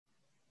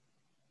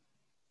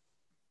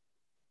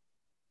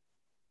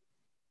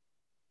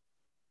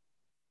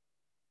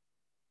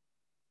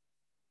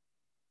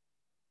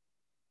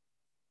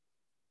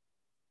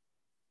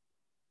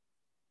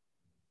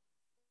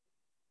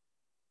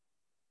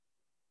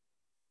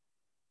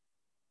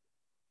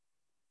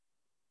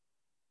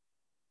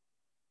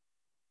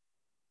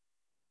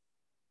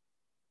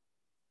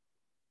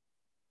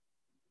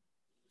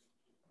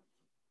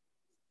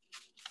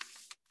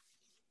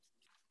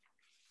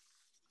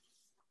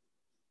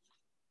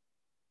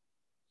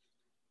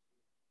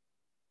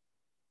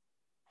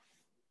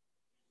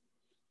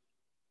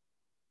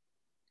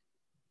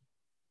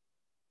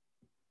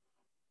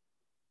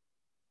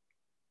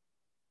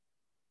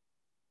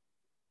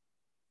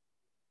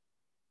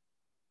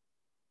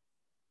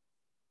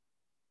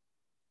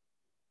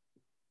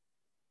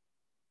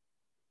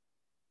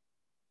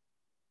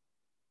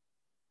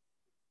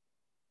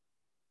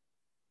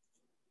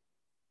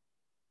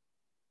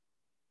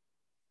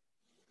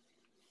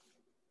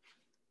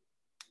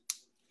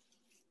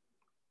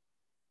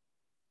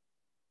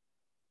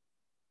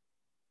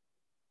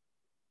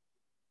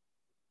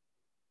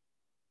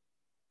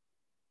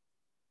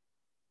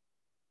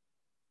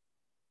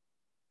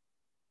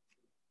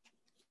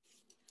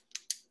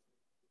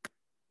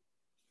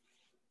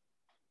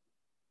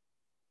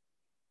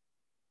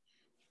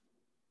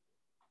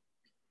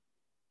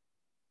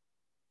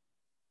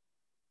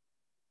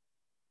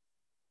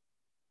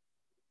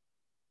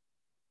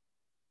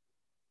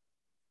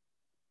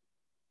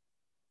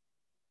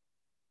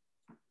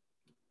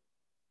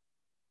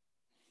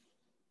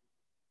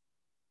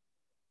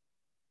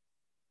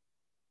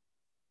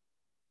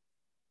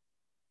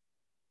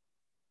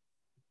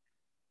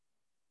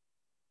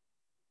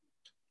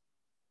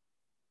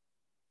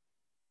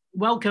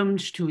Welcome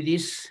to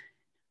this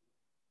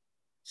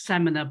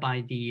seminar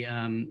by the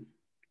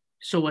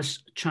SOAS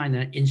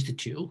China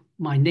Institute.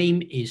 My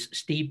name is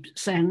Steve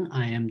Sang.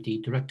 I am the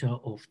director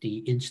of the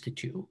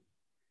Institute.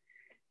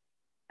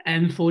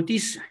 And for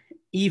this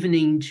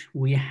evening,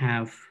 we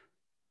have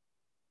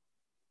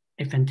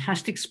a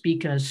fantastic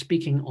speaker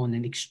speaking on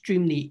an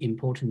extremely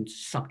important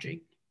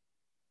subject.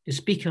 The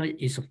speaker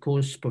is, of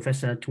course,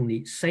 Professor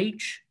Tony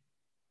Sage,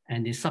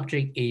 and the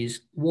subject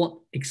is what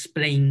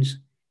explains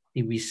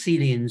the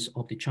resilience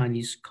of the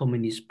Chinese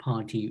Communist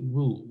Party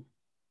rule.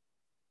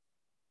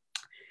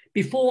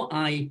 Before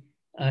I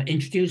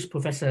introduce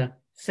Professor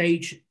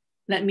Sage,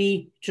 let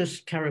me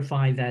just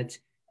clarify that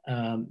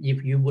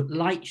if you would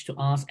like to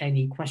ask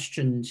any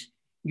questions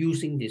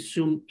using the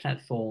Zoom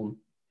platform,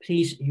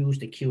 please use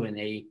the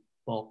Q&A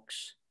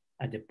box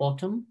at the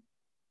bottom.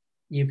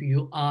 If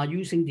you are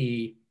using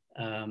the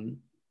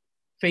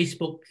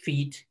Facebook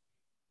feed,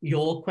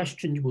 your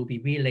question will be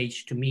relayed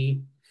to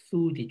me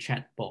through the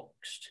chat box.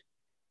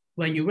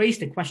 When you raise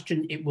the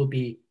question, it will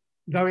be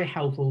very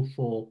helpful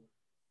for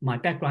my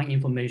background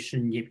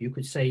information if you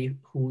could say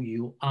who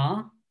you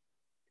are,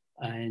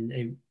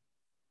 and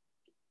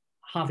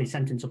half a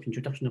sentence of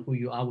introduction of who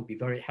you are would be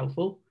very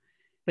helpful.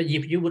 But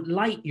if you would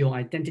like your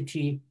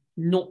identity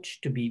not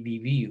to be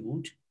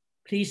revealed,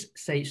 please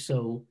say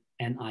so,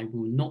 and I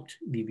will not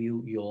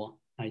reveal your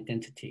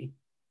identity.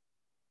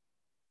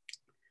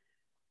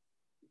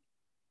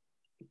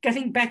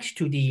 Getting back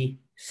to the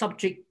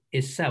subject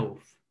itself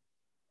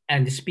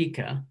and the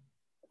speaker,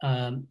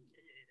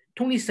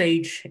 Tony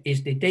Sage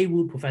is the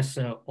Daewoo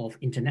Professor of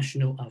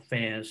International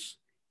Affairs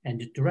and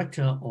the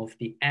Director of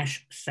the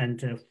Ash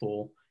Center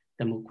for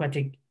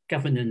Democratic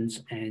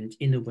Governance and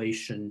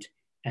Innovation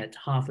at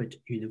Harvard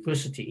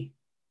University.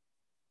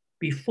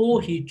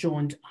 Before he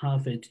joined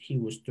Harvard, he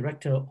was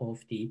Director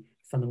of the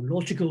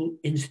Phonological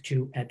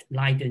Institute at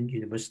Leiden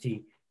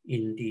University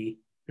in the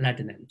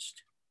Netherlands.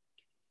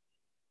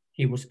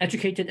 He was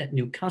educated at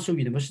Newcastle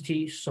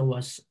University,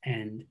 SOAS,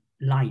 and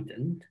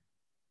Leiden.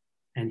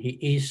 And he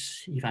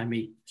is, if I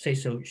may say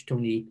so,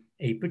 Tony,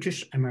 a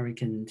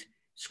British-American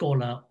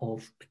scholar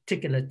of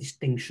particular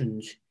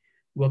distinctions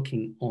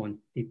working on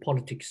the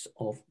politics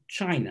of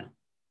China.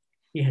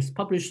 He has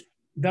published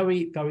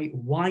very, very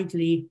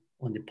widely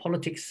on the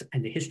politics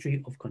and the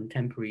history of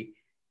contemporary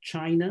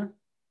China.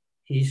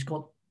 He's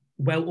got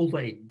well over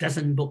a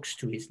dozen books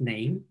to his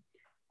name.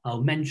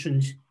 I'll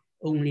mention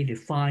only the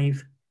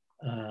 5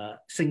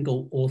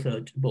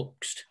 single-authored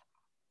books.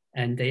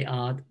 And they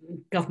are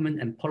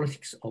Government and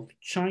Politics of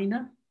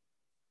China,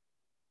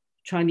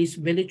 Chinese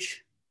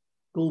Village,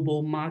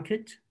 Global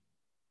Market,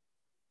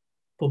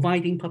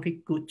 Providing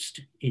Public Goods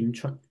in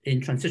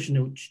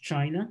Transitional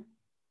China,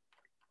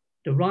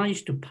 The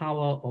Rise to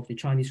Power of the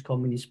Chinese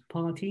Communist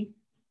Party,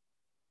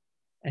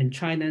 and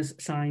China's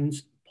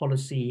Science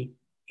Policy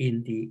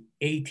in the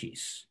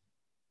 80s.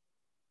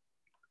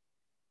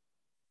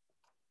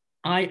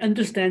 I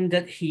understand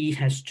that he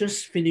has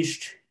just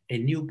finished a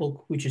new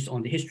book, which is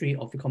on the history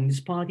of the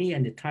Communist Party,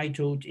 and the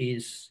title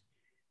is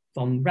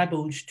From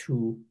Rebels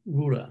to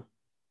Ruler,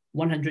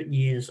 100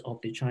 Years of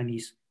the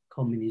Chinese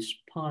Communist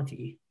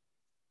Party,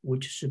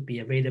 which should be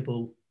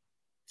available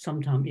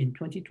sometime in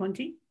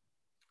 2020?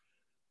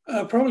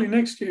 Probably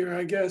next year,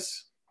 I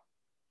guess.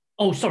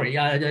 Oh, sorry,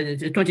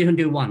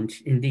 2021,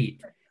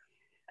 indeed.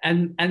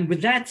 And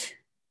with that,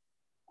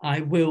 I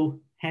will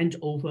hand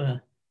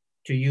over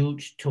to you,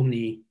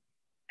 Tony,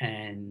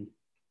 and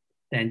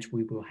then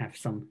we will have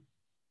some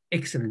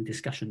excellent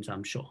discussions,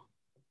 I'm sure.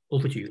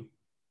 Over to you.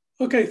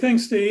 Okay,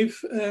 thanks, Steve.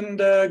 And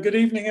good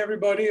evening,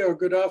 everybody, or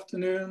good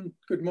afternoon,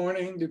 good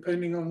morning,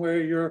 depending on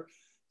where you're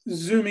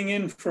zooming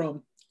in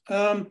from.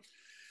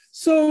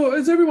 So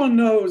as everyone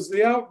knows,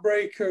 the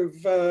outbreak of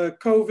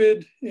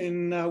COVID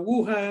in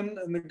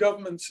Wuhan and the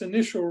government's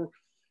initial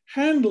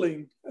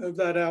handling of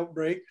that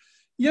outbreak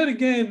yet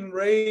again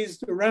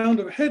raised a round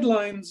of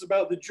headlines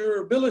about the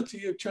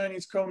durability of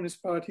Chinese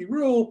Communist Party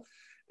rule.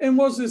 And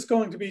was this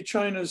going to be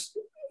China's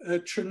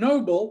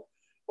Chernobyl,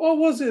 or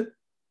was it,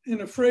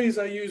 in a phrase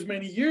I used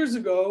many years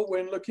ago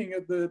when looking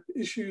at the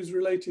issues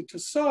related to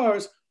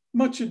SARS,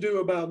 much ado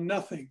about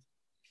nothing?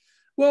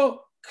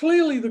 Well,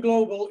 clearly the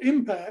global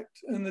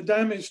impact and the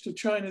damage to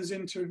China's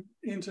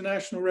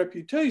international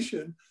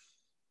reputation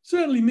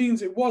certainly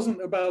means it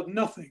wasn't about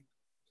nothing.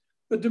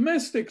 But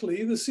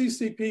domestically, the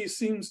CCP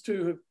seems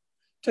to have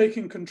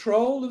taken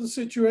control of the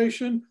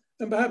situation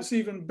and perhaps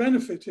even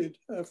benefited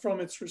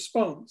from its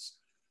response.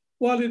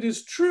 While it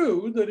is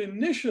true that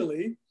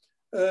initially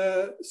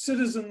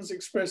citizens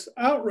expressed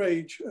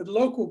outrage at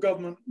local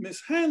government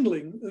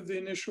mishandling of the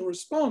initial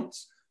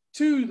response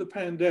to the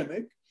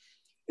pandemic,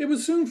 it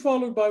was soon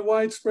followed by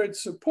widespread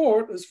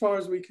support, as far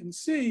as we can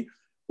see,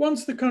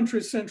 once the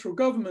country's central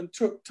government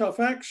took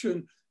tough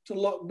action to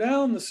lock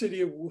down the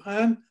city of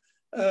Wuhan,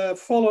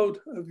 followed,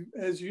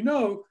 as you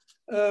know,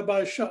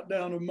 by a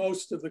shutdown of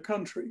most of the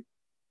country.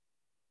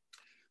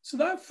 So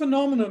that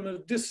phenomenon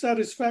of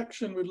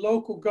dissatisfaction with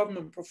local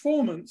government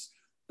performance,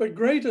 but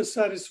greater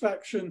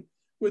satisfaction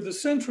with the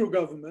central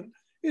government,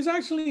 is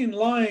actually in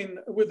line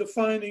with the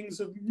findings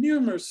of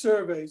numerous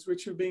surveys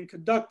which have been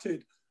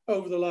conducted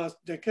over the last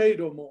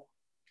decade or more.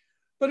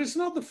 But it's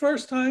not the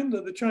first time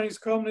that the Chinese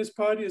Communist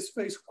Party has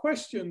faced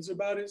questions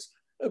about its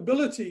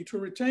ability to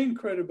retain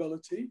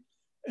credibility.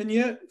 And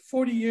yet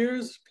 40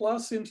 years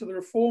plus into the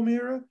reform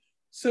era,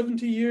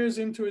 70 years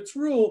into its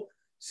rule,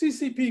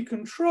 CCP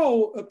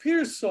control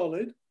appears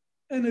solid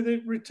and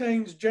it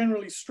retains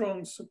generally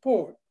strong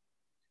support.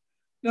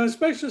 Now,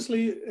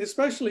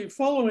 especially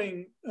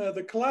following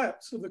the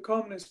collapse of the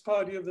Communist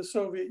Party of the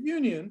Soviet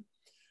Union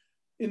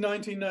in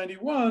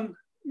 1991,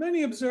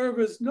 many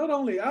observers, not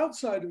only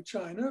outside of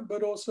China,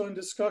 but also in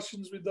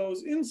discussions with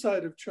those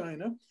inside of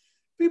China,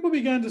 people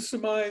began to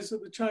surmise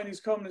that the Chinese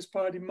Communist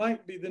Party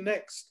might be the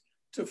next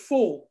to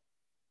fall.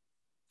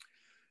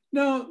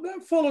 Now,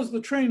 that follows the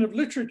train of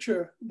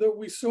literature that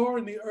we saw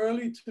in the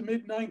early to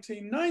mid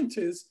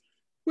 1990s,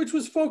 which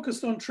was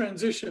focused on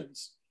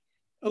transitions,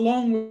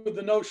 along with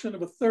the notion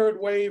of a third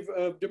wave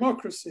of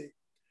democracy.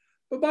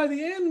 But by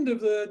the end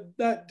of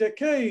that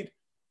decade,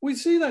 we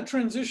see that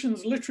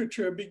transitions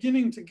literature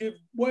beginning to give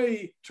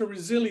way to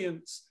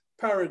resilience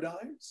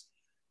paradigms.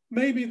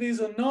 Maybe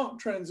these are not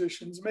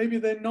transitions, maybe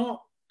they're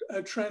not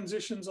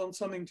transitions on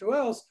something to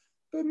else,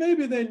 but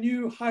maybe they're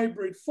new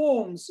hybrid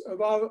forms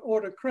of our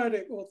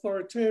autocratic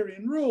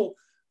authoritarian rule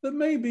that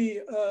may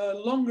be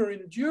longer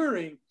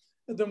enduring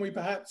than we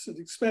perhaps had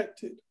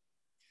expected.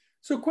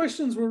 So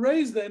questions were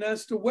raised then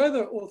as to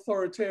whether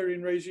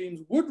authoritarian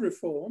regimes would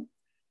reform.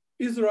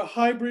 Is there a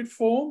hybrid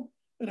form?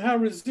 And how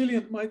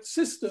resilient might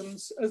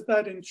systems as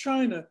that in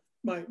China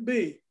might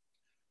be?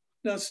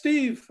 Now,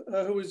 Steve,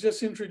 who was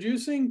just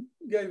introducing,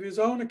 gave his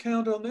own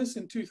account on this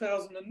in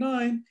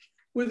 2009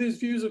 with his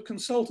views of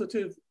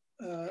consultative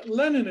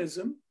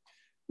Leninism,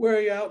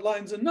 where he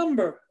outlines a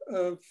number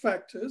of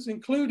factors,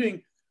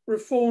 including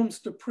reforms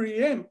to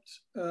preempt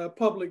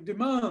public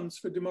demands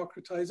for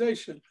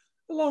democratization,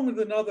 along with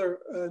another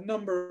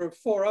number of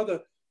 4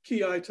 other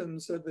key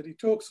items that he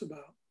talks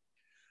about.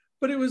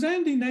 But it was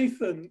Andy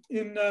Nathan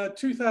in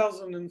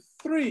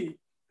 2003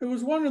 who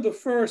was one of the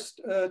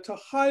first to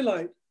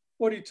highlight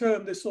what he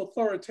termed this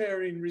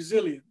authoritarian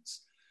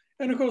resilience.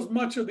 And of course,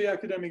 much of the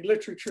academic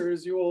literature,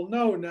 as you all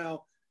know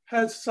now,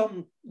 has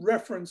some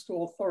reference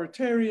to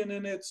authoritarian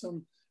in it,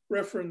 some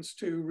reference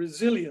to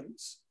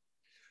resilience.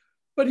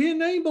 But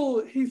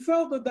he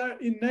felt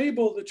that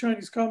enabled the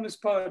Chinese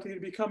Communist Party to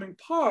becoming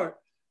part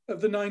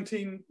of the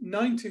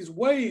 1990s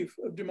wave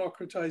of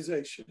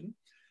democratization.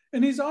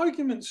 And his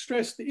argument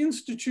stressed the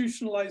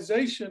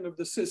institutionalization of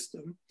the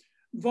system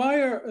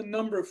via a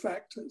number of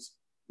factors: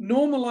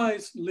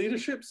 normalized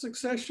leadership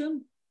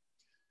succession,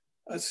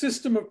 a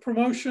system of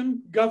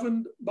promotion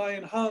governed by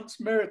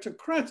enhanced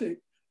meritocratic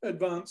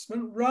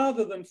advancement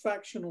rather than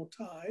factional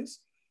ties,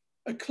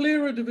 a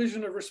clearer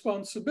division of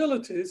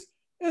responsibilities,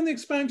 and the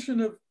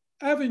expansion of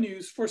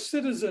avenues for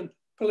citizen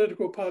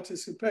political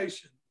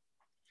participation.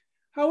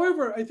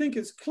 However, I think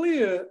it's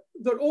clear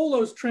that all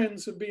those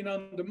trends have been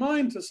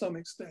undermined to some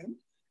extent,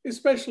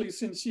 especially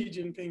since Xi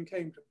Jinping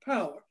came to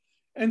power.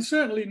 And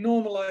certainly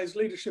normalized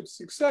leadership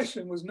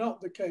succession was not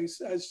the case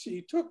as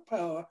Xi took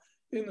power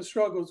in the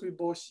struggles with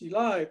Bo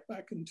Xilai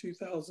back in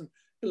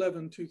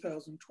 2011,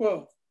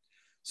 2012.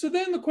 So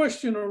then the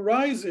question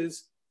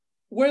arises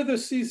whether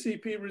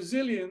CCP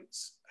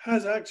resilience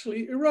has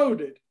actually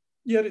eroded,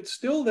 yet it's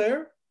still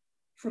there.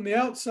 From the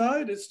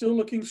outside, it's still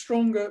looking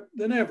stronger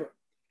than ever.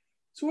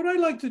 So what I'd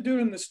like to do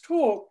in this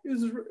talk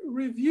is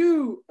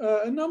review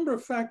a number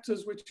of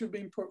factors which have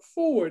been put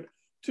forward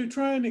to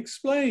try and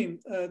explain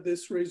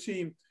this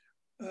regime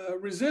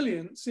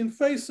resilience in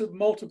face of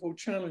multiple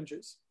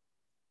challenges.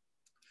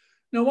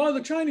 Now, while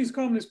the Chinese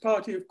Communist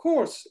Party, of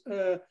course,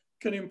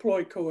 can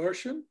employ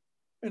coercion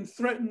and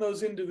threaten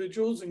those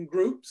individuals and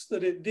groups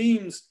that it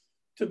deems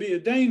to be a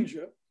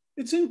danger,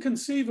 it's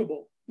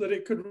inconceivable that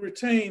it could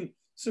retain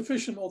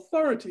sufficient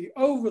authority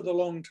over the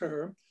long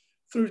term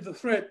through the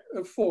threat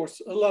of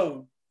force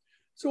alone.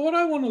 So what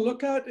I want to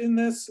look at in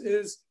this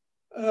is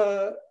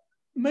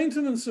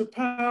maintenance of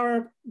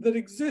power that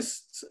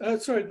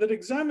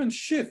examines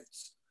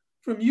shifts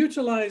from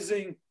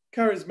utilizing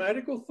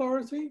charismatic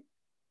authority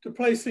to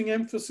placing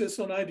emphasis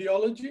on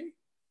ideology,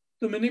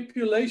 the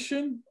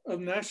manipulation of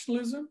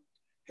nationalism,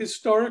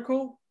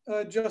 historical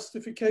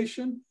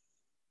justification,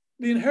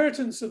 the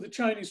inheritance of the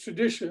Chinese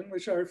tradition,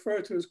 which I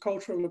refer to as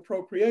cultural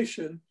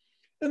appropriation,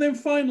 and then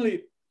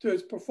finally, to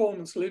its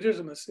performance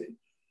legitimacy.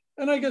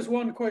 And I guess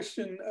one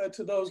question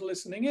to those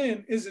listening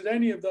in, is it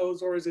any of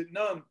those or is it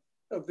none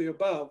of the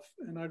above?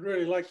 And I'd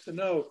really like to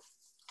know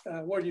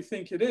what you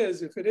think it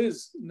is if it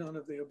is none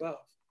of the above.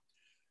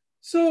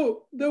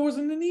 So there was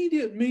an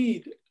immediate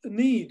need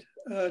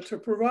to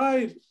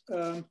provide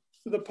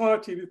the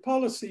party with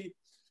policy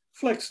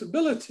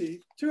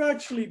flexibility to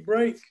actually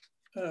break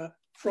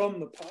from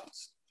the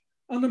past.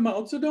 Under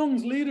Mao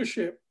Zedong's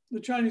leadership,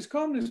 the Chinese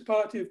Communist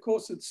Party, of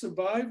course, had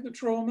survived the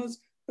traumas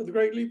of the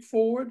Great Leap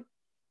Forward,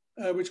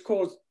 which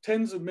caused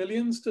tens of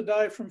millions to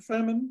die from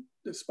famine,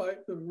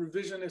 despite the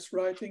revisionist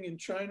writing in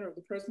China at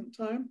the present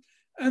time,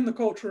 and the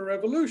Cultural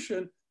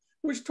Revolution,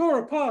 which tore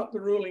apart the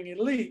ruling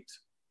elite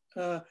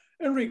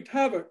and wreaked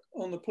havoc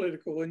on the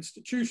political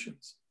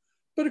institutions.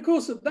 But of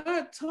course, at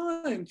that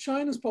time,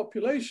 China's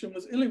population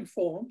was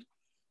ill-informed,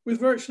 with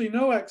virtually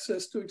no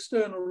access to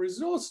external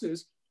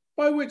resources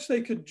by which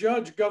they could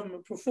judge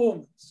government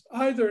performance,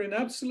 either in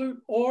absolute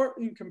or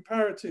in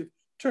comparative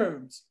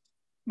terms.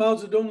 Mao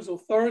Zedong's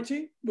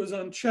authority was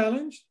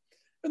unchallenged,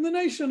 and the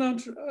nation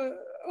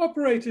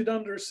operated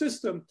under a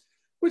system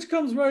which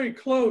comes very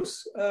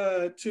close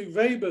to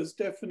Weber's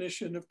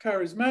definition of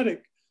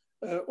charismatic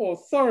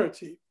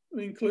authority,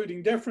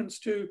 including deference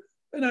to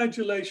and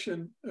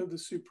adulation of the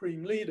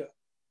supreme leader.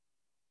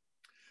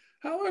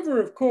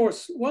 However, of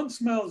course,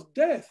 once Mao's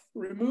death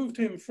removed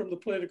him from the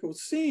political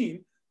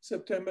scene,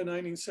 September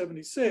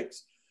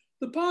 1976,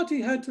 the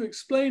party had to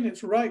explain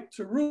its right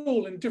to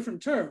rule in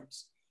different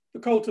terms. The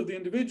cult of the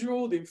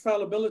individual, the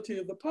infallibility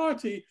of the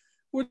party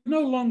were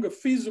no longer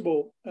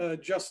feasible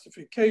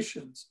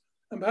justifications,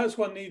 and perhaps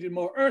one needed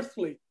more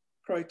earthly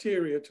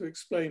criteria to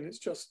explain its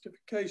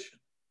justification.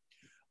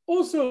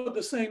 Also, at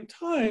the same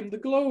time, the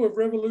glow of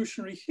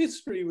revolutionary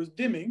history was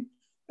dimming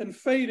and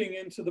fading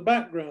into the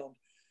background.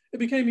 It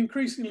became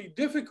increasingly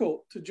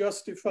difficult to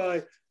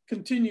justify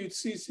continued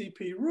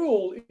CCP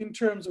rule in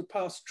terms of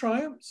past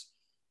triumphs,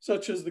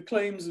 such as the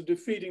claims of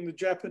defeating the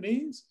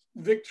Japanese,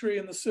 victory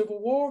in the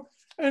Civil War,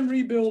 and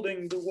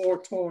rebuilding the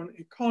war-torn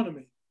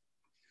economy.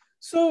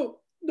 So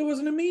there was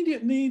an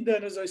immediate need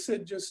then, as I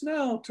said just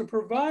now, to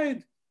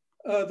provide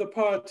the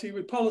party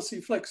with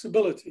policy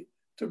flexibility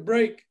to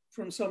break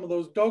from some of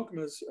those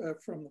dogmas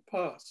from the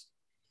past.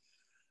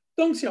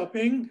 Deng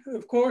Xiaoping,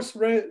 of course,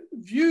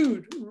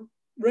 viewed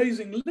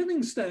raising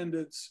living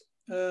standards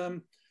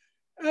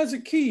as a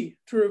key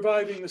to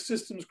reviving the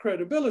system's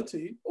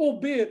credibility,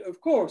 albeit,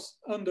 of course,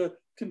 under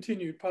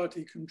continued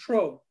party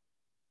control.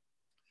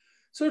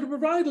 So to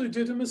provide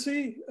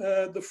legitimacy,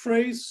 the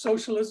phrase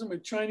socialism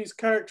with Chinese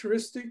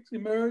characteristics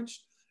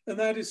emerged, and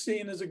that is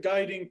seen as a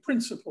guiding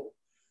principle.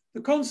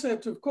 The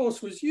concept, of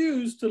course, was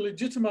used to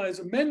legitimize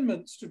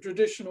amendments to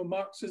traditional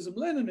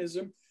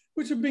Marxism-Leninism,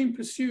 which had been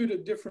pursued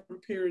at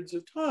different periods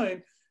of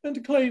time, and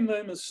to claim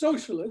them as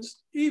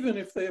socialist, even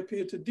if they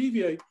appear to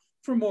deviate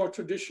from more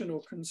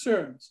traditional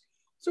concerns.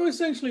 So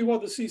essentially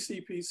what the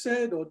CCP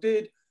said or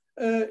did,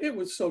 it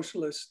was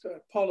socialist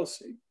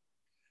policy.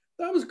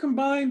 That was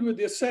combined with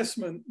the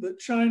assessment that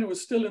China was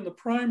still in the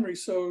primary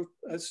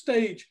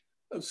stage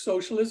of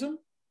socialism,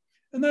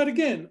 and that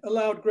again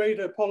allowed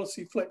greater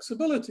policy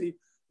flexibility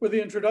with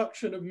the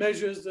introduction of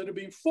measures that had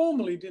been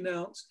formally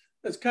denounced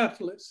as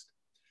capitalist.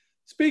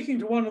 Speaking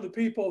to one of the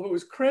people who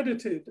was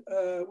credited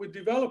with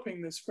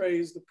developing this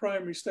phrase, the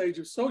primary stage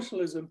of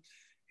socialism,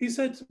 he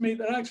said to me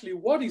that actually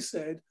what he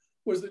said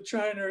was that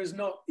China is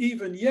not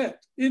even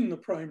yet in the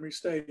primary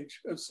stage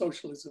of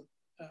socialism.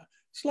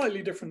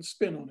 Slightly different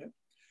spin on it.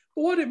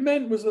 But what it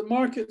meant was that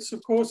markets,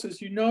 of course,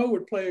 as you know,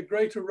 would play a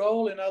greater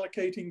role in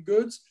allocating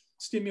goods,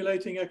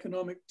 stimulating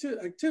economic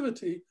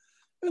activity.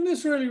 And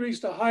this really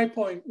reached a high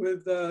point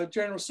with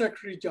General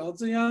Secretary Zhao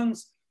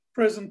Ziyang's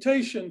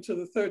presentation to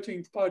the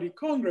 13th Party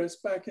Congress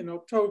back in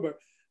October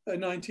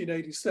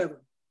 1987.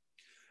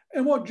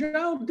 And what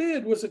Zhao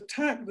did was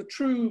attack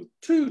the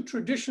two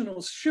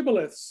traditional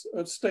shibboleths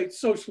of state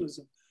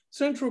socialism,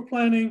 central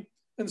planning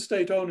and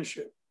state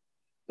ownership.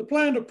 The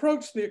planned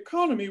approach to the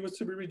economy was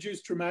to be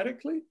reduced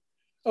dramatically,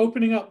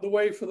 opening up the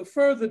way for the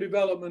further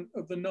development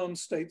of the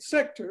non-state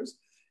sectors.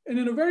 And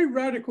in a very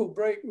radical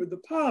break with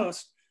the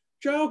past,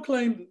 Zhao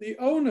claimed that the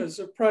owners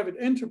of private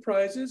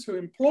enterprises who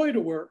employed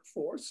a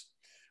workforce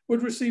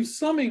would receive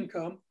some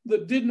income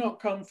that did not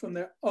come from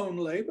their own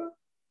labor,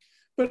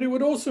 but it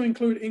would also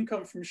include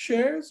income from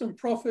shares and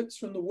profits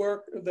from the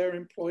work of their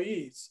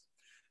employees.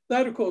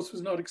 That, of course,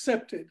 was not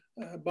accepted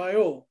by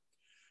all.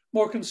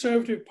 More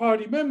conservative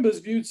party members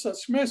viewed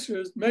such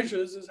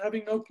measures as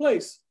having no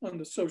place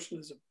under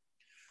socialism.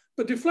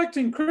 But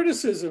deflecting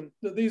criticism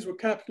that these were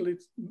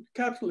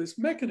capitalist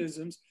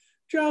mechanisms,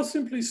 Zhao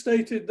simply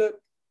stated that,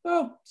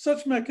 well,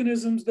 such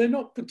mechanisms, they're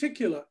not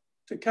particular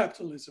to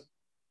capitalism.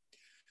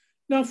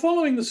 Now,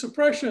 following the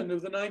suppression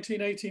of the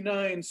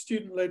 1989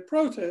 student-led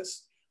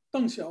protests,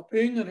 Deng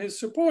Xiaoping and his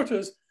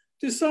supporters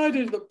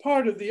decided that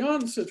part of the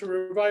answer to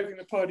reviving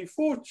the party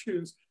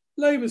fortunes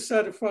lay with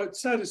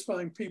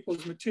satisfying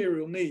people's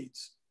material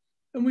needs.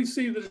 And we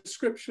see the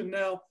description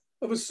now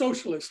of a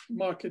socialist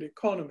market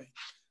economy,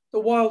 that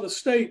while the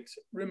state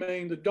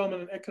remained a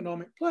dominant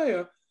economic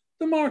player,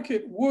 the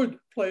market would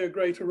play a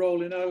greater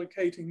role in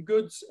allocating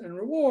goods and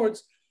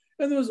rewards.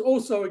 And there was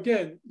also,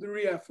 again, the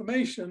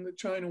reaffirmation that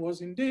China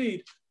was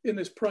indeed in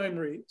this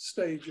primary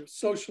stage of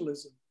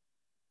socialism.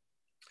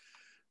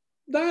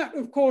 That,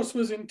 of course,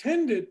 was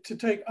intended to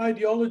take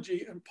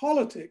ideology and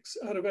politics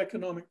out of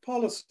economic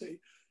policy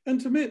and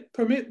to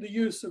permit the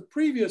use of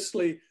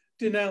previously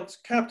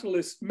denounced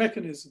capitalist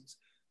mechanisms,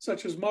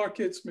 such as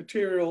markets,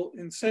 material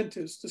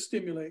incentives to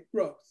stimulate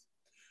growth.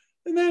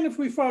 And then if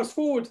we fast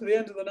forward to the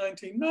end of the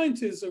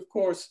 1990s, of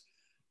course,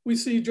 we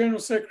see General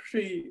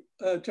Secretary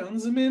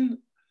Jiang Zemin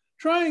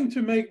trying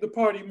to make the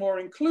party more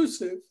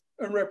inclusive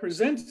and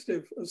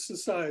representative of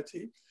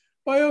society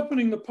by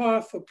opening the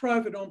path for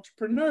private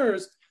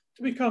entrepreneurs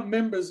to become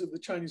members of the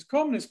Chinese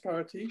Communist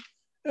Party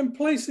and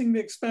placing the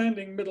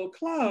expanding middle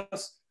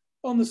class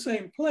on the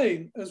same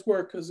plane as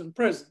workers and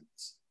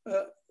peasants,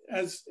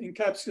 as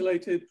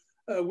encapsulated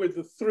with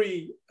the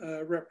three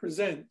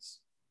represents.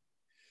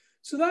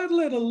 So that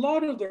led a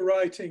lot of the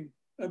writing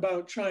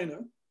about China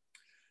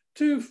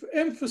to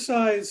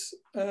emphasize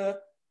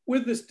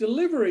with this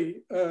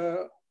delivery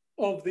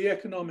of the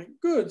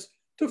economic goods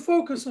to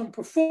focus on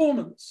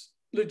performance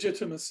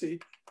legitimacy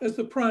as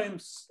the prime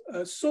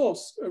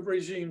source of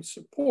regime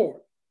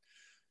support.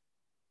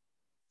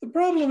 The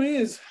problem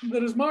is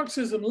that as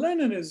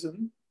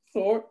Marxism-Leninism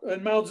thought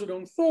and Mao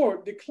Zedong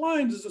thought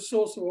declined as a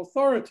source of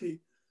authority,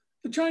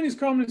 the Chinese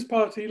Communist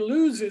Party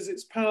loses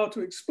its power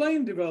to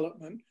explain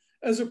development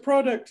as a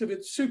product of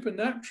its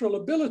supernatural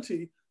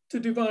ability to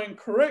divine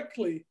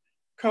correctly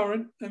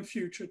current and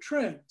future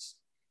trends.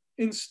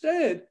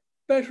 Instead,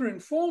 better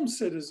informed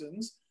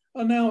citizens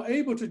are now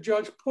able to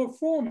judge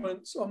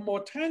performance on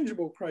more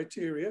tangible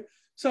criteria,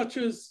 such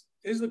as,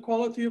 is the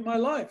quality of my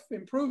life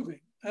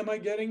improving? Am I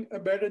getting a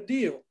better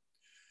deal?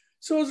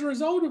 So as a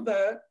result of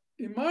that,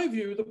 in my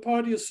view, the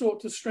party has sought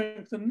to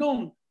strengthen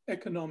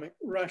non-economic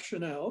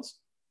rationales,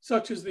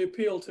 such as the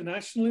appeal to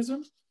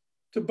nationalism,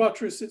 to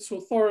buttress its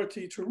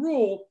authority to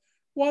rule,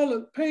 while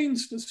it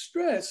pains to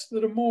stress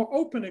that a more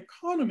open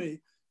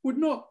economy would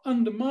not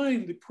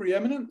undermine the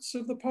preeminence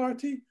of the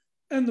party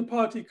and the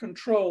party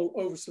control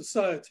over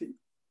society.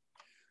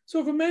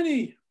 So for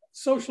many,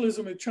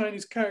 socialism with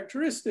Chinese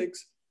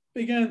characteristics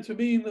began to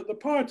mean that the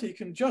party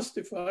can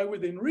justify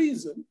within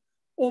reason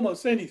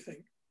almost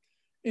anything.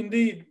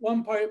 Indeed,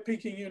 one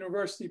Peking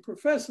University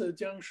professor,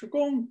 Jiang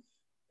Shigong,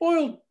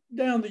 boiled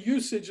down the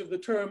usage of the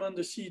term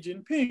under Xi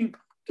Jinping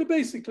to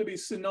basically be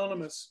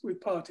synonymous with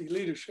party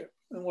leadership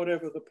and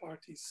whatever the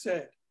party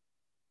said.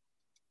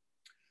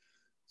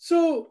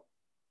 So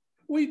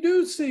we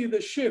do see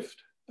the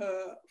shift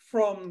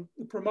from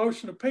the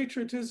promotion of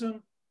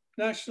patriotism,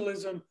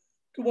 nationalism,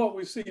 to what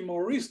we've seen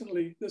more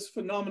recently, this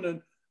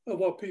phenomenon of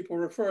what people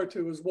refer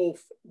to as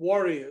wolf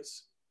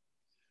warriors.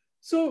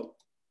 So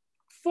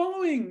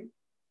following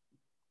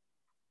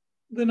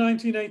the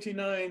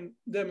 1989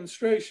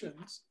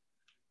 demonstrations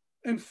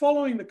and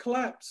following the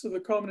collapse of the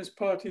Communist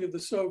Party of the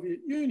Soviet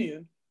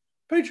Union,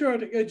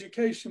 patriotic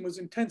education was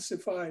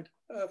intensified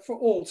for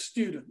all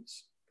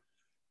students.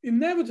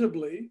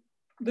 Inevitably,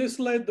 this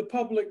led the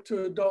public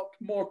to adopt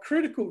more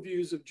critical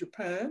views of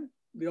Japan,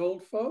 the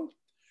old foe,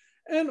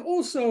 and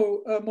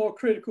also more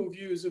critical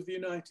views of the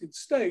United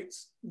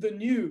States, the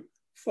new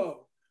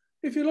foe.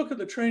 If you look at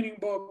the training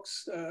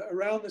books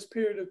around this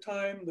period of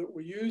time that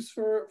were used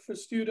for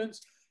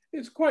students,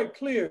 it's quite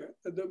clear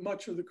that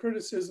much of the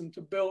criticism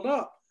to build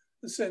up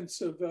the sense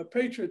of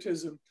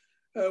patriotism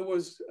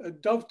was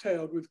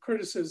dovetailed with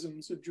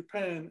criticisms of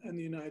Japan and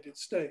the United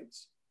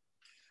States.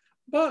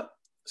 But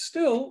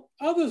still,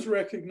 others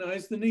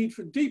recognized the need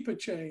for deeper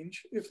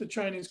change if the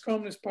Chinese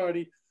Communist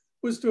Party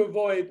was to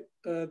avoid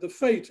the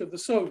fate of the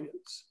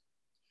Soviets.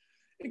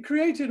 It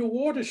created a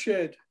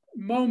watershed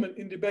moment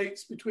in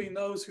debates between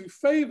those who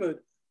favored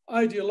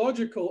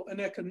ideological and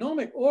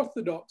economic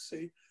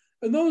orthodoxy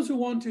and those who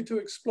wanted to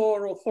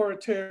explore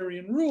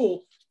authoritarian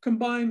rule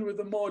combined with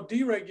a more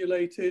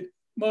deregulated,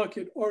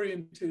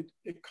 market-oriented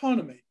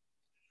economy.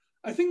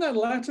 I think that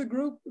latter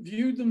group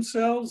viewed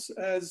themselves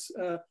as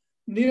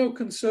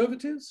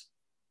neoconservatives,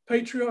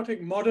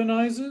 patriotic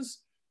modernizers,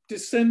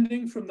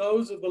 descending from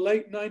those of the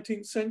late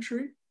 19th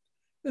century.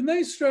 And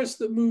they stressed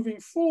that moving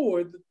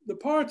forward, the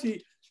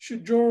party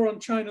should draw on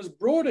China's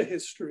broader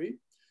history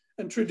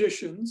and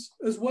traditions,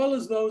 as well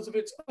as those of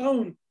its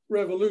own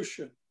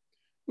revolution.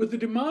 With the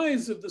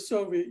demise of the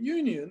Soviet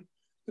Union,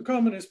 the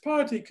Communist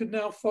Party could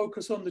now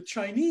focus on the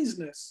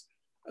Chineseness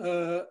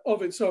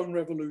of its own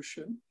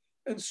revolution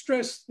and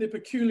stress the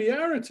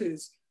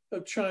peculiarities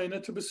of China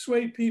to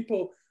persuade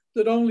people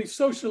that only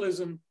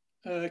socialism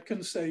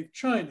can save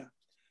China.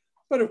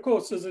 But of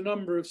course, as a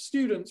number of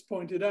students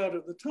pointed out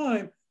at the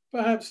time,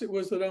 perhaps it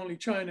was that only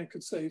China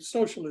could save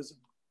socialism.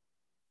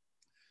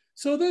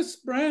 So this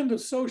brand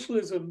of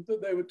socialism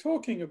that they were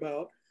talking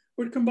about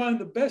would combine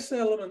the best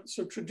elements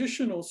of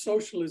traditional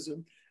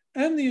socialism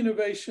and the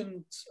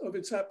innovations of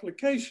its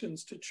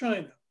applications to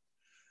China.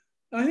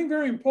 I think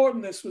very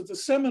important this was the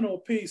seminal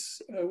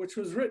piece, which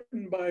was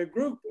written by a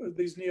group of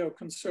these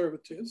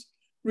neoconservatives,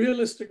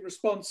 Realistic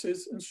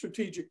Responses and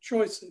Strategic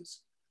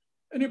Choices.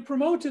 And it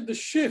promoted the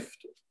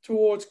shift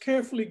towards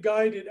carefully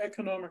guided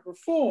economic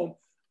reform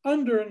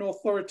under an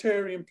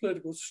authoritarian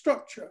political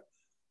structure.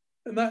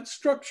 And that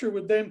structure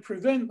would then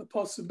prevent the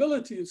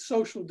possibility of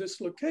social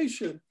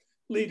dislocation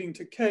leading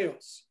to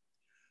chaos.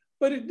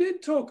 But it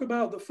did talk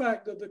about the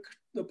fact that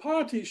the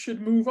party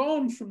should move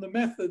on from the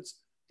methods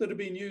that have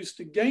been used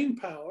to gain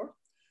power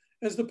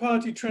as the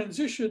party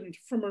transitioned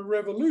from a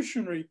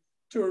revolutionary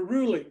to a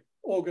ruling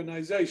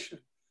organization,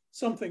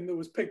 something that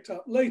was picked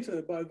up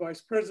later by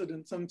Vice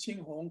President Zhang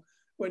Qinghong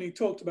when he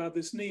talked about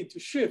this need to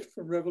shift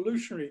from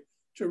revolutionary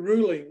to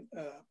ruling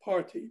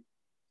party.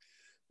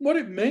 What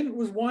it meant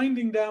was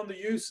winding down the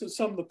use of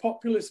some of the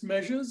populist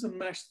measures and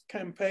mass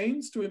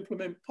campaigns to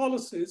implement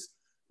policies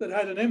that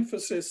had an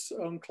emphasis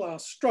on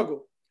class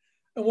struggle.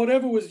 And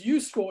whatever was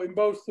useful in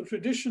both the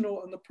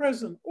traditional and the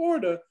present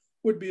order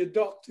would be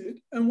adopted.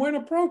 And when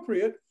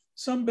appropriate,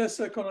 some best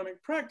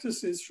economic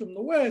practices from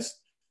the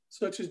West,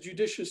 such as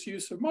judicious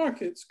use of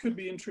markets, could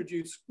be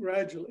introduced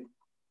gradually.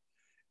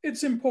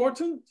 It's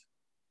important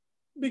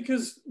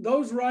because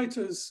those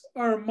writers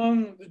are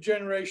among the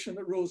generation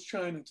that rules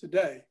China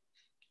today,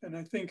 and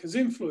I think has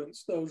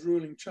influenced those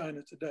ruling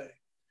China today.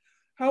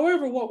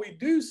 However, what we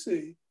do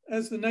see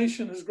as the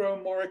nation has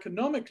grown more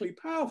economically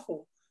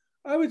powerful,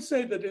 I would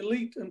say that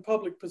elite and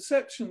public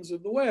perceptions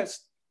of the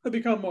West have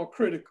become more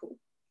critical.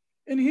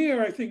 And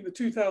here, I think the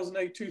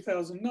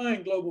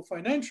 2008-2009 global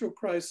financial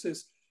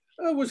crisis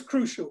was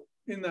crucial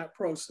in that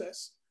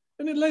process.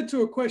 And it led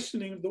to a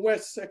questioning of the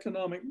West's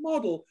economic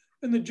model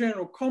and the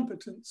general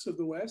competence of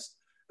the West,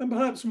 and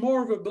perhaps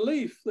more of a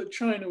belief that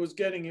China was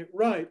getting it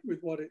right with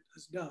what it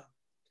has done.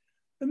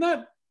 And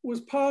that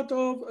was part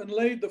of and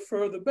laid the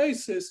further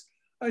basis,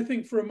 I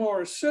think, for a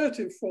more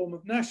assertive form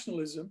of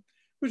nationalism,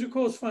 which of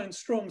course finds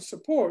strong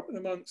support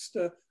amongst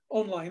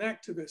online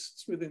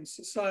activists within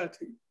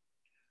society.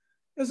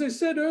 As I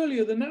said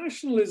earlier, the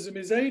nationalism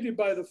is aided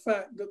by the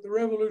fact that the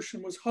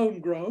revolution was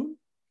homegrown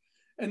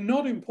and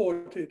not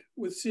imported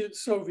with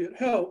Soviet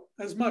help,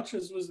 as much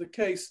as was the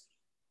case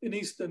in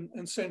Eastern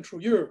and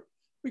Central Europe.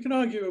 We can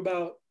argue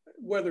about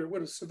whether it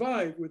would have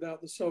survived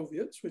without the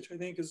Soviets, which I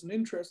think is an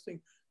interesting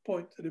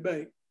point to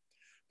debate.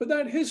 But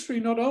that history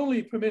not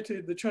only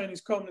permitted the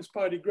Chinese Communist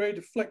Party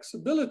greater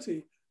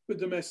flexibility with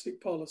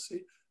domestic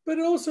policy, but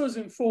it also has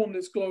informed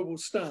its global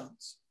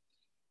stance.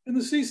 And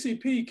the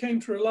CCP came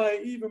to rely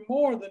even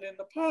more than in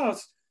the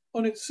past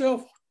on its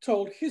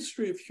self-told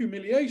history of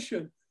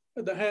humiliation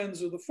at the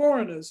hands of the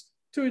foreigners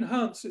to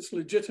enhance its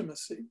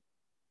legitimacy.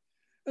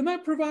 And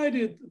that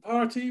provided the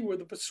party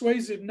with a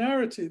persuasive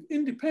narrative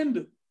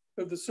independent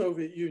of the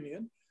Soviet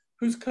Union,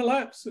 whose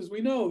collapse, as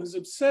we know, has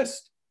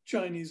obsessed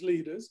Chinese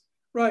leaders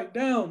right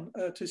down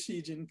to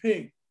Xi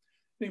Jinping.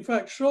 In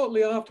fact,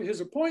 shortly after his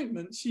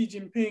appointment, Xi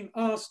Jinping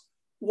asked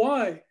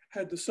why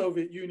had the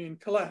Soviet Union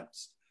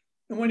collapsed?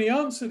 And when he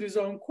answered his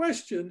own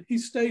question, he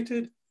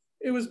stated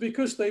it was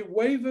because they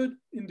wavered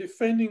in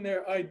defending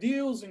their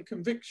ideals and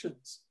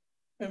convictions.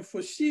 And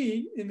for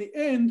Xi, in the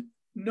end,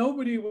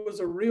 nobody was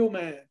a real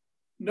man.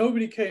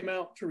 Nobody came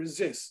out to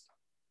resist.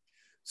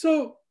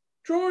 So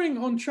drawing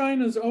on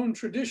China's own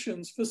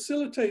traditions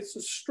facilitates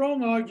a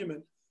strong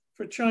argument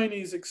for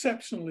Chinese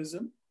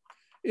exceptionalism.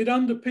 It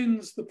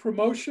underpins the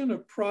promotion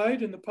of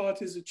pride in the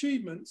party's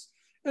achievements,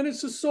 and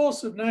it's a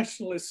source of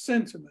nationalist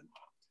sentiment.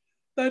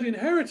 That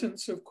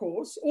inheritance, of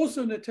course,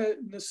 also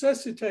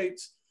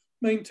necessitates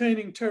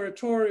maintaining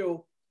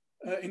territorial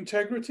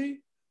integrity,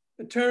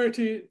 a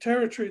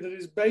territory that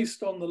is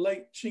based on the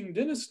late Qing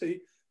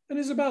dynasty and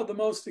is about the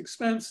most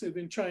expansive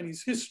in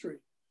Chinese history,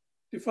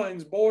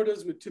 defines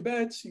borders with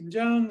Tibet,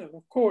 Xinjiang, and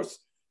of course,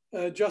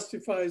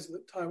 justifies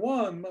that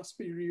Taiwan must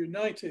be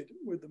reunited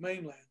with the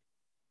mainland.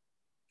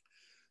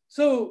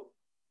 So,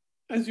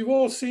 as you've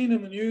all seen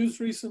in the news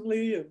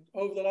recently and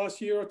over the last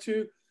year or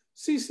two,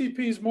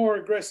 CCP's more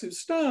aggressive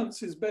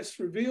stance is best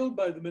revealed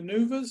by the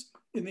maneuvers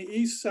in the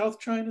East-South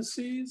China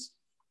Seas,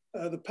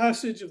 the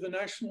passage of the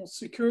national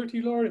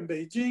security law in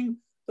Beijing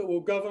that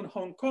will govern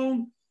Hong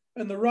Kong,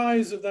 and the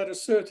rise of that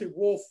assertive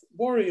wolf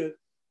warrior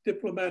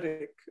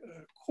diplomatic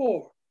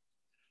corps.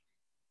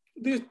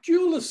 The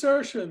dual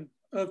assertion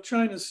of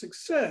China's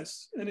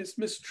success and its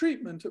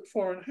mistreatment at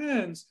foreign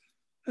hands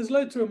has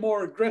led to a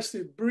more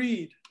aggressive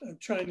breed of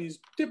Chinese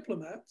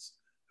diplomats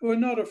who are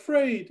not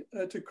afraid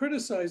to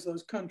criticize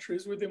those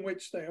countries within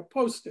which they are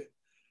posted.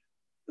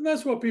 And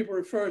that's what people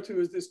refer to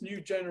as this new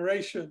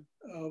generation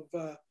of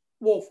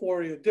wolf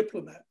warrior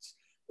diplomats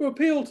who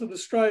appeal to the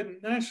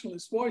strident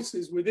nationalist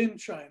voices within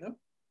China,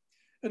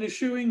 and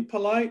eschewing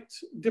polite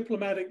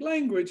diplomatic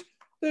language,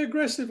 they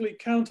aggressively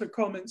counter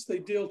comments they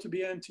deem to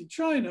be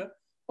anti-China,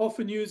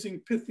 often using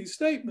pithy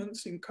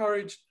statements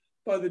encouraged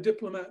by the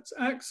diplomats'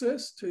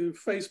 access to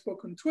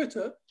Facebook and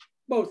Twitter,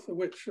 both of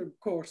which are, of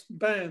course,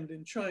 banned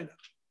in China.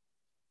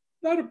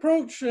 That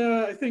approach,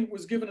 I think,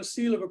 was given a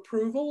seal of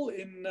approval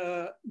in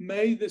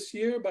May this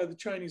year by the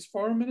Chinese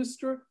foreign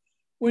minister,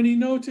 when he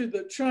noted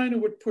that China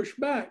would push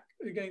back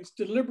against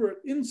deliberate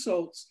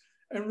insults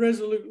and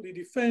resolutely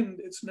defend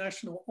its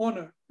national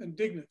honor and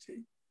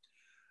dignity.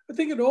 I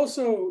think it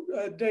also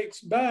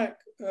dates back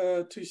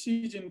to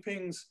Xi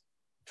Jinping's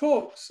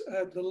talks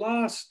at the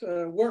last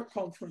work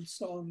conference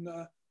on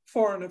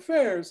foreign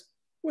affairs,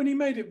 when he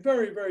made it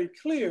very, very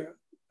clear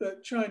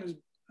that China's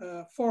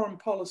foreign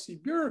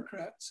policy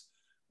bureaucrats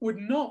would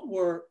not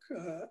work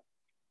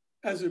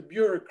as a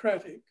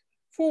bureaucratic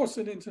force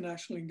in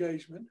international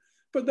engagement,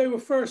 but they were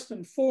first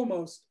and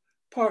foremost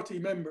party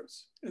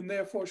members, and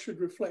therefore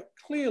should reflect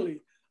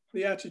clearly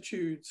the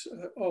attitudes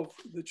of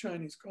the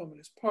Chinese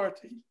Communist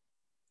Party.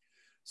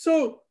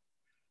 So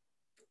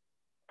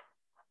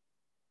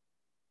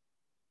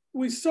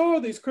we saw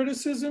these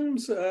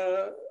criticisms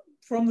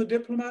from the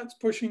diplomats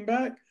pushing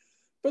back,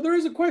 But there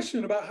is a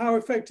question about how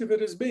effective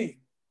it has been.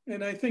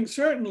 And I think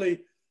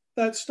certainly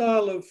that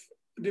style of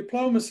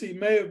diplomacy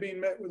may have been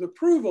met with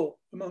approval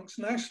amongst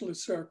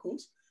nationalist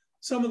circles.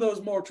 Some of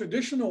those more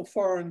traditional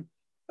foreign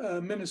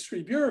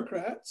ministry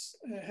bureaucrats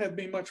have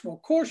been much more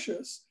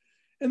cautious.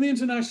 And the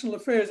international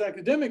affairs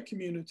academic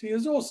community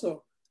has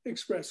also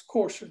expressed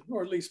caution,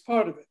 or at least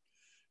part of it.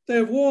 They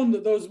have warned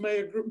that those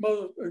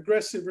more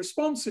aggressive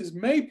responses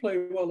may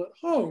play well at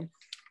home,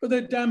 but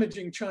they're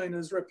damaging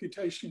China's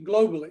reputation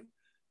globally.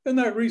 And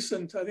that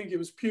recent, I think it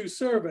was Pew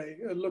survey,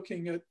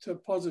 looking at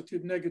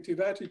positive, negative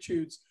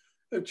attitudes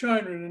of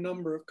China in a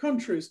number of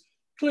countries,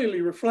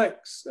 clearly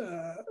reflects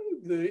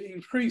the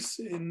increase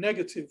in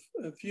negative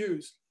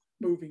views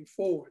moving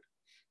forward.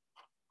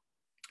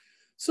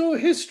 So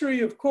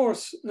history, of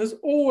course, has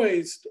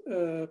always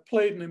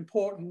played an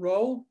important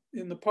role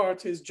in the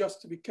party's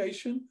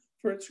justification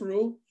for its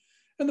rule.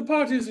 And the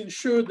party has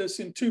ensured this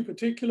in two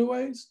particular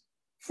ways.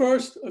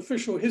 First,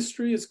 official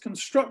history is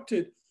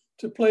constructed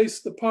to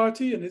place the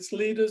party and its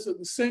leaders at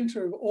the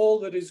center of all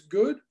that is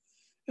good.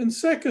 And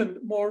second,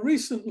 more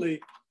recently,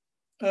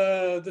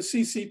 the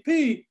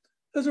CCP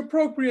has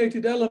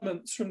appropriated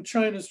elements from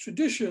China's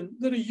tradition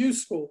that are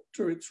useful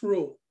to its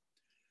rule.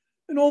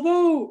 And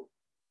although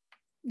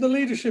the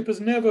leadership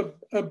has never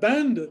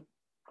abandoned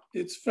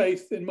its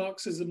faith in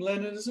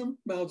Marxism-Leninism,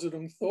 Mao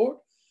Zedong thought,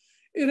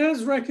 it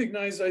has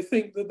recognized, I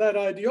think, that that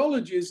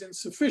ideology is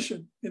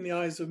insufficient in the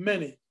eyes of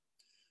many.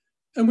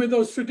 And with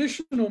those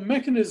traditional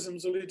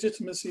mechanisms of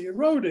legitimacy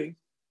eroding,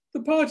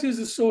 the party has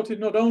resorted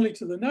not only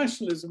to the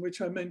nationalism,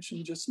 which I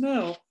mentioned just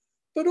now,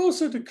 but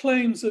also to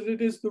claims that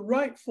it is the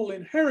rightful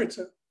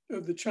inheritor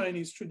of the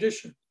Chinese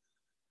tradition.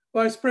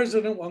 Vice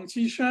President Wang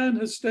Qishan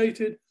has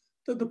stated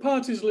that the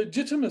party's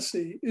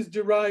legitimacy is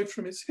derived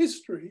from its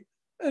history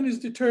and is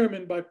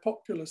determined by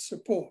popular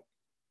support.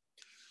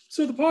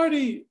 So the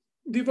party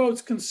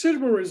devotes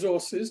considerable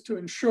resources to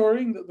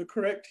ensuring that the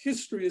correct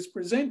history is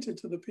presented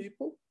to the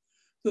people.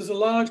 There's a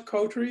large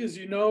coterie, as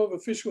you know, of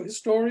official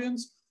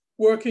historians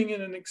working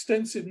in an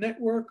extensive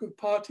network of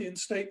party and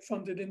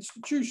state-funded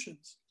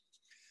institutions.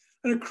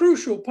 And a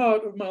crucial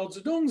part of Mao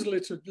Zedong's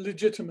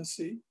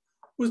legitimacy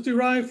was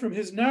derived from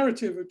his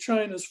narrative of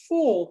China's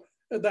fall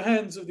at the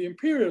hands of the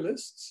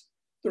imperialists,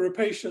 the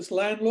rapacious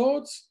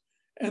landlords,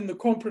 and the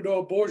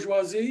comprador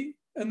bourgeoisie,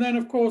 and then,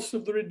 of course,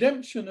 of the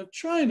redemption of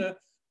China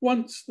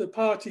once the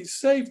party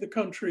saved the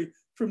country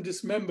from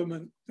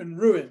dismemberment and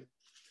ruin.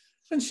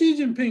 And Xi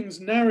Jinping's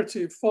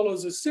narrative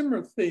follows a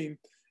similar theme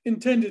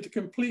intended to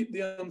complete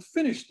the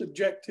unfinished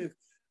objective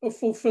of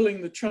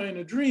fulfilling the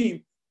China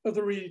dream of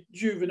the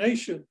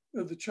rejuvenation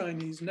of the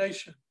Chinese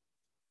nation.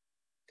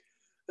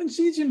 And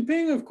Xi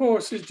Jinping, of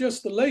course, is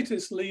just the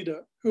latest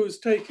leader who has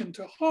taken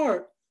to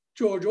heart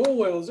George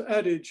Orwell's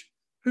adage,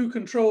 who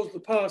controls the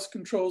past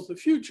controls the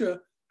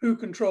future, who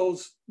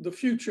controls the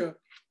future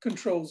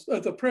controls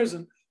the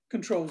present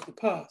controls the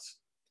past.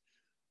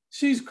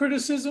 Xi's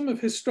criticism of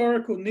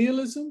historical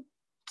nihilism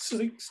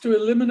seeks to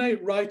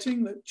eliminate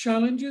writing that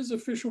challenges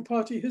official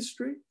party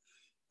history.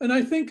 And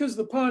I think as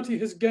the party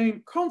has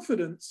gained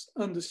confidence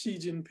under Xi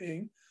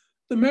Jinping,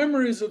 the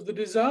memories of the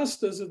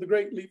disasters of the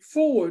Great Leap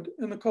Forward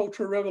and the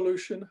Cultural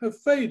Revolution have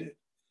faded.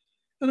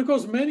 And of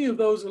course, many of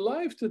those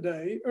alive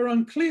today are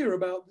unclear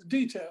about the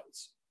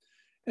details.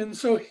 And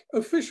so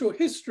official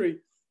history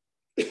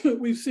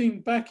we've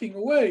seen backing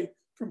away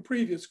from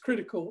previous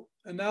critical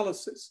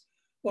analysis.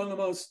 One of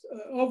the most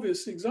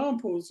obvious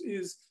examples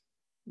is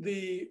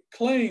the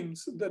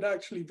claims that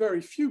actually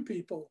very few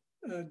people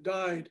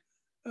died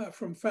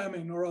from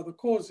famine or other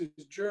causes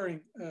during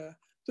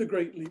the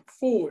Great Leap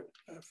Forward,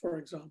 for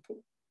example.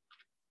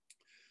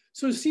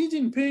 So Xi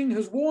Jinping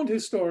has warned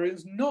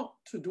historians not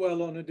to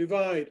dwell on a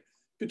divide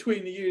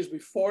between the years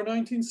before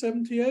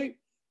 1978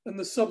 and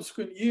the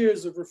subsequent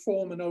years of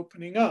reform and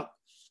opening up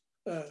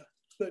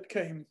that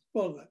came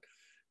on that.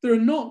 There are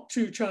not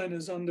two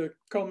Chinas under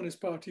Communist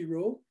Party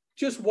rule,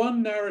 just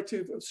one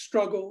narrative of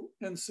struggle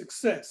and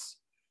success.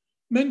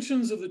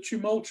 Mentions of the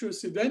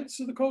tumultuous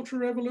events of the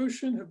Cultural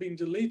Revolution have been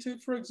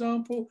deleted, for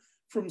example,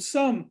 from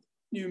some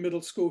new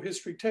middle school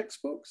history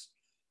textbooks.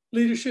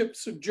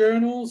 Leaderships of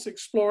journals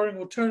exploring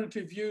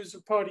alternative views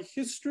of party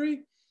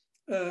history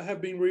have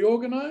been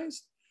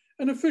reorganized,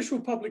 and official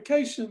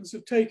publications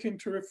have taken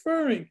to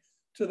referring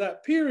to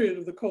that period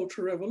of the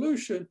Cultural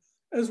Revolution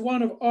as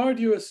one of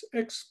arduous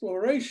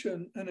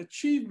exploration and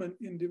achievement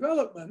in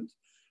development,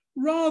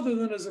 rather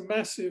than as a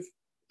massive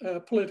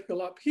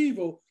political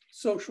upheaval,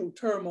 social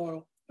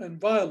turmoil,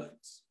 and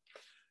violence.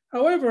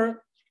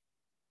 However,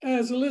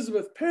 as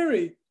Elizabeth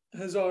Perry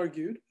has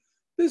argued,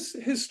 this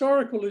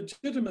historical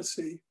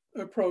legitimacy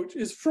approach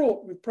is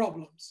fraught with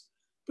problems,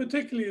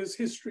 particularly as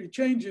history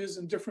changes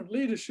and different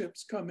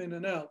leaderships come in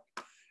and out,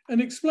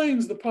 and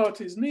explains the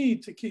party's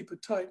need to keep a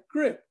tight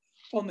grip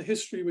on the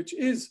history which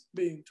is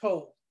being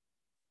told.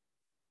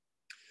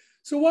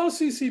 So while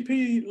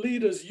CCP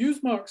leaders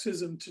use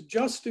Marxism to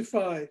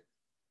justify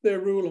their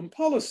rule and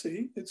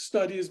policy, its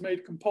study is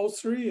made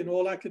compulsory in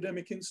all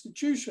academic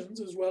institutions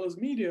as well as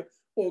media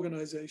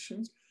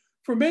organizations.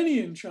 For many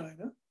in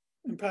China,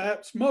 and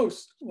perhaps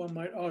most, one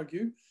might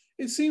argue,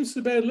 it seems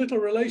to bear little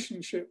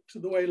relationship to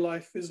the way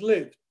life is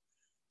lived.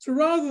 So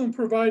rather than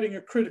providing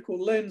a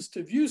critical lens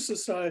to view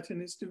society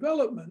and its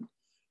development,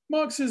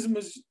 Marxism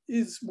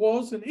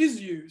was and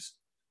is used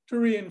to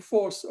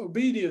reinforce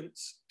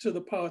obedience to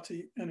the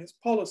party and its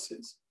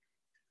policies.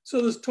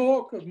 So there's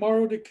talk of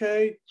moral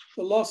decay,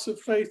 the loss of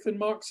faith in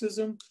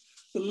Marxism,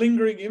 the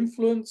lingering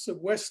influence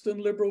of Western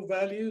liberal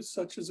values,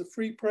 such as a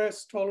free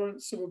press,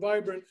 tolerance of a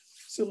vibrant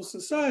civil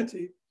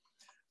society.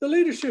 The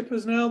leadership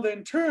has now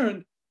then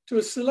turned to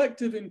a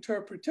selective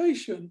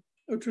interpretation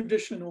of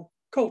traditional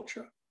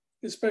culture,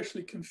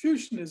 especially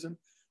Confucianism,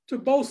 to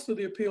bolster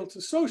the appeal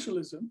to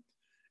socialism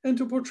and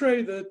to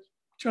portray the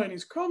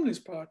Chinese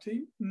Communist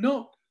Party,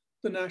 not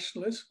the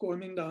nationalist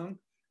Kuomintang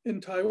in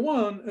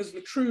Taiwan, as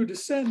the true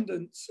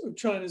descendants of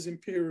China's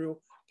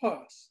imperial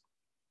past.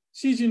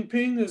 Xi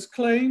Jinping has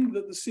claimed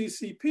that the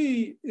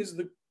CCP is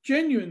the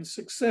genuine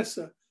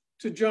successor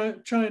to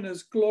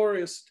China's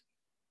glorious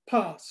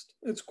past.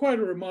 It's quite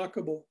a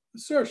remarkable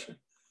assertion.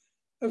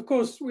 Of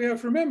course, we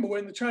have to remember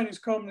when the Chinese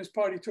Communist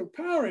Party took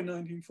power in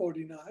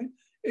 1949,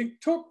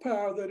 it took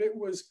power that it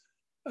was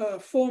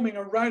forming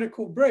a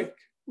radical break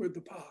with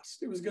the past.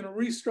 It was going to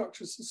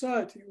restructure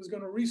society. It was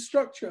going to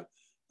restructure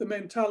the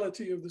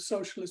mentality of the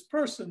socialist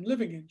person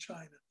living in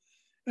China.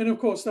 And of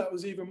course, that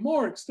was even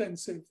more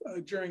extensive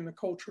during the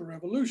Cultural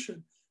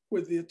Revolution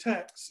with the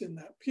attacks in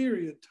that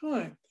period of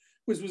time,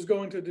 which was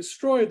going to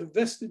destroy the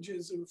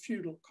vestiges of a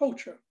feudal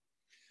culture.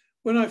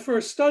 When I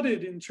first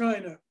studied in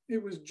China,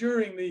 it was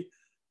during the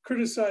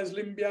criticized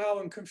Lin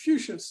Biao and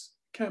Confucius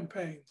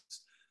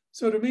campaigns.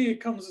 So to me,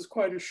 it comes as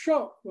quite a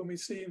shock when we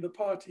see the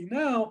party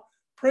now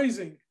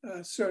praising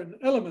certain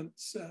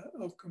elements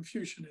of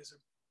Confucianism.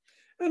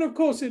 And of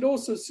course, it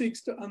also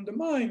seeks to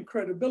undermine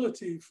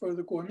credibility for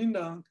the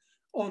Kuomintang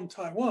on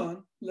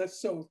Taiwan, less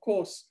so, of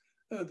course,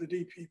 the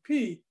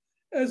DPP,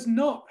 as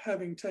not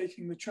having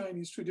taken the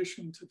Chinese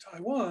tradition to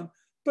Taiwan,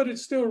 but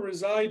it's still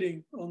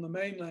residing on the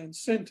mainland,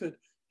 centered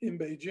in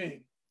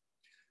Beijing.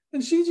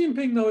 And Xi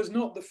Jinping, though, is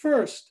not the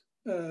first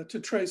to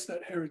trace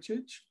that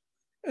heritage,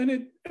 and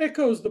it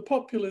echoes the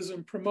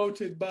populism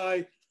promoted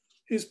by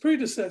his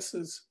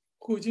predecessors,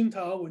 Hu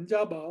Jintao, Wen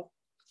Jiabao.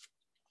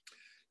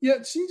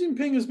 Yet Xi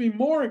Jinping has been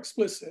more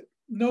explicit,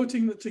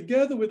 noting that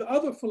together with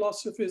other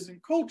philosophies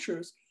and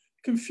cultures,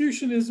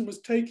 Confucianism was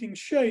taking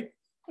shape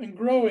and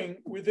growing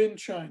within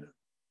China.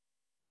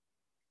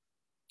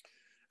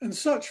 And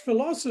such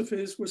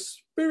philosophies were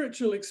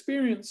spiritual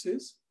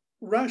experiences,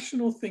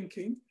 rational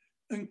thinking,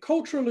 and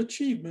cultural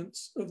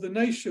achievements of the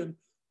nation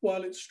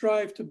while it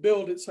strived to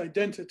build its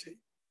identity.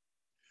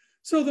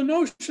 So the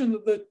notion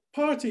that the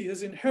party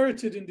has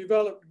inherited and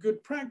developed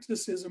good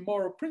practices and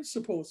moral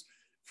principles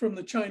from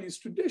the Chinese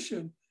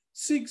tradition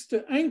seeks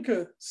to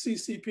anchor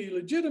CCP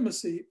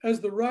legitimacy as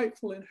the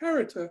rightful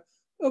inheritor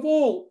of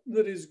all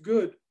that is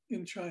good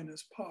in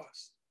China's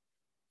past.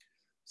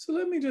 So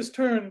let me just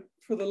turn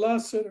for the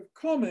last set of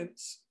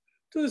comments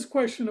to this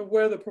question of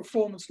whether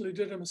performance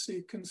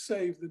legitimacy can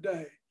save the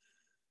day.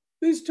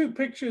 These two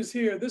pictures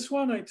here, this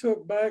one I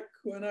took back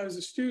when I was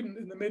a student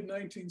in the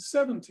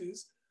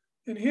mid-1970s,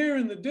 and here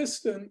in the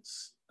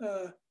distance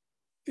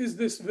is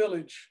this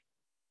village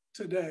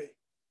today.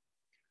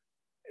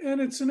 And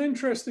it's an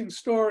interesting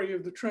story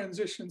of the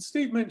transition.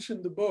 Steve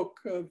mentioned the book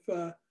of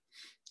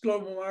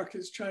Global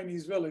Markets,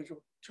 Chinese Village, or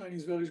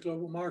Chinese Village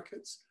Global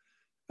Markets,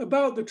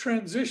 about the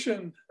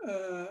transition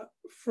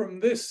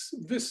from this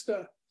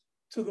vista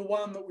to the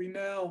one that we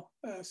now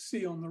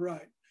see on the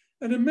right.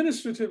 And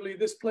administratively,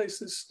 this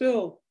place is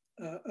still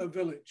a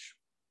village,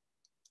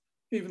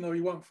 even though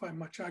you won't find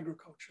much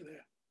agriculture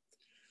there.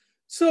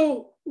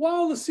 So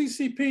while the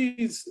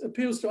CCP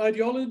appeals to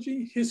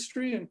ideology,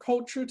 history, and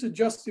culture to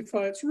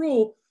justify its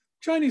rule,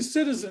 Chinese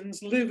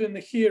citizens live in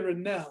the here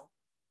and now.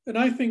 And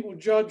I think will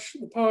judge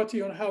the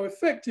party on how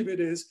effective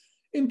it is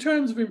in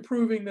terms of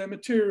improving their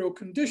material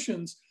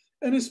conditions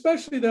and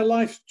especially their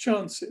life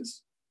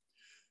chances.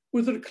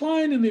 With a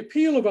decline in the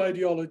appeal of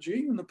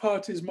ideology and the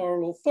party's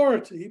moral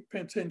authority,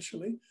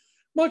 potentially,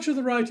 much of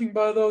the writing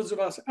by those of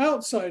us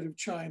outside of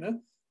China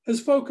has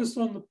focused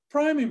on the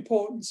prime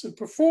importance of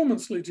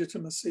performance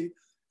legitimacy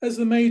as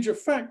the major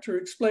factor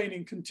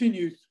explaining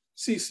continued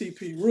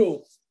CCP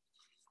rule.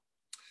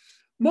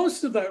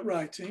 Most of that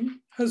writing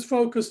has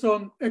focused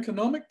on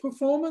economic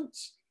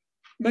performance,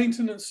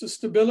 maintenance of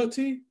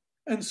stability,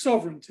 and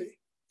sovereignty.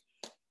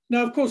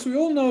 Now, of course, we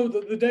all know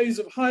that the days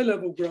of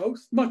high-level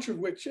growth, much of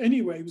which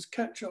anyway was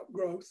catch-up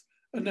growth,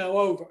 are now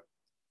over.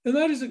 And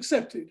that is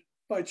accepted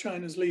by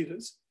China's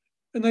leaders.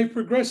 And they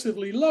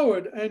progressively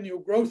lowered annual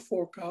growth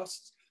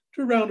forecasts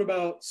to around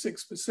about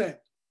 6%.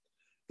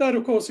 That,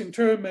 of course, in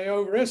turn may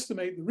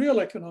overestimate the real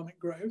economic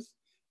growth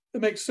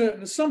and make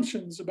certain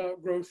assumptions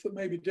about growth that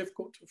may be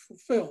difficult to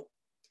fulfill.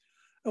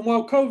 And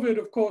while COVID,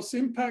 of course,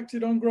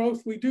 impacted on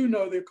growth, we do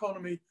know the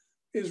economy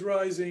is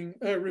reviving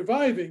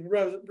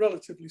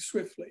relatively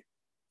swiftly.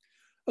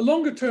 A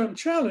longer-term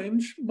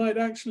challenge might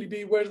actually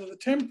be whether the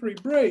temporary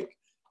break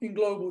in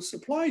global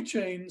supply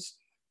chains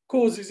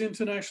causes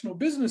international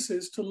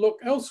businesses to look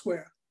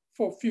elsewhere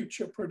for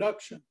future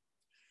production.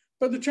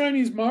 But the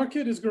Chinese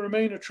market is going to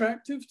remain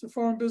attractive to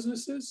foreign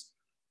businesses.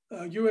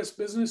 US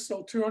business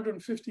sold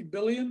 $250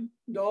 billion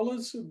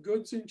of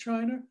goods in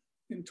China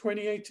in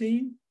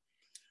 2018.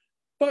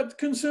 But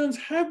concerns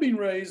have been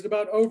raised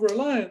about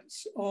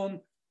over-reliance on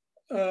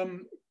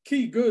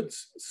key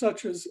goods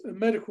such as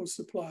medical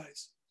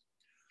supplies.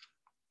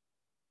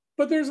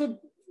 But there's a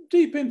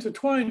deep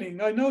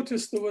intertwining. I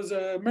noticed there was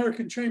an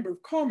American Chamber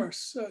of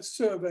Commerce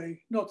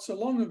survey not so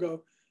long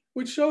ago,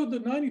 which showed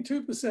that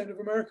 92% of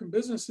American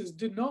businesses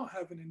did not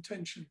have an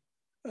intention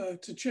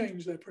to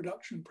change their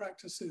production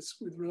practices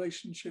with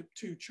relationship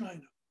to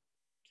China.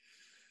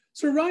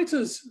 So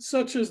writers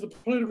such as the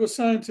political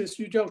scientist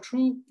Yu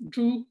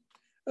Zhu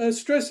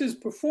stresses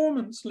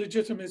performance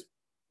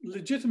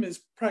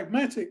legitimist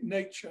pragmatic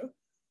nature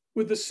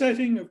with the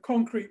setting of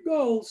concrete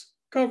goals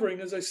covering,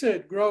 as I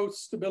said, growth,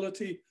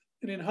 stability,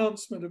 and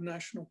enhancement of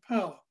national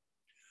power.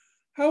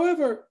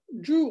 However,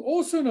 Zhu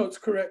also notes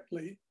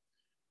correctly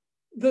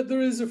that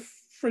there is a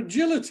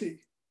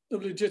fragility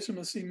of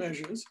legitimacy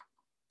measures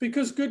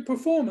because good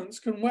performance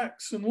can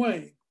wax and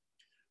wane.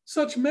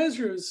 Such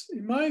measures,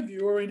 in my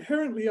view, are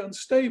inherently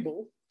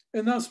unstable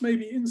and thus may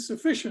be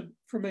insufficient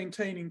for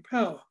maintaining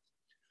power.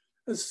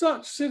 As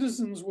such,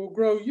 citizens will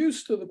grow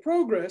used to the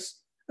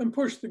progress and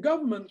push the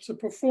government to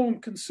perform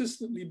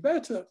consistently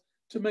better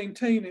to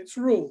maintain its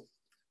rule.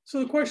 So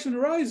the question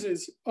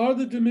arises, are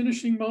there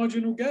diminishing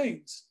marginal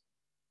gains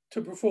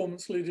to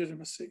performance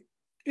legitimacy?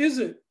 Is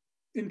it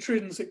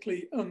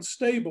intrinsically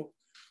unstable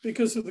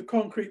because of the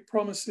concrete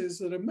promises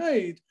that are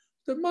made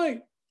that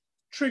might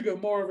trigger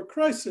more of a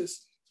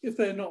crisis if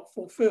they're not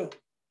fulfilled?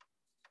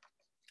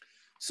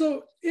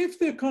 So if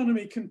the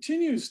economy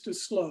continues to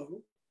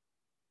slow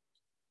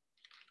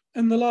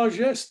and the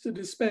largesse to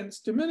dispense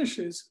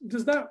diminishes,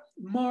 does that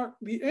mark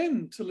the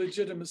end to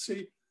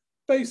legitimacy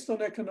based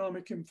on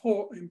economic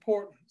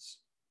importance?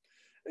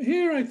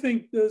 Here, I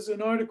think there's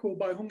an article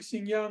by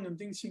Hongxin Yang and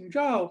Dingxing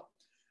Zhao,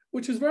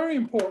 which is very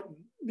important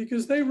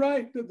because they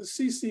write that the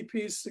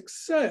CCP's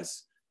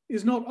success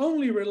is not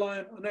only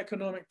reliant on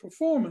economic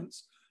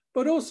performance,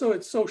 but also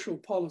its social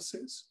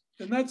policies.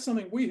 And that's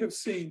something we have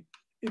seen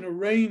in a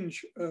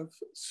range of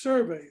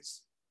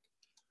surveys.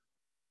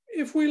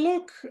 If we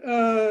look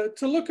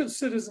at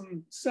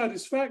citizen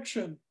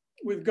satisfaction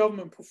with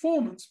government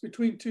performance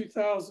between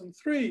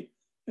 2003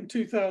 and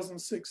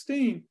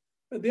 2016,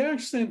 at the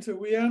Ash Center,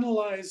 we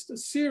analyzed a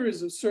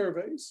series of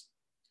surveys.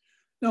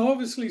 Now,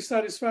 obviously,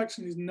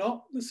 satisfaction is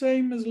not the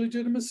same as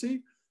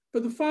legitimacy,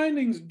 but the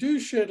findings do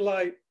shed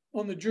light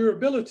on the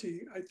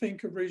durability, I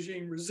think, of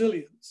regime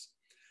resilience.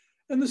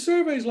 And the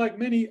surveys, like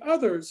many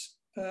others,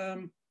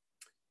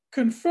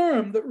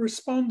 confirm that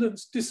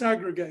respondents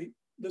disaggregate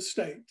the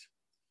state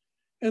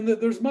and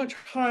that there's much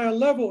higher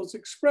levels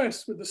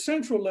expressed with the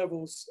central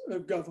levels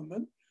of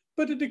government,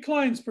 but it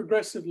declines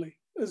progressively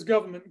as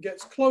government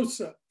gets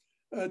closer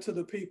to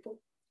the people.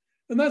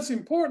 And that's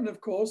important,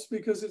 of course,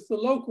 because it's the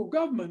local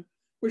government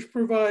which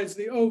provides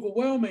the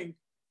overwhelming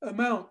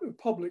amount of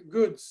public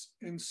goods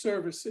and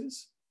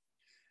services.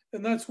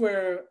 And that's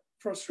where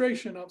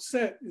frustration,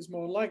 upset is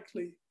more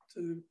likely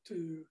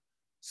to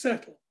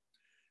settle.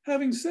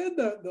 Having said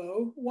that,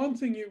 though, one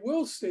thing you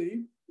will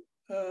see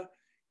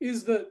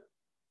is that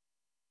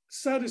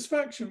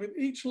satisfaction with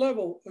each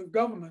level of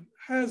government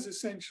has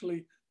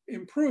essentially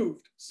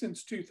improved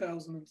since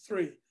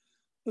 2003.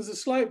 There's a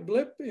slight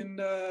blip in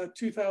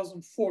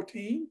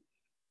 2014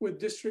 with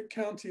district,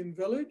 county, and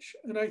village.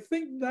 And I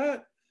think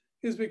that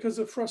is because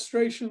of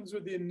frustrations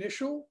with the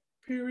initial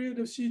period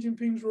of Xi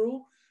Jinping's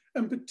rule,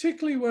 and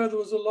particularly where there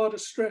was a lot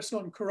of stress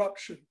on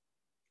corruption.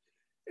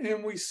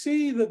 And we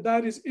see that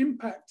that is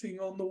impacting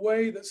on the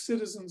way that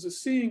citizens are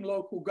seeing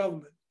local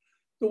government.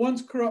 But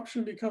once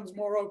corruption becomes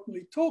more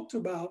openly talked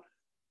about,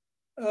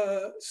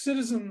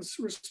 citizens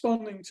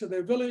responding to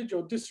their village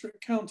or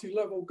district, county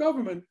level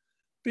government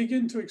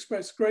begin to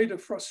express greater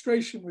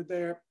frustration with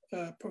their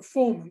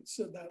performance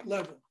at that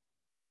level.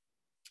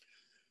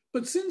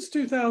 But since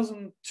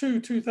 2002,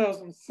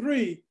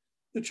 2003,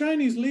 the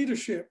Chinese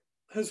leadership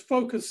has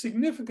focused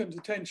significant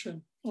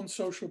attention on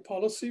social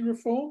policy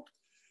reform,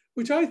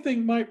 which I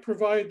think might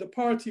provide the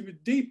party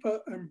with deeper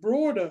and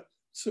broader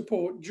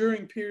support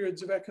during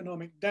periods of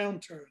economic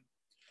downturn.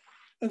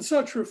 And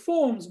such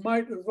reforms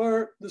might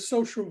avert the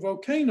social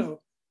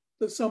volcano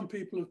that some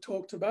people have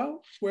talked about,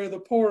 where the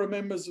poorer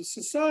members of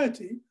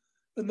society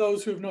and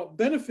those who have not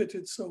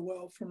benefited so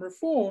well from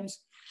reforms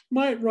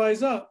might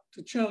rise up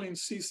to challenge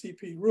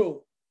CCP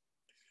rule.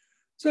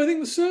 So I think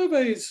the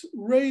surveys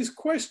raise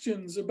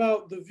questions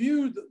about the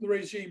view that the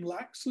regime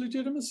lacks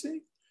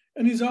legitimacy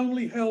and is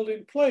only held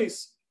in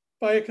place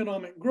by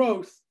economic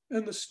growth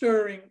and the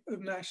stirring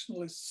of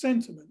nationalist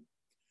sentiment.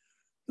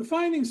 The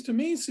findings to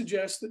me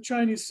suggest that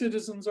Chinese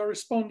citizens are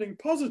responding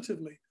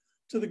positively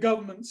to the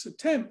government's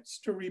attempts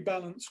to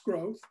rebalance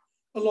growth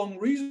along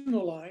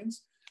regional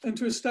lines and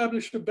to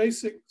establish a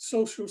basic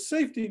social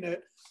safety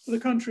net for the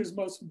country's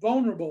most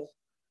vulnerable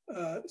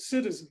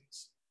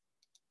citizens.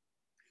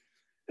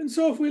 And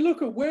so if we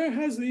look at where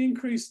has the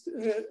increase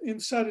in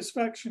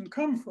satisfaction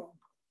come from,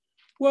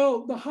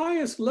 Well, the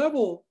highest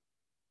level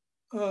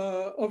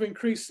of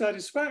increased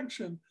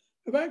satisfaction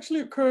have actually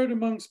occurred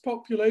amongst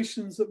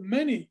populations that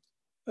many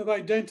have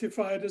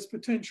identified as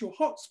potential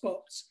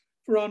hotspots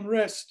for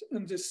unrest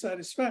and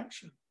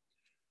dissatisfaction.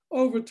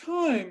 Over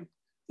time,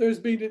 there's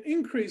been an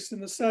increase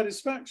in the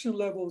satisfaction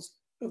levels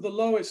of the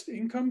lowest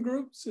income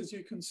groups, as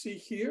you can see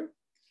here,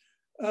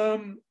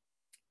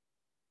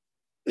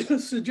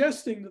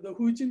 suggesting that the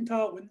Hu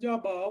Jintao Wen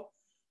Jiabao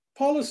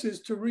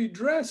policies to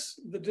redress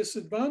the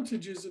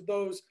disadvantages of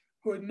those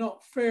who had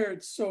not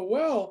fared so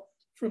well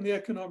from the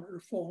economic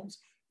reforms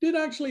did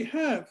actually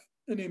have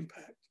an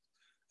impact.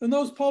 And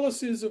those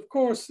policies, of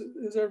course,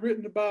 as I've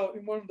written about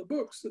in one of the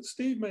books that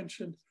Steve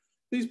mentioned,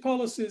 these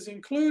policies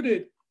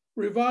included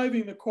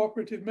reviving the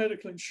cooperative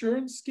medical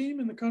insurance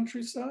scheme in the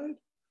countryside,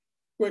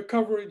 where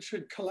coverage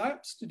had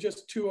collapsed to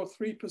just 2 or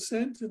 3%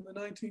 in the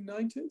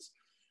 1990s,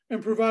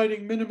 and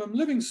providing minimum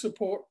living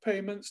support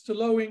payments to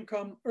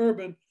low-income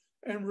urban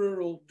and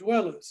rural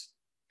dwellers.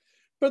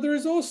 But there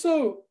is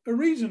also a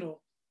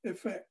regional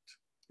effect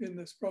in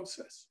this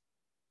process.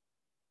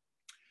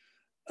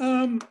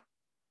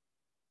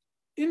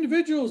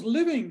 Individuals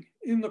living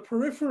in the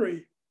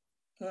periphery,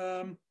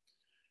 the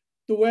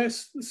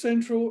west, the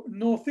central,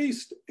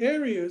 northeast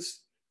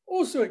areas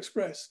also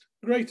expressed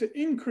greater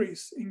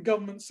increase in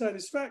government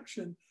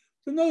satisfaction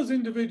than those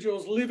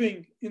individuals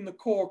living in the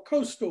core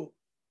coastal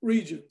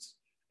regions.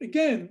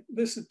 Again,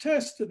 this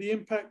attests to the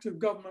impact of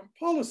government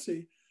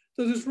policy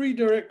that has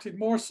redirected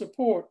more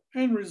support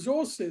and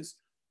resources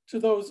to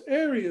those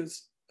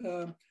areas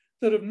that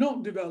have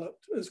not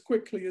developed as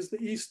quickly as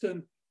the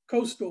eastern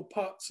coastal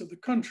parts of the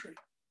country.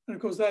 And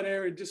of course, that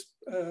area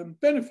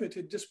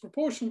benefited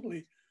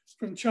disproportionately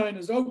from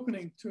China's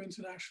opening to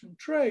international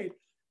trade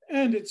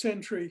and its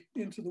entry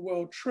into the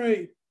World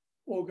Trade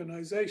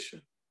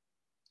Organization.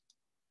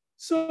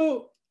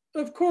 So,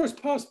 of course,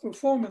 past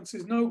performance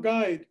is no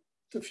guide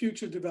to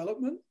future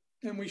development,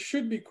 and we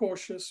should be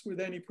cautious with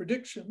any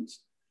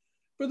predictions.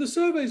 But the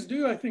surveys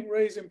do, I think,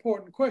 raise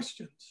important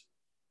questions.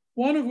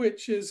 One of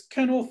which is,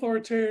 can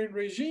authoritarian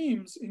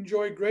regimes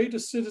enjoy greater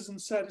citizen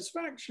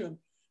satisfaction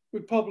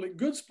with public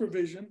goods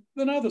provision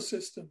than other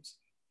systems,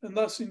 and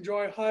thus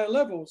enjoy higher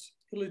levels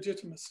of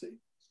legitimacy?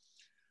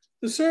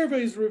 The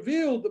surveys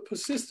revealed that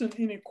persistent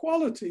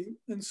inequality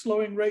and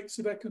slowing rates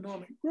of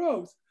economic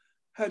growth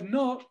had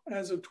not,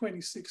 as of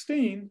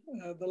 2016,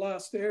 the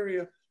last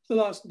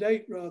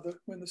date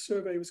when the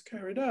survey was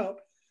carried out,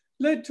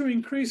 led to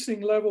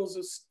increasing levels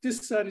of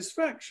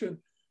dissatisfaction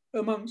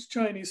amongst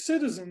Chinese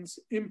citizens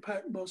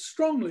impacted most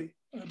strongly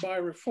by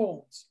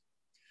reforms.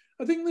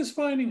 I think this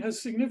finding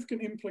has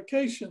significant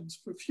implications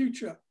for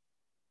future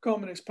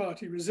Communist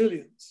Party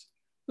resilience,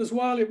 as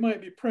while it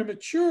might be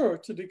premature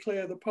to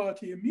declare the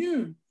party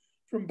immune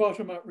from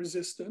bottom-up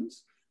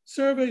resistance,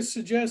 surveys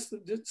suggest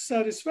that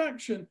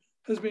dissatisfaction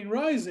has been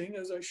rising,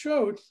 as I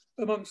showed,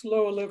 amongst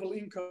lower-level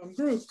income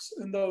groups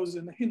and those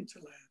in the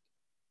hinterland.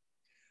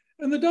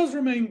 And there does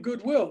remain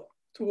goodwill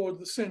toward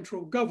the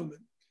central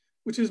government,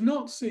 which is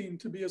not seen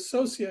to be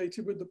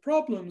associated with the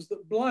problems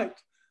that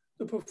blight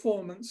the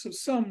performance of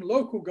some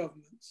local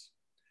governments.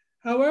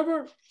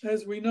 However,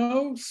 as we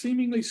know,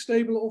 seemingly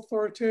stable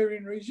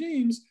authoritarian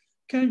regimes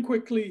can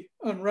quickly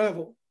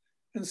unravel,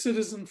 and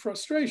citizen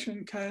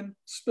frustration can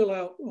spill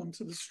out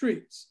onto the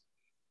streets.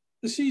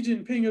 The Xi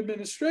Jinping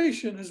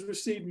administration has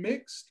received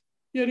mixed,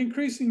 yet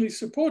increasingly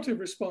supportive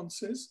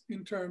responses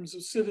in terms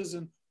of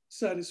citizen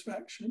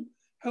satisfaction.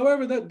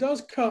 However, that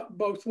does cut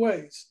both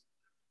ways.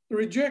 The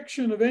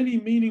rejection of any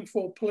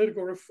meaningful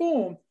political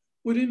reform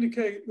would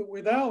indicate that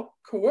without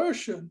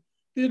coercion,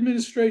 the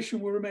administration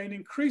will remain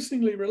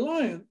increasingly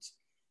reliant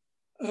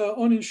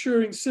on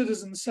ensuring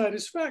citizen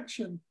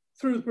satisfaction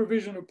through the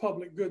provision of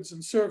public goods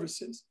and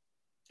services.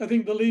 I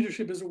think the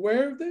leadership is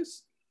aware of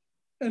this,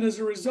 and as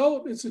a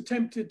result, it's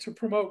attempted to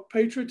promote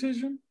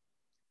patriotism,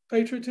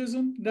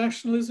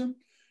 nationalism,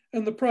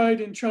 and the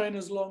pride in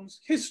China's long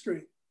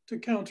history to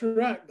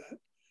counteract that.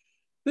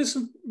 This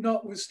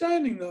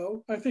notwithstanding,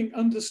 though, I think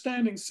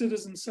understanding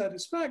citizen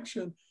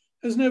satisfaction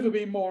has never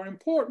been more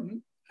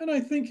important, and I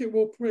think it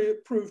will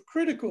prove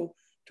critical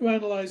to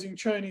analyzing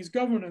Chinese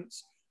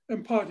governance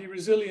and party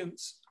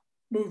resilience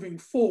moving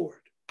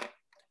forward.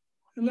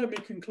 And let me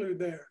conclude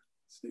there,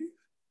 Steve.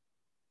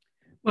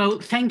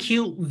 Well, thank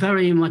you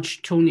very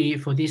much, Tony,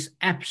 for this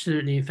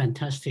absolutely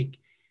fantastic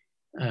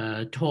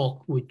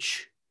talk,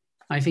 which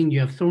I think you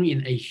have thrown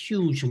in a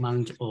huge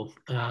amount of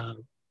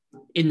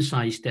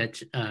insights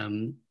that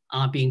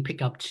are being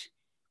picked up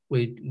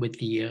with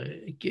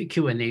the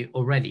Q&A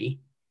already.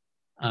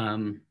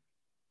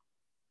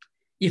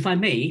 If I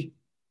may,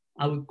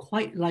 I would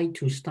quite like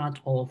to start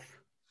off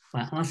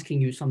by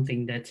asking you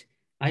something that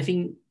I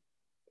think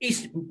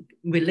is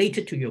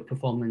related to your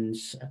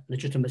performance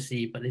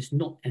legitimacy, but it's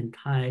not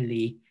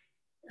entirely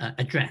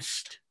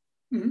addressed,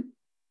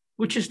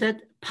 which is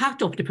that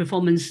part of the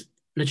performance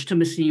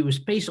legitimacy was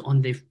based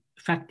on the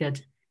fact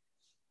that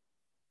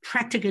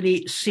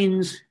practically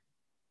since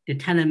the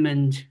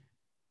Tiananmen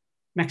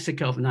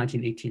massacre of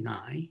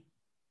 1989,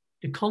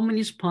 the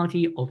Communist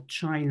Party of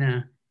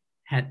China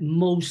had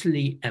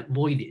mostly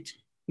avoided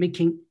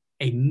making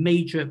a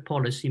major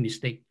policy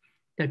mistake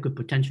that could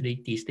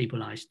potentially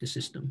destabilize the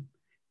system.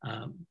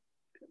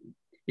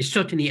 It's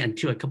certainly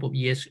until a couple of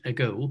years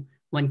ago,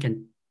 one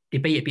can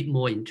debate a bit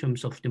more in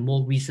terms of the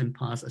more recent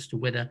past as to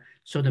whether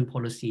certain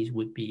policies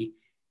would be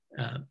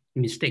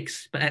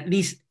mistakes, but at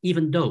least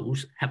even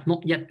those have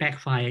not yet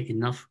backfired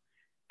enough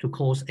to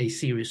cause a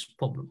serious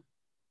problem.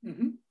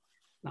 Mm-hmm.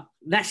 Now,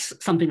 that's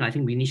something I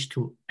think we need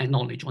to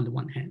acknowledge on the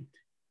one hand.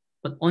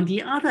 But on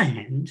the other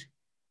hand,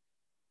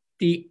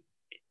 the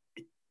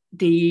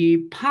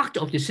part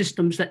of the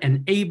systems that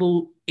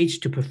enable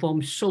it to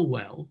perform so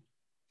well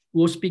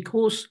was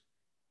because,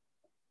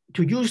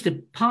 to use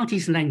the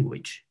party's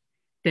language,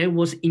 there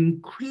was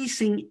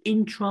increasing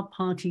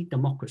intra-party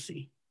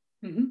democracy,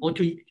 mm-hmm. or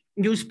to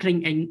use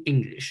plain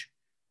English,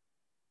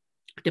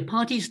 the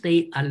parties,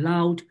 they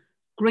allowed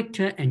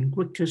greater and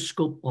greater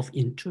scope of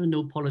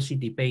internal policy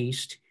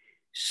debates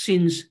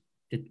since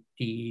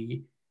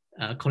the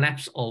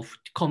collapse of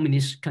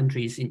communist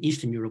countries in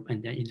Eastern Europe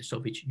and then in the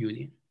Soviet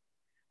Union.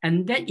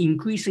 And that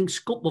increasing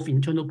scope of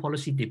internal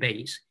policy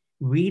debates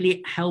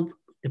really helped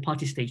the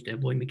party stage to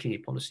avoid making a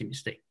policy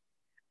mistake.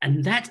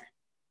 And that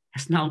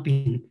has now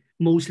been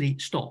mostly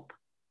stopped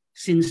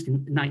since the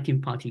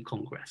 19th Party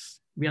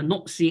Congress. We are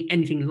not seeing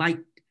anything like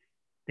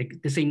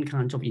the same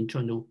kinds of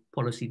internal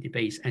policy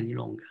debates any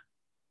longer.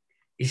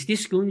 Is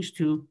this going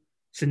to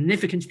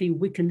significantly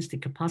weaken the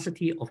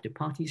capacity of the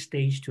party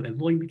stage to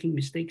avoid making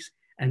mistakes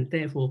and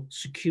therefore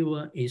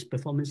secure its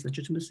performance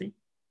legitimacy?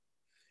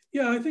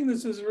 Yeah, I think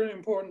this is a really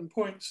important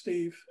point,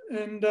 Steve.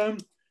 And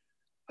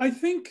I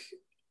think,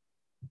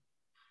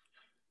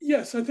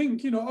 yes, I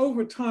think,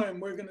 over time,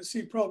 we're going to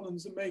see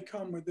problems that may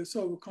come with this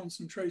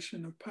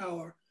over-concentration of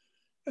power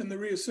and the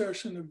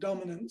reassertion of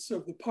dominance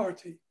of the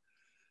party.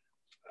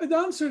 I'd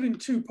answer it in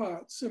two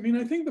parts. I mean,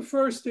 I think the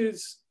first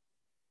is,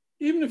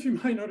 even if you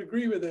might not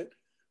agree with it,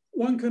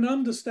 one can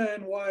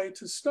understand why,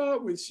 to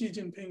start with, Xi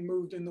Jinping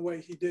moved in the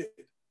way he did.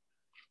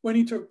 When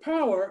he took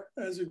power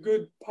as a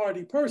good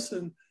party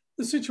person,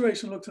 the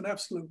situation looked an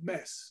absolute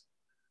mess.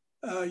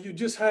 You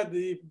just had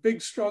the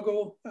big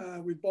struggle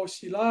with Bo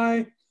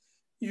Xilai.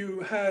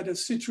 You had a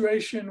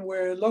situation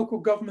where local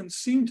governments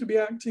seemed to be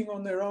acting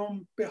on their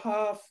own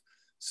behalf.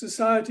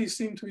 Society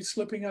seemed to be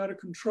slipping out of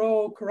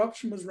control.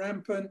 Corruption was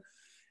rampant.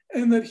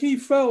 And that he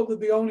felt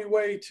that the only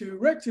way to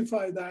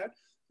rectify that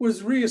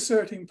was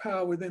reasserting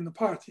power within the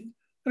party.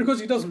 And of course,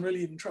 he doesn't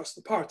really even trust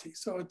the party.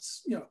 So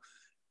it's,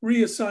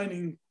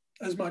 reassigning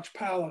as much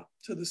power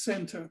to the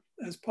center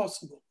as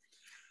possible.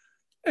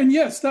 And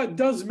yes, that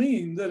does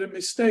mean that a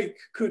mistake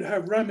could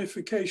have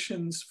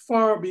ramifications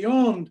far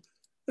beyond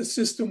a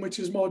system which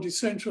is more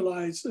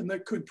decentralized and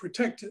that could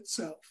protect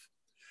itself.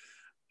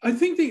 I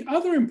think the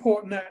other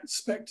important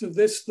aspect of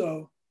this,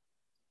 though,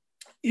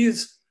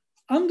 is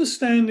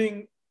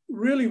understanding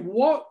really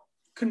what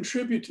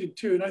contributed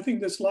to, and I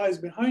think this lies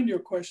behind your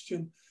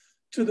question,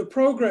 to the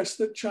progress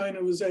that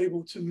China was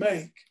able to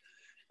make.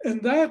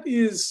 And that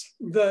is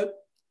that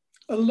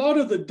a lot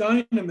of the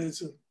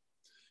dynamism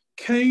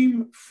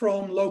came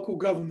from local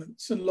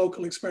governments and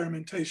local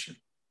experimentation.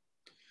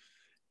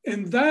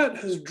 And that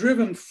has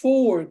driven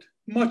forward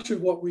much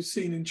of what we've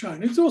seen in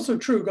China. It's also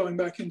true going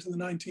back into the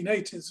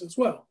 1980s as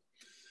well.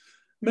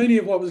 Many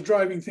of what was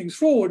driving things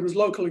forward was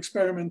local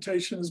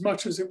experimentation as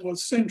much as it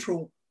was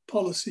central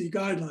policy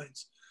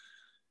guidelines.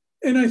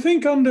 And I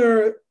think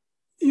under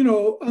Hu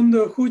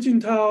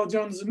Jintao,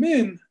 Jiang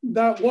Zemin,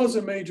 that was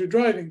a major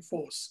driving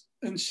force.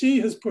 And Xi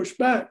has pushed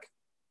back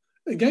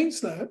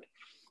against that.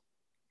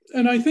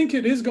 And I think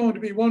it is going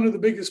to be one of the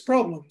biggest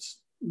problems.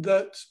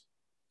 That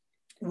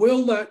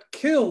will that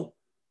kill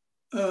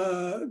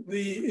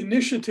the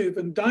initiative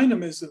and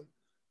dynamism,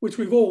 which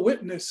we've all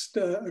witnessed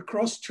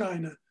across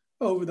China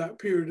over that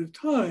period of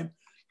time,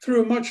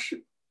 through a much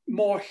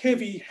more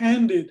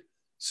heavy-handed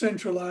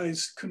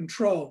centralized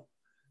control.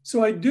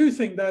 So I do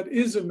think that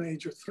is a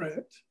major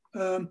threat.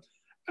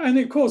 And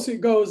of course,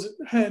 it goes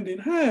hand in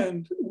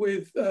hand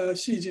with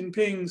Xi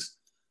Jinping's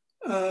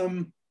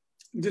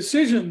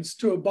decisions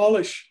to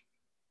abolish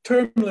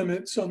term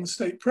limits on the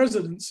state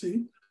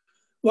presidency.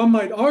 One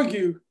might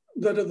argue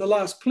that at the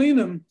last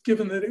plenum,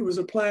 given that it was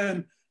a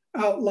plan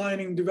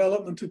outlining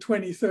development to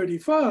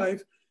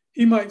 2035,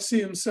 he might see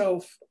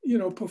himself,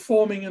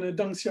 performing in a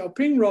Deng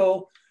Xiaoping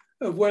role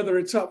of whether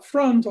it's up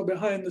front or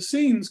behind the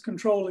scenes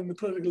controlling the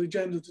political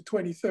agenda to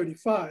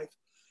 2035.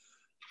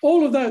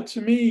 All of that,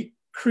 to me,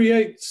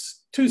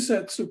 creates two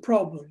sets of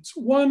problems.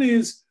 One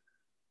is,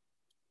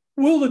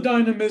 will the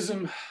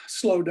dynamism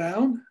slow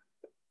down?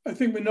 I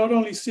think we're not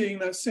only seeing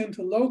that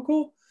center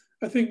local,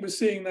 I think we're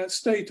seeing that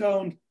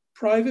state-owned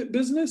private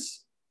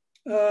business,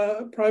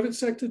 private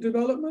sector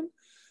development.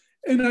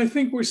 And I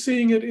think we're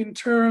seeing it in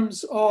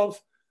terms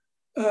of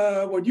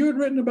what you had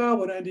written about,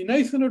 what Andy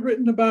Nathan had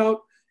written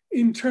about,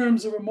 in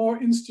terms of a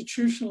more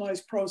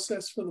institutionalized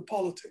process for the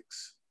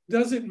politics.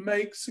 Does it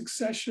make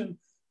succession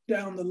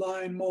down the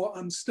line more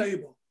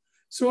unstable?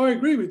 So I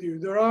agree with you.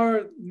 There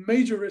are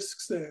major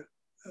risks there.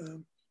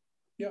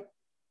 Yeah.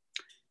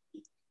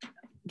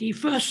 The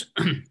first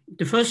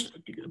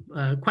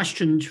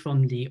question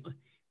from the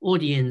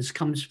audience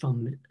comes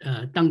from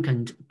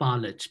Duncan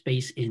Bartlett,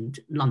 based in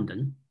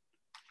London.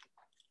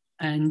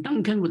 And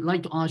Duncan would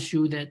like to ask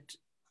you that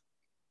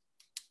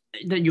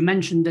you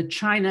mentioned that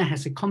China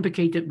has a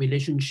complicated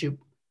relationship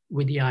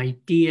with the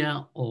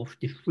idea of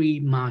the free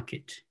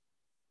market.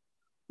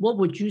 What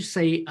would you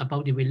say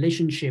about the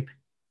relationship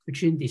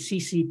between the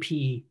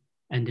CCP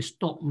and the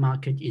stock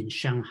market in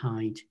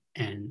Shanghai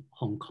and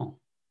Hong Kong?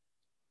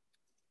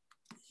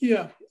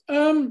 Yeah,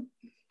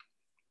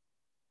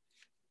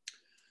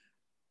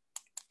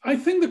 I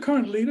think the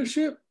current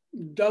leadership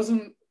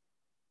doesn't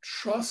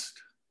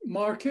trust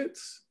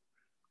markets.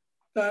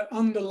 That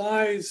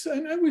underlies,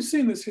 and we've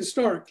seen this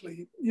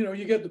historically, you know,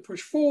 you get the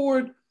push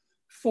forward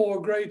for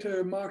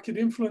greater market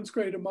influence,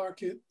 greater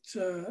market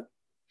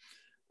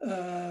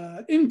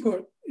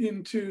input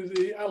into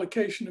the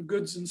allocation of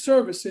goods and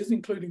services,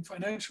 including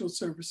financial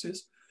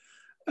services.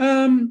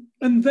 And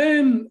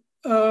then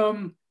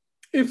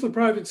if the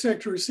private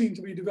sector is seen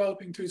to be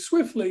developing too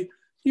swiftly,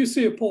 you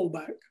see a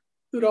pullback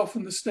that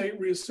often the state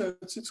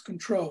reasserts its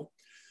control.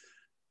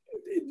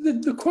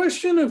 The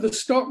question of the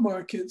stock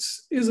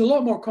markets is a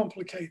lot more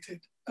complicated.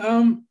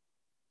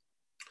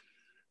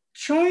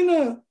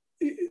 China,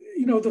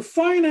 you know, the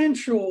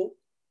financial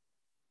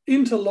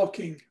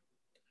interlocking,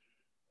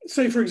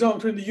 say, for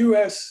example, in the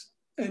US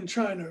and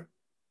China,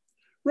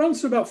 runs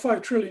to about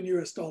 $5 trillion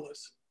US.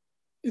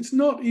 It's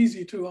not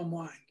easy to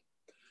unwind.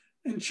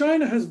 And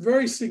China has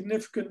very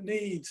significant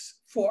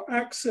needs for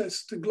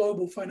access to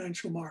global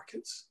financial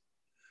markets.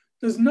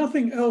 There's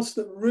nothing else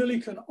that really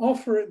can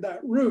offer it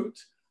that route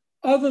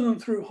other than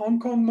through Hong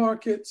Kong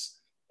markets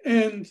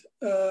and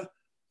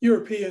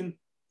European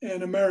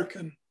and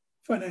American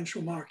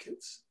financial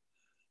markets.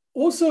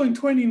 Also in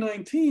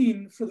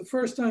 2019, for the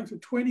first time for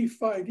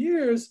 25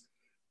 years,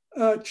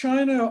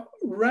 China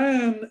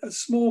ran a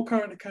small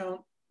current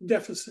account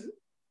deficit.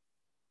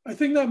 I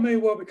think that may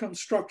well become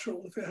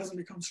structural if it hasn't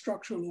become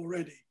structural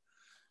already.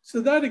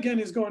 So that again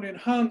is going to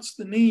enhance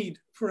the need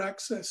for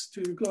access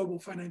to global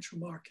financial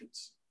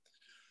markets.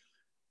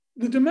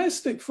 The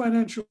domestic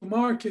financial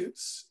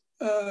markets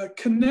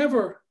can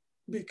never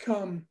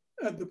become,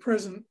 at the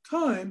present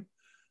time,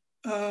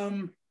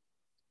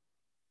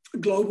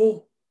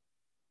 global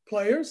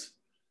players.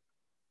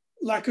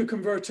 Lack of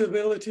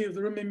convertibility of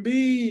the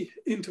renminbi,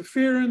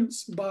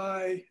 interference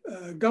by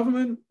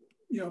government.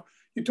 You know,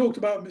 you talked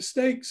about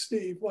mistakes,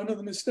 Steve. One of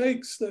the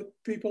mistakes that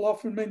people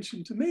often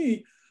mention to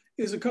me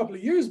is a couple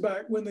of years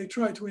back when they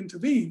tried to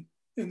intervene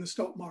in the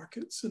stock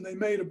markets, and they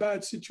made a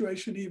bad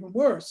situation even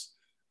worse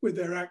with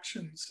their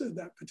actions at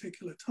that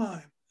particular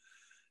time.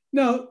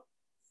 Now,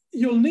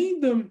 you'll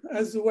need them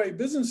as the way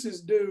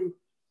businesses do,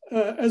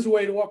 as a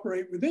way to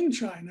operate within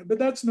China, but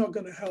that's not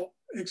going to help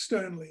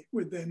externally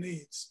with their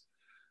needs.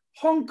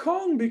 Hong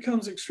Kong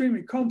becomes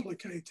extremely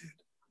complicated.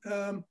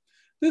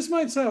 This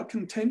might sound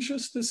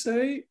contentious to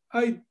say.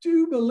 I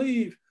do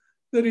believe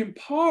that in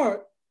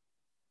part,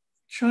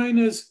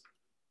 China's,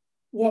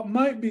 what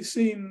might be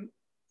seen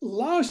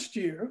last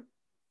year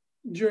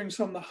during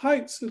some of the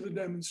heights of the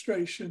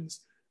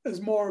demonstrations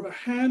as more of a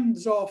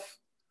hands-off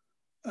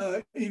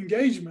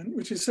engagement,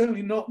 which is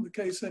certainly not the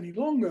case any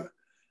longer,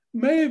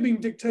 may have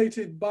been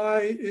dictated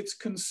by its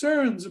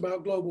concerns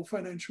about global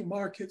financial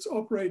markets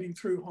operating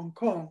through Hong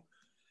Kong.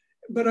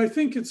 But I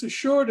think it's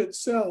assured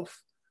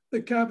itself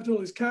that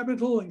capital is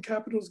capital and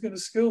capital is going to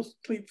still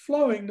keep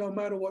flowing no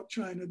matter what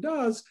China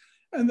does.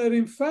 And that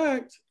in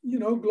fact, you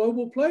know,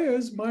 global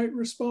players might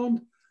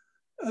respond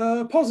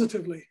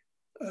positively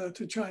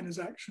to China's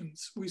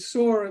actions. We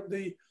saw at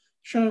the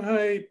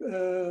Shanghai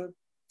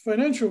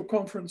Financial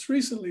Conference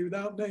recently,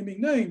 without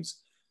naming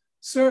names,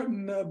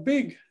 certain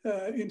big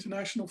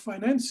international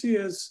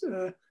financiers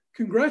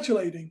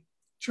congratulating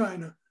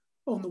China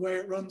on the way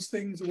it runs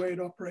things, the way it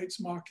operates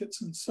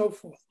markets, and so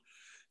forth.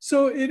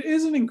 So it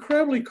is an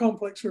incredibly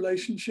complex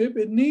relationship.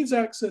 It needs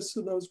access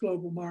to those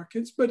global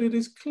markets, but it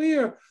is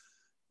clear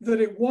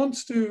that it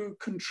wants to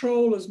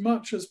control as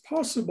much as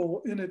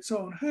possible in its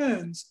own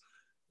hands.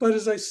 But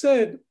as I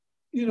said,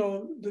 you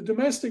know, the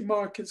domestic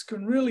markets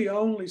can really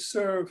only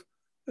serve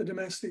a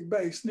domestic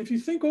base. And if you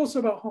think also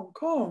about Hong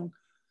Kong,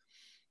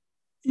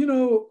 you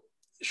know,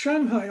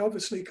 Shanghai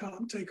obviously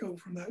can't take over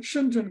from that.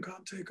 Shenzhen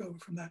can't take over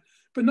from that,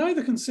 but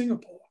neither can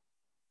Singapore.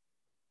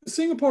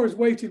 Singapore is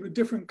weighted with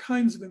different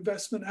kinds of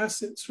investment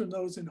assets from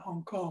those in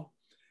Hong Kong.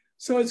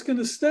 So it's going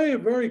to stay a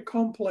very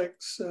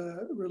complex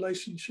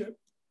relationship.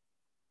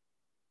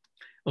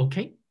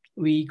 Okay,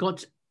 we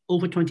got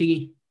over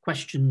 20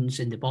 questions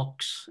in the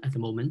box at the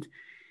moment.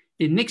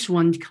 The next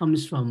one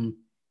comes from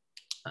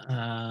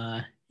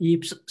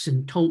Yves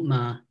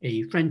Sintoma,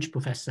 a French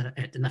professor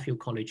at the Nuffield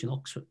College in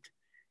Oxford.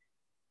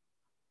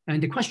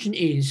 And the question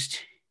is,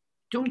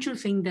 don't you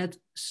think that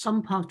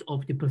some part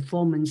of the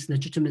performance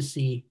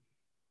legitimacy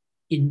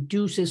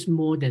induces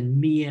more than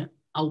mere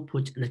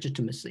output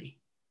legitimacy?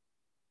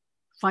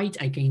 Fight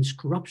against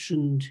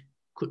corruption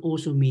could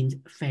also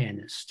mean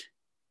fairness.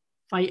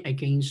 Fight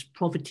against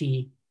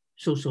poverty,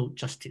 social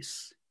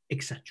justice,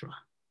 etc.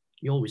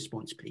 Your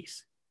response,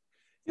 please.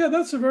 Yeah,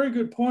 that's a very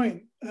good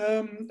point.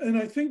 And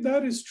I think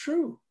that is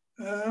true.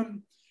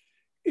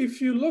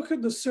 If you look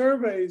at the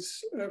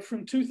surveys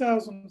from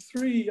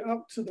 2003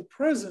 up to the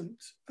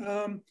present,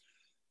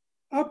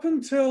 up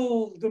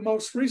until the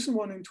most recent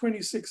one in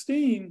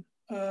 2016,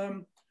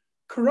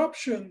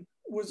 corruption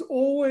was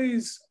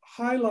always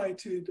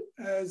highlighted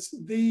as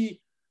the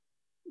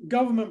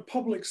government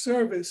public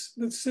service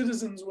that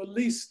citizens were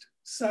least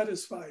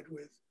satisfied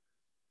with.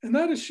 And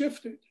that has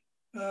shifted.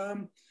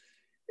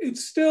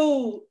 It's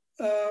still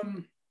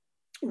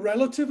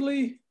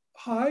relatively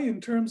high in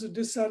terms of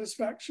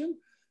dissatisfaction,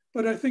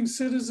 but I think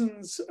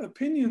citizens'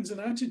 opinions and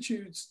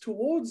attitudes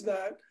towards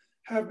that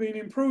have been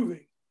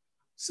improving.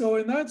 So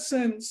in that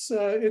sense,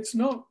 it's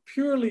not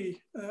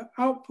purely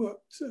output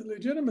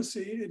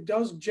legitimacy. It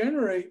does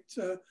generate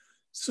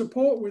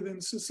support within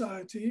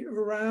society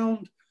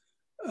around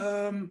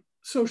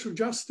social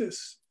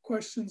justice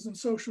questions and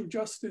social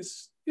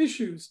justice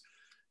issues.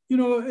 You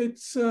know,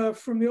 it's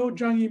from the old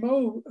Zhang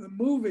Yimou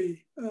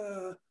movie,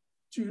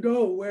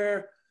 Judo,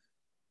 where,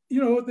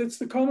 you know, it's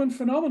the common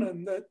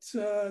phenomenon that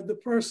the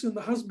person,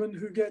 the husband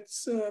who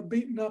gets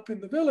beaten up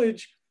in the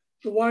village,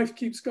 the wife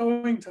keeps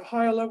going to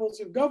higher levels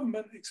of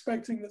government,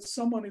 expecting that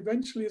someone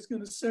eventually is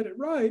going to set it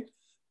right,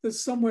 that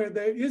somewhere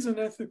there is an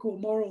ethical,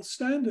 moral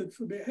standard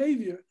for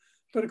behavior.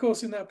 But of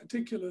course, in that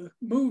particular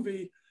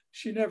movie,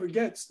 she never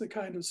gets the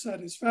kind of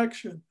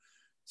satisfaction.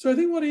 So I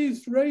think what he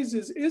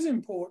raises is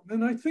important.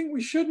 And I think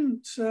we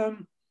shouldn't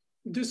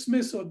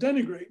dismiss or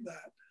denigrate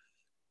that.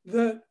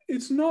 That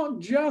it's not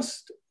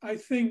just, I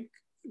think,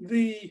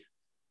 the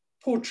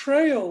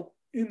portrayal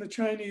in the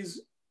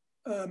Chinese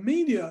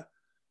media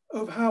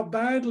of how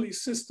badly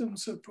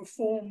systems have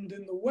performed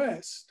in the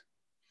West,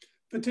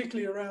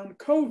 particularly around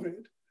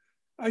COVID.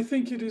 I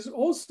think it is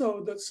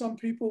also that some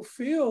people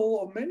feel,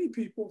 or many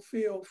people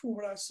feel, from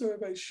what our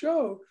surveys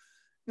show,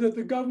 that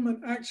the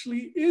government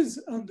actually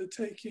is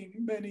undertaking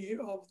many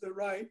of the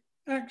right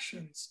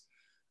actions.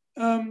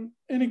 And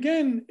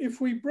again,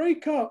 if we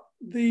break up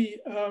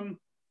the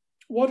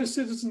what are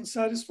citizens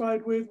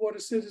satisfied with, what are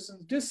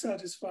citizens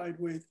dissatisfied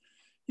with,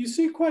 you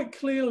see quite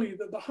clearly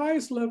that the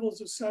highest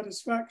levels of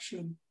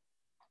satisfaction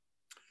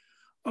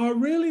are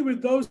really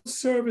with those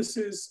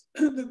services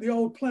that the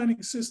old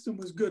planning system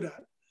was good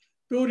at.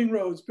 Building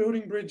roads,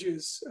 building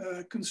bridges,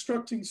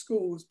 constructing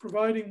schools,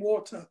 providing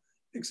water,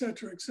 et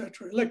cetera,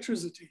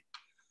 electricity.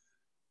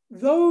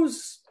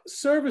 Those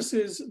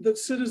services that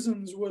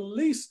citizens were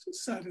least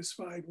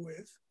satisfied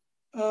with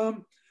are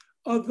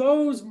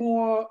those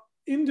more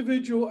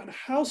individual and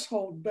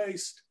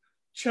household-based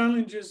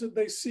challenges that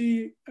they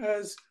see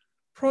as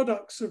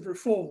products of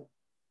reform.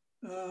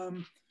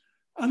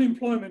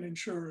 Unemployment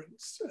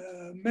insurance,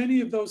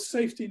 many of those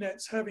safety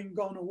nets having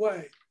gone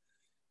away.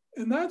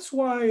 And that's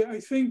why I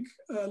think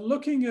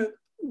looking at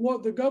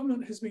what the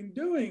government has been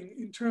doing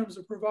in terms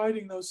of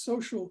providing those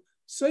social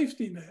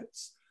safety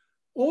nets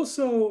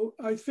also,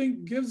 I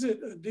think, gives it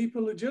a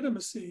deeper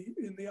legitimacy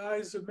in the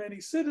eyes of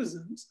many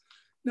citizens.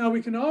 Now,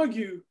 we can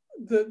argue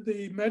that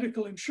the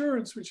medical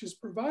insurance which is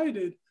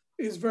provided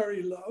is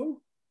very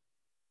low,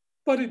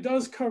 but it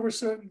does cover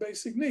certain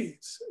basic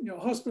needs. You know,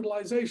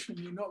 hospitalization,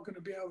 you're not going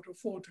to be able to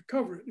afford to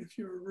cover it if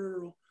you're a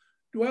rural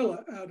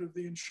dweller out of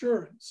the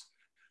insurance.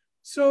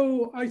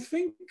 So I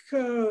think,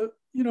 you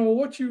know,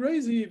 what you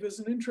raise, Eve, is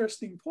an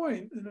interesting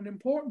point and an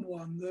important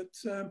one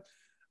that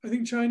I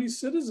think Chinese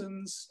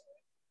citizens,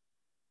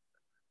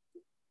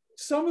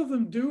 some of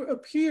them do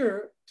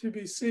appear to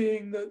be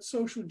seeing that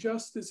social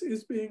justice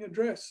is being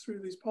addressed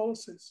through these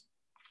policies.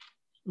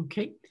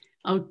 Okay,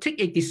 I'll take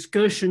a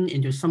discussion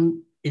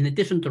in a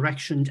different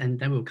direction, and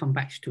then we'll come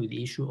back to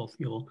the issue of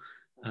your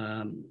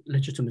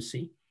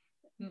legitimacy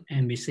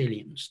and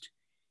resilience.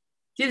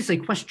 This is a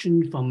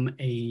question from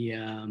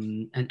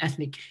an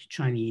ethnic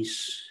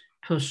Chinese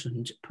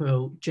person,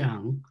 Pearl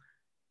Zhang.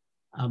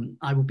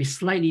 I will be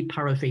slightly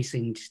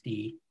paraphrasing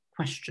the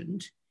question.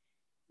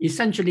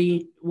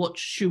 Essentially, what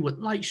she would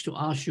like to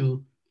ask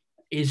you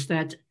is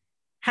that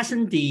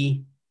hasn't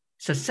the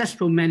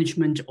successful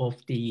management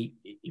of the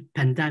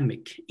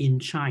pandemic in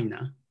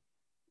China,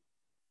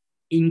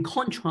 in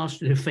contrast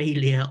to the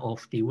failure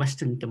of the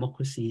Western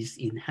democracies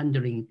in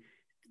handling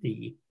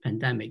the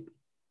pandemic,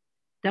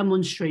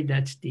 demonstrate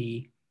that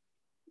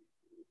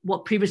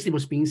what previously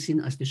was being seen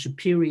as the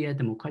superior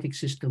democratic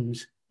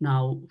systems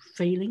now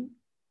failing?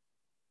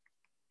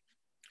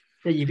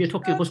 That if you're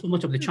talking about so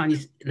much of the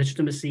Chinese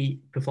legitimacy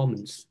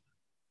performance.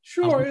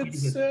 Sure,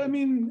 I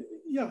mean,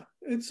 yeah,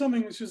 it's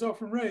something which is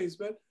often raised,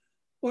 but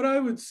what I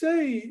would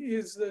say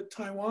is that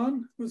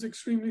Taiwan was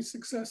extremely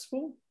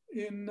successful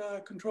in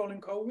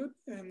controlling COVID,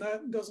 and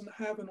that doesn't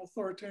have an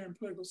authoritarian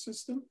political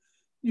system.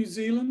 New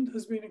Zealand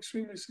has been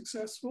extremely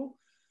successful,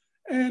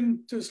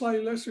 and to a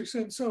slightly lesser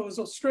extent, so has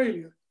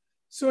Australia.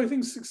 So I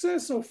think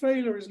success or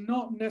failure is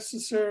not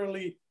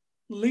necessarily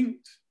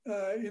linked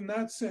in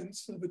that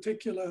sense to the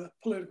particular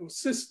political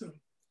system.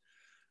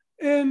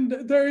 And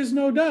there is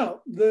no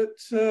doubt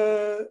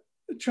that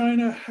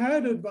China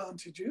had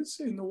advantages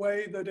in the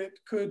way that it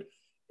could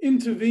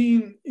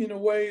intervene in a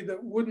way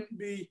that wouldn't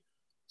be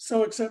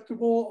so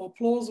acceptable or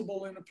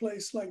plausible in a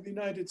place like the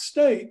United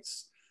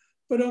States.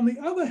 But on the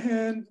other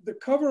hand, the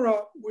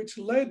cover-up, which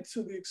led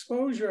to the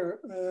exposure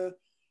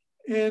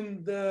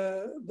and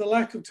the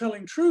lack of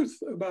telling truth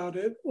about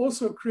it,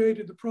 also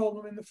created the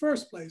problem in the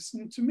first place.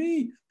 And to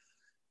me,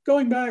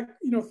 going back,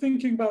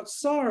 thinking about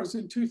SARS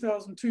in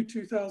 2002,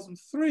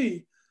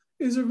 2003,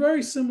 is a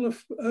very similar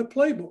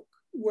playbook,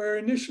 where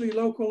initially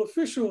local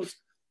officials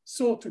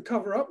sought to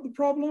cover up the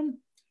problem.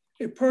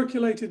 It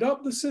percolated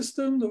up the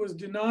system, there was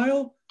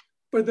denial,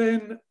 but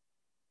then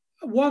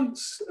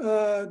once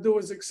there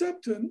was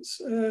acceptance,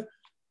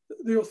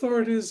 the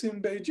authorities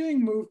in Beijing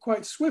moved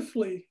quite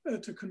swiftly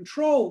to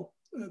control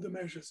the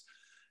measures.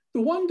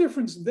 The one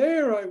difference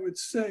there, I would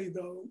say,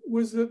 though,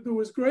 was that there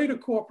was greater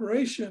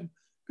cooperation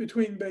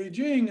between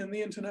Beijing and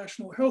the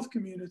international health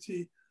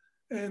community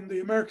and the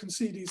American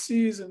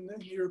CDCs and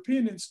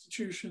European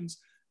institutions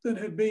than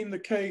had been the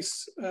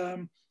case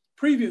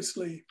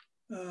previously,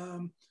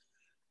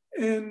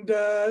 and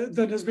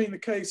that has been the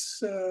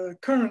case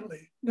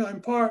currently. Now,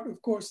 in part,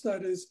 of course,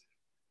 that is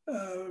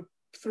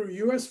through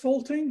US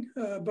faulting,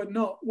 but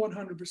not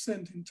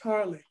 100%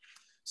 entirely.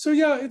 So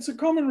yeah, it's a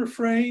common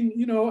refrain,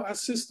 our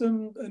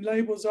system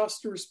enables us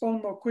to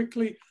respond more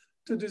quickly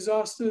to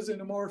disasters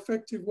in a more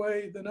effective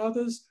way than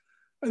others.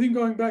 I think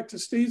going back to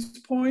Steve's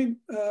point,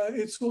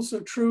 it's also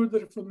true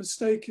that if a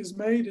mistake is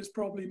made, it's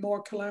probably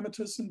more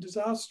calamitous and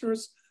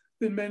disastrous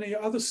than many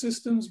other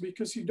systems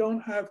because you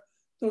don't have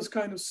those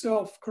kind of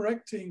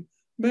self-correcting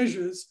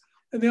measures.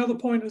 And the other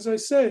point, as I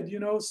said,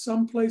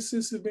 some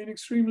places have been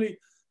extremely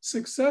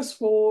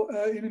successful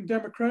in a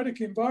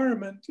democratic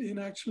environment in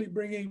actually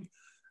bringing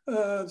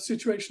the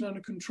situation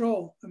under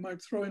control. I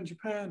might throw in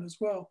Japan as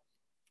well.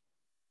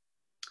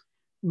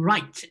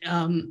 Right.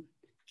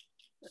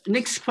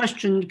 Next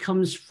question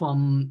comes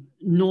from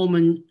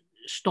Norman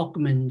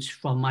Stockman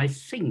from, I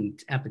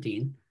think,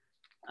 Aberdeen.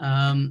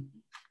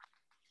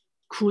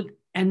 Could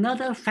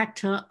another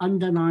factor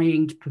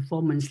underlying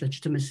performance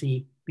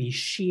legitimacy be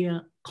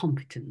sheer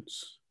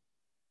competence?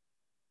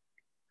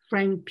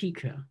 Frank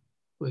Picker,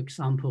 for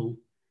example,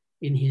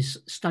 in his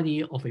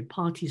study of a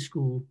party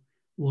school,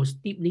 was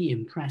deeply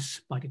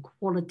impressed by the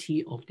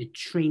quality of the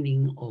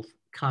training of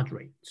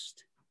cadres.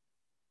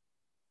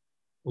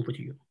 Over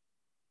to you.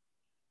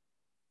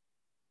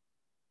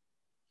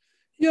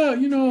 Yeah,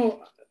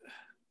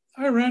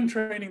 I ran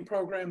training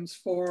programs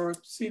for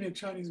senior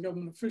Chinese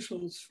government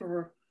officials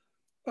for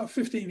about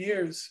 15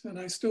 years, and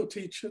I still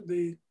teach at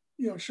the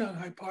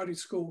Shanghai Party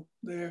School.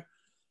 They're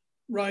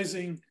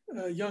rising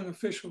young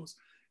officials,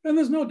 and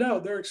there's no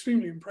doubt they're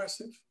extremely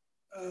impressive.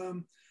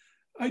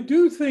 I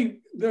do think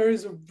there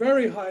is a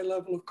very high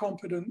level of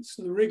competence,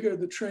 the rigor,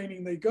 the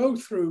training they go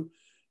through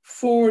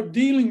for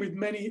dealing with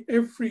many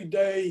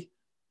everyday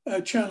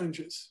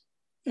challenges.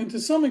 And to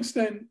some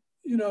extent,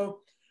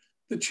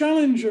 the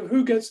challenge of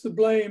who gets the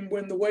blame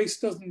when the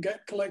waste doesn't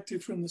get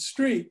collected from the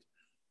street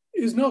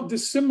is not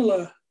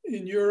dissimilar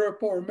in Europe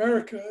or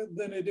America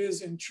than it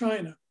is in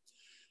China.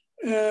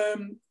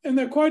 And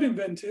they're quite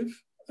inventive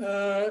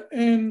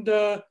and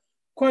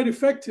quite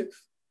effective.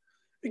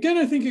 Again,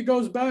 I think it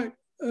goes back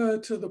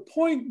to the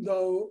point,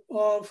 though,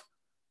 of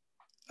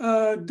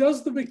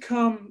does there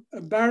become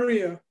a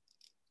barrier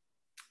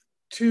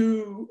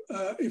to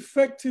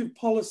effective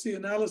policy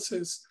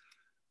analysis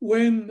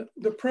when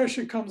the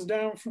pressure comes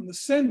down from the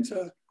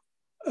center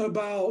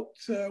about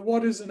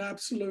what is an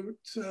absolute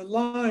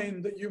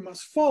line that you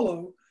must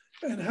follow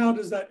and how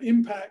does that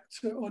impact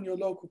on your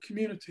local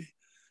community?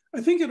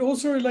 I think it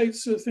also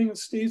relates to the thing that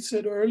Steve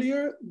said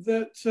earlier,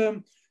 that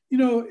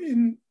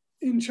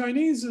in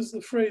Chinese is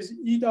the phrase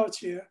一刀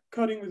切,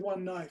 cutting with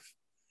one knife.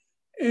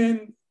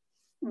 And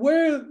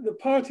where the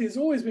party has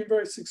always been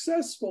very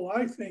successful,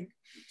 I think,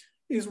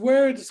 is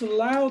where it's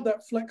allowed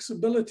that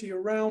flexibility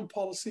around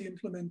policy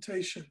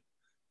implementation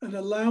and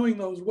allowing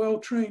those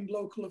well-trained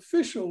local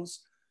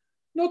officials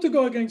not to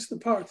go against the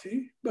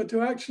party, but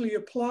to actually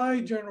apply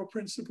general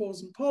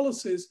principles and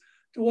policies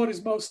to what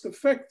is most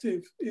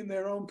effective in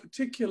their own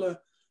particular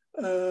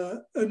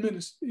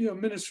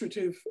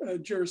administrative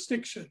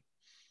jurisdiction.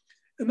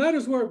 And that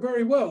has worked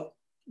very well.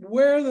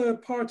 Where the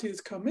party has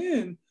come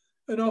in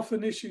and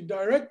often issued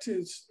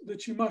directives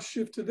that you must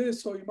shift to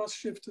this or you must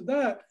shift to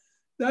that,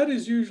 that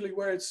is usually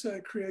where it's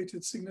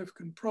created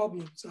significant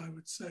problems, I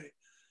would say.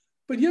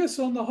 But yes,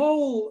 on the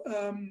whole,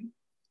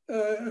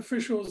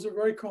 officials are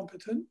very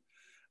competent.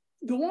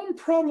 The one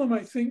problem,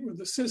 I think, with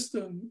the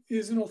system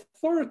is an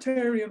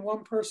authoritarian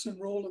one-person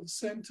rule at the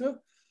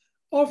center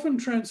often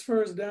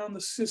transfers down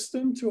the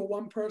system to a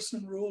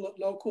one-person rule at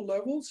local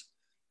levels.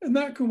 And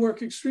that can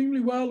work extremely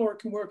well or it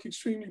can work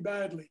extremely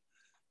badly.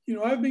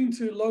 I've been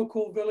to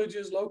local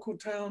villages, local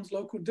towns,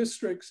 local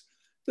districts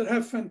that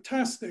have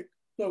fantastic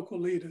local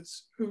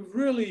leaders who've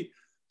really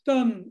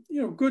done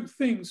good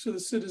things for the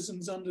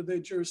citizens under their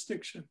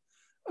jurisdiction.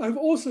 I've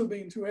also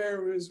been to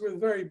areas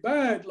with very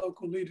bad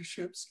local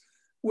leaderships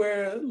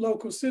where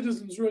local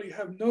citizens really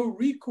have no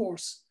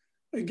recourse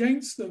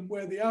against them,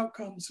 where the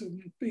outcomes have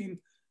been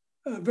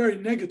very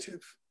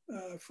negative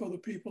for the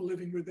people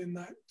living within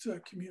that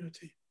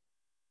community.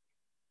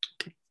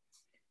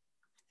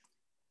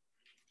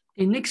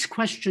 The next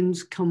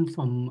questions come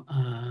from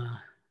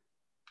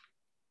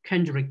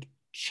Kendrick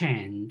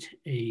Chand,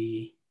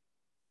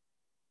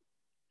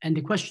 and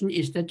the question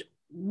is that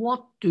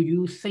what do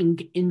you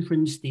think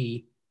influenced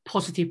the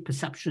positive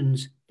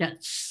perceptions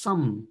that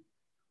some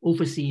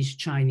overseas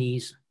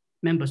Chinese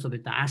members of the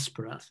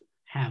diaspora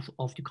have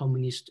of the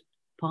Communist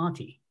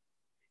Party?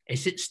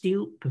 Is it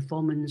still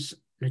performance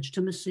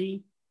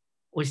legitimacy,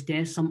 or is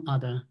there some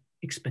other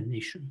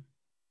explanation?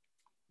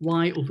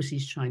 Why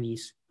overseas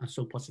Chinese are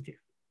so positive?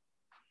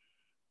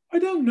 I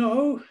don't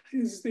know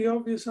is the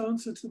obvious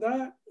answer to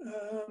that.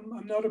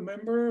 I'm not a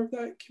member of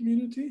that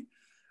community.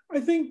 I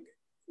think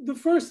the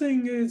first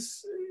thing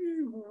is,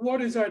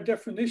 what is our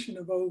definition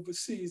of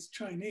overseas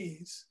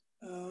Chinese?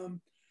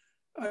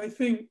 I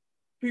think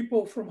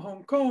people from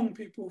Hong Kong,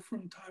 people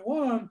from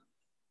Taiwan,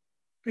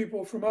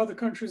 people from other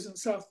countries in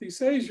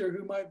Southeast Asia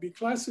who might be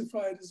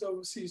classified as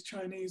overseas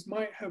Chinese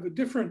might have a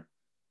different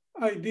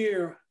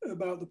idea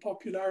about the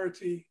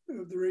popularity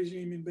of the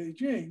regime in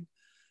Beijing.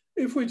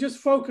 If we're just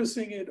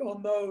focusing it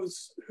on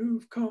those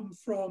who've come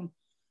from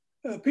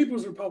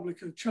People's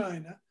Republic of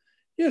China,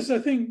 yes, I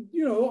think,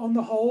 on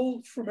the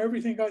whole, from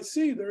everything I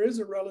see, there is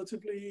a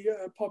relatively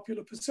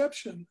popular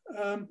perception.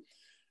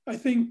 I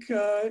think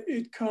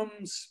it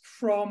comes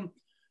from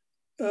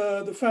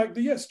the fact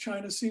that, yes,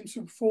 China seems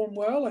to perform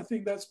well. I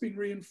think that's been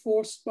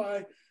reinforced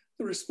by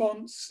the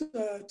response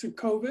to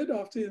COVID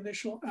after the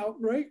initial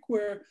outbreak,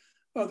 where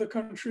other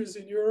countries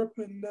in Europe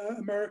and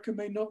America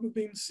may not have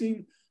been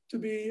seen to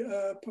be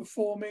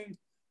performing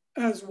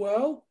as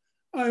well.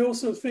 I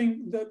also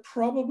think that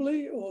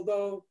probably,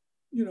 although,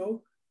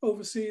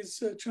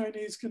 overseas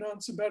Chinese can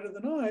answer better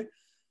than I,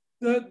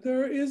 that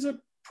there is a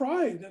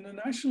pride and a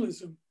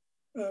nationalism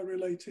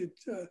related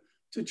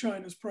to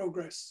China's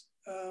progress.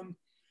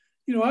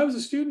 I was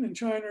a student in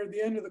China at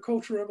the end of the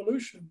Cultural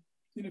Revolution.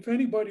 And if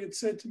anybody had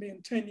said to me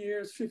in 10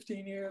 years,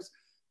 15 years,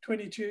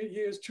 22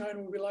 years,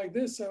 China will be like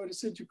this, I would have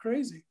said, you're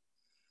crazy.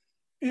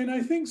 And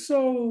I think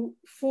so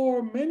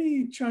for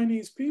many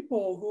Chinese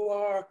people who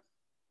are,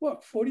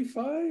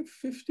 45,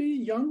 50,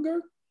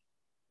 younger,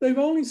 they've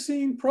only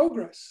seen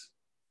progress.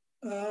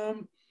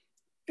 In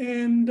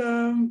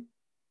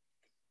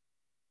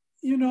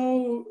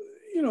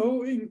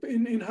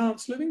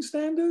enhanced living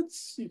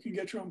standards, you can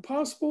get your own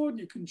passport,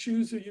 you can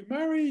choose who you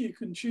marry, you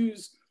can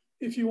choose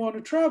if you want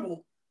to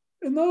travel.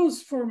 And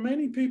those, for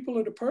many people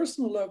at a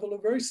personal level,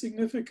 are very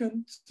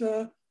significant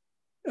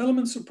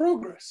elements of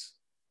progress.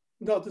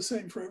 Not the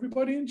same for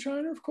everybody in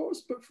China, of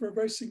course, but for a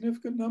very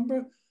significant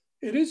number,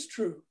 it is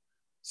true.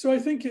 So I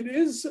think it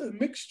is a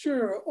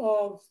mixture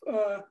of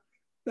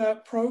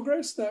that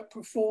progress, that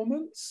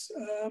performance,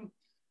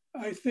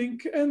 I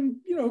think, and,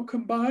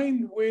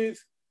 combined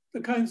with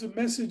the kinds of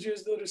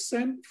messages that are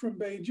sent from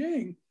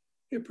Beijing,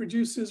 it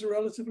produces a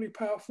relatively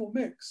powerful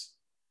mix.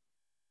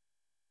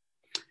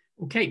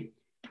 Okay,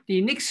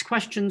 the next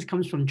question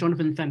comes from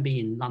Jonathan Fenby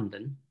in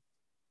London.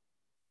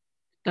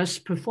 Does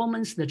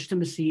performance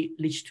legitimacy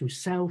lead to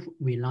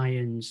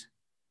self-reliance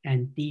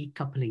and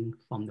decoupling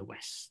from the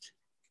West?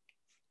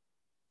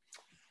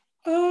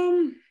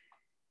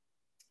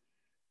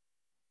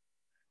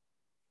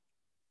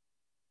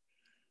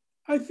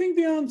 I think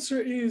the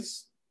answer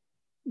is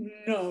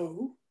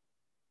no,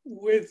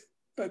 with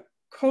a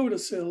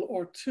codicil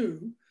or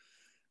two.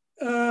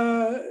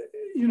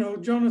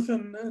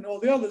 Jonathan and all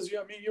the others,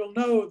 you'll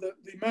know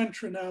that the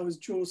mantra now is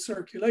dual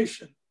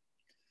circulation,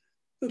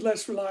 that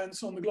less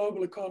reliance on the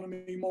global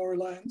economy, more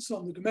reliance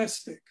on the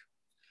domestic.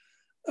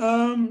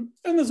 And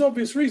there's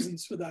obvious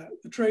reasons for that.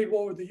 The trade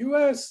war with the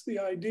US, the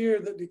idea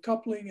that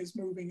decoupling is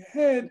moving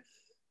ahead,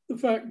 the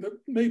fact that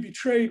maybe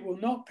trade will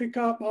not pick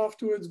up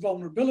afterwards,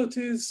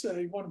 vulnerabilities,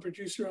 you want to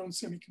produce your own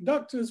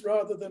semiconductors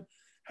rather than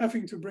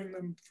having to bring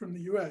them from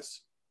the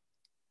US.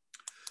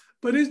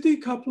 But is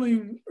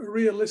decoupling a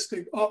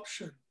realistic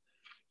option?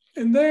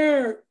 And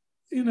there,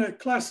 in a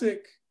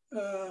classic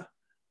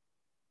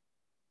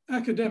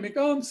academic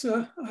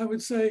answer, I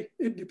would say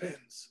it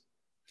depends.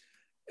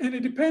 And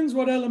it depends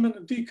what element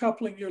of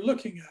decoupling you're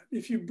looking at.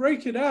 If you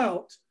break it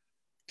out,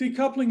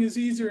 decoupling is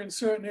easier in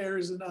certain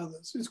areas than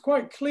others. It's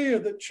quite clear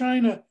that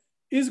China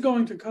is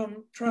going to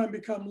try and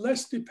become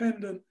less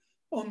dependent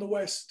on the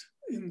West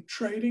in the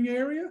trading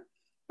area.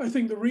 I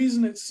think the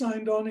reason it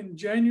signed on in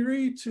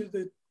January to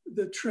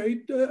the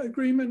trade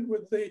agreement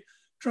with the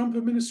Trump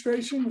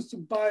administration was to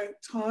buy it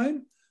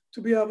time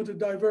to be able to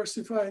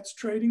diversify its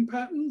trading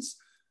patterns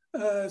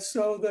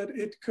so that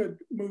it could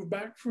move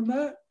back from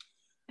that.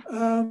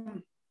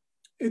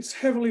 It's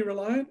heavily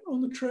reliant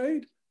on the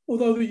trade,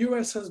 although the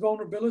US has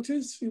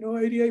vulnerabilities.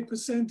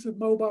 88% of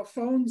mobile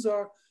phones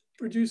are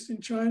produced in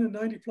China,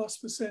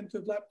 90+%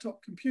 of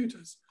laptop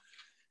computers.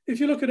 If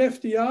you look at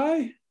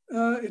FDI,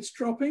 it's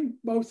dropping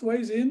both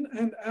ways, in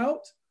and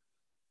out.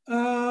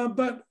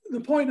 But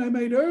the point I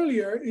made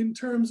earlier in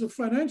terms of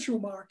financial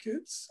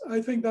markets,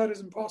 I think that is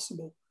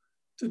impossible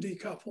to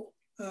decouple.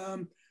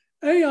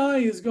 AI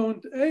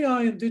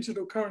and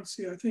digital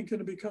currency, I think, are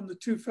going to become the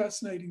two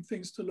fascinating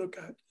things to look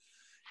at.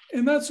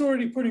 And that's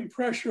already putting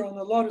pressure on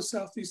a lot of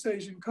Southeast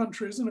Asian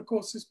countries. And of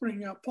course, it's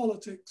bringing out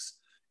politics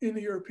in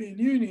the European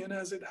Union,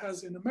 as it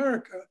has in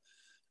America,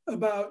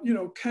 about,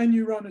 can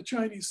you run a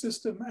Chinese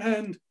system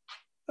and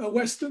a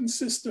Western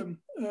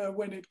system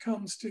when it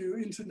comes to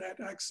internet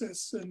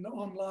access and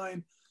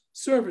online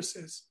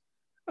services.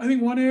 I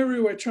think one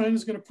area where China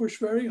is going to push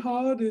very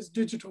hard is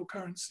digital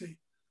currency.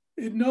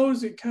 It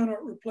knows it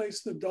cannot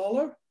replace the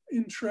dollar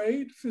in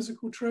trade,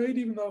 physical trade,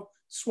 even though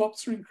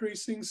swaps are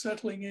increasing,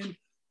 settling in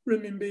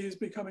renminbi is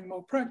becoming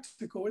more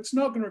practical. It's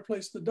not going to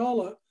replace the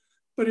dollar,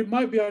 but it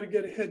might be able to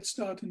get a head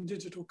start in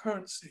digital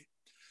currency.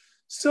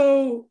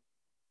 So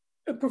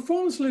a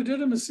performance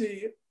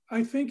legitimacy,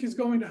 I think, is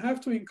going to have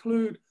to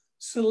include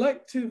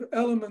selective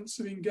elements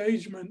of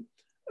engagement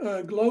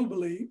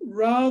globally,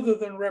 rather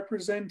than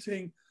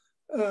representing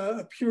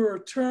a pure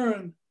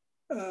turn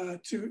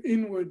to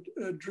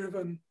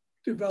inward-driven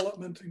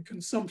development and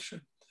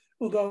consumption.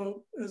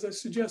 Although, as I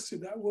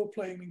suggested, that will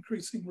play an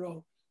increasing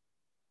role.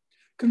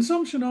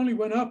 Consumption only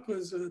went up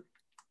as a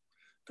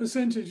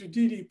percentage of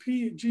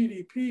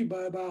GDP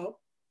by about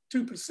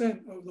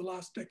 2% over the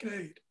last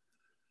decade.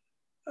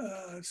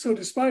 So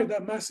despite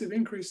that massive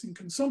increase in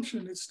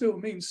consumption, it still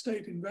means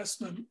state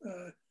investment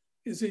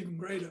is even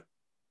greater.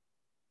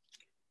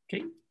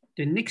 Okay,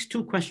 the next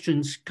two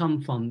questions come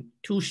from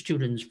two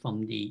students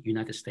from the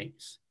United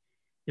States.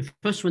 The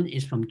first one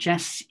is from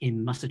Jess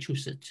in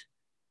Massachusetts,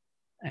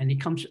 and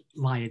it comes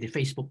via the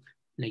Facebook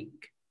link.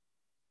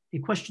 The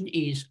question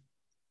is,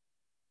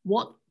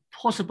 what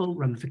possible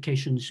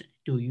ramifications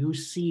do you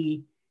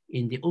see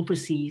in the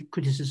overseas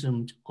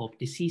criticism of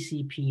the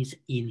CCP's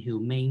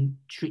inhumane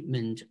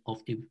treatment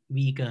of the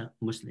Uyghur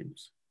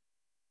Muslims?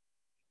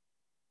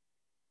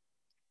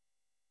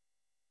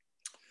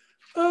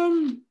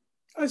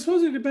 I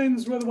suppose it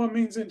depends whether one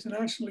means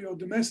internationally or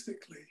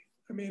domestically.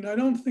 I mean, I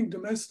don't think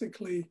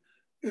domestically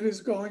it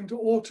is going to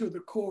alter the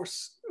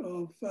course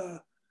of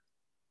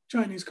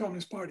Chinese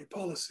Communist Party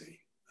policy.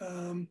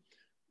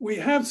 We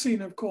have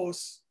seen, of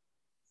course,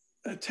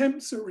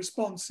 attempts at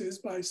responses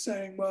by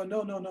saying, well,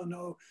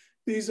 no,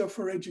 these are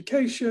for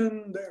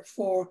education, they're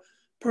for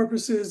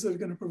purposes that are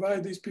going to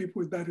provide these people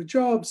with better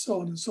jobs, so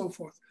on and so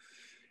forth.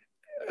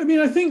 I mean,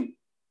 I think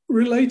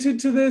related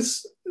to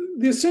this,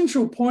 the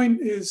essential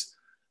point is,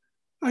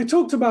 I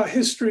talked about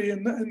history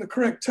and the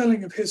correct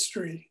telling of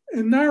history,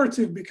 and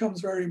narrative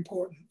becomes very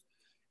important.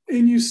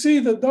 And you see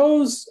that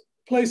those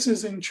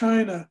places in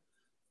China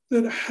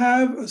that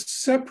have a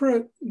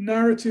separate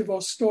narrative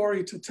or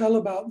story to tell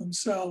about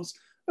themselves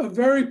are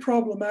very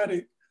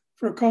problematic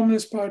for a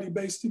Communist Party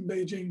based in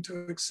Beijing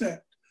to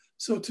accept.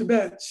 So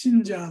Tibet,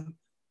 Xinjiang,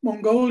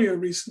 Mongolia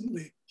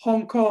recently,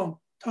 Hong Kong,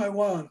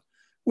 Taiwan,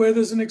 where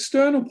there's an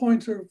external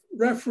point of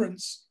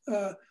reference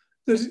that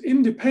is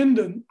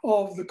independent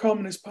of the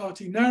Communist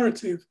Party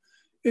narrative,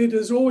 it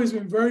has always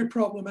been very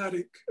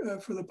problematic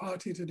for the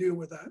party to deal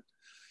with that.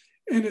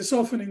 And it's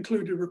often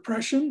included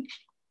repression,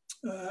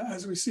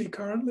 as we see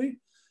currently.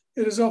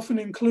 It has often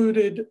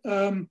included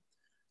the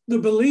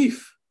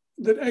belief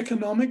that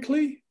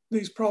economically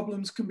these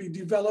problems can be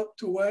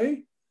developed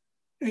away.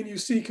 And you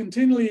see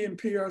continually in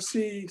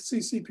PRC,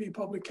 CCP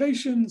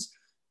publications,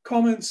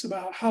 comments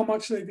about how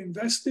much they've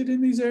invested in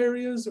these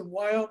areas and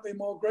why aren't they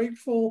more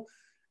grateful.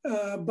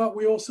 But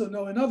we also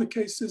know in other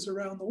cases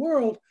around the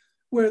world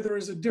where there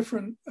is a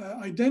different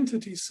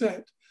identity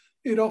set,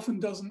 it often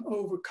doesn't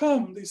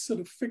overcome these sort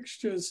of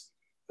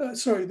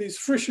these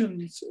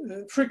frictions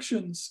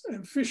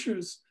and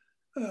fissures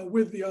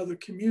with the other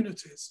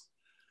communities.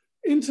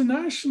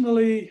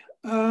 Internationally,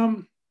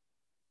 the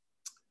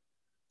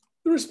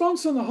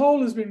response on the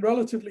whole has been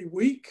relatively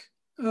weak.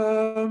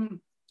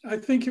 I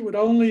think it would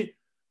only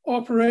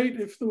operate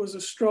if there was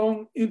a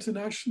strong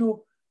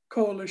international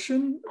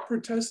coalition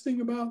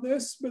protesting about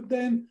this. But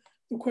then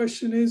the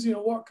question is,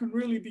 what can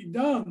really be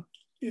done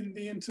in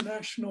the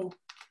international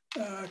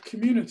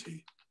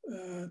community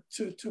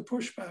to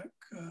push back?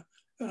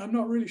 And I'm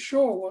not really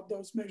sure what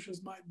those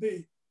measures might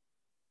be.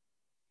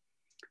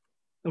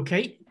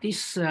 Okay,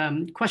 this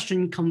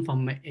question comes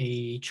from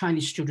a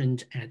Chinese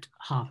student at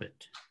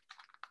Harvard.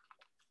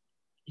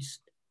 He's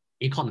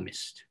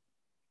economist.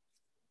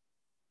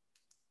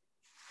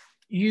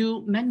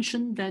 You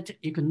mentioned that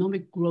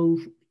economic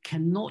growth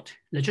cannot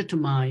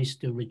legitimize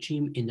the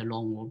regime in the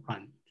long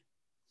run,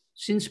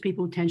 since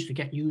people tend to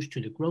get used to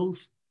the growth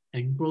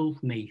and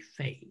growth may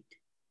fade.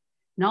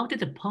 Now that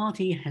the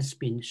party has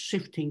been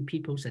shifting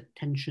people's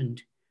attention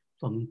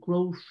from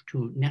growth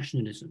to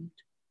nationalism,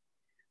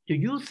 do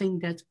you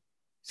think that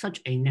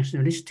such a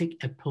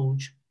nationalistic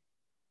approach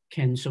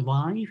can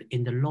survive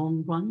in the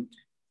long run?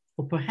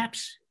 Or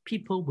perhaps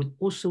people would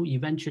also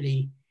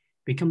eventually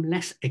become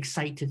less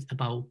excited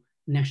about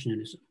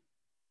nationalism?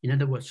 In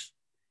other words,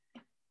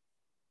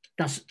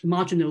 does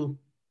marginal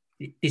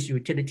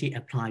disutility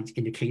apply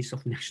in the case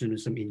of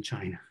nationalism in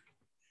China?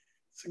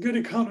 It's a good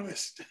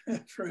economist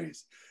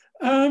phrase.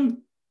 Yes,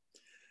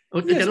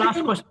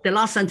 the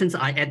last sentence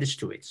I added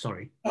to it,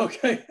 sorry.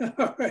 Okay,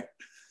 all right.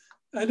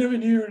 I never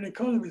knew you were an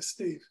economist,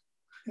 Steve.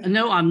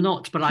 No, I'm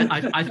not, but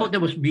I thought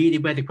that was really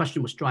where the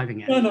question was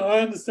driving at. No,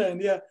 I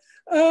understand, yeah.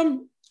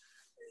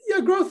 Yeah,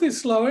 growth is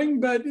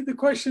slowing, but the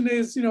question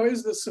is,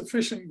 is there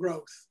sufficient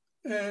growth?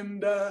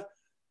 And I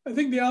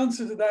think the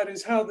answer to that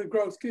is how the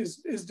growth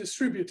is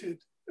distributed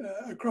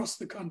across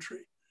the country.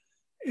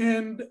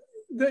 And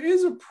there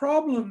is a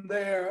problem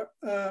there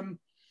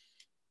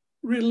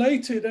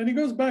related, and it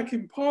goes back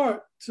in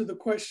part to the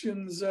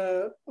questions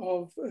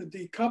of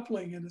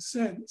decoupling, in a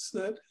sense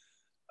that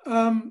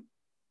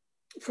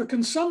for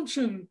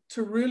consumption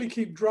to really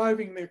keep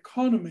driving the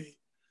economy,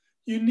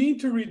 you need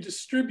to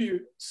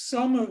redistribute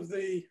some of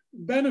the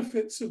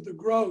benefits of the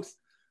growth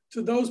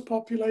to those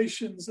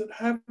populations that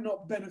have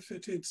not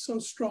benefited so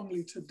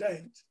strongly to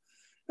date.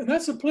 And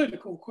that's a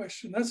political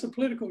question. That's a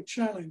political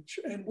challenge.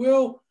 And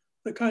will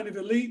the kind of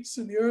elites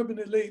and the urban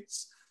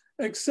elites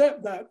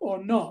accept that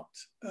or not?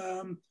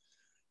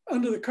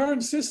 Under the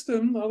current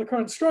system, or the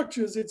current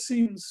structures, it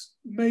seems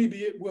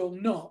maybe it will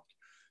not.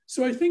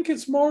 So I think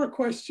it's more a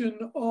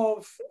question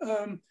of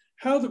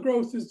how the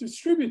growth is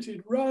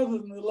distributed rather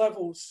than the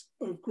levels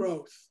of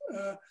growth.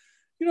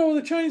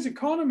 The Chinese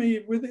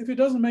economy, if it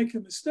doesn't make a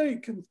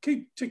mistake, can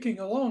keep ticking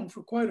along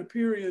for quite a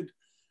period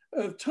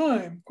of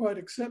time, quite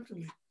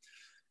acceptably.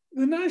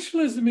 The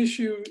nationalism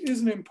issue is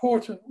an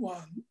important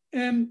one.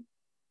 And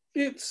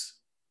it's,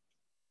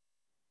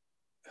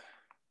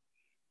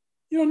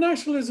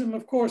 nationalism,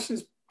 of course,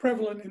 is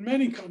prevalent in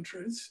many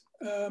countries.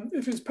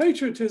 If it's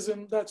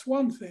patriotism, that's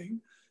one thing.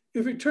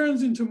 If it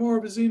turns into more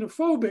of a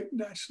xenophobic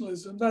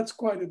nationalism, that's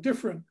quite a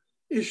different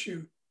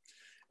issue.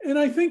 And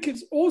I think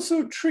it's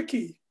also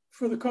tricky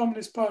for the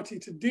Communist Party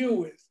to deal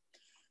with,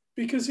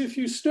 because if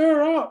you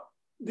stir up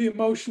the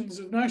emotions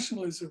of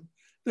nationalism,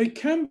 they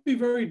can be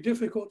very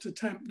difficult to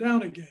tamp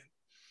down again.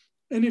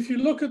 And if you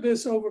look at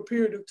this over a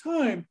period of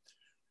time,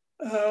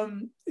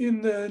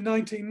 in the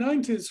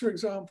 1990s, for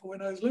example,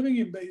 when I was living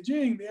in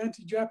Beijing, the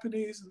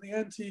anti-Japanese and the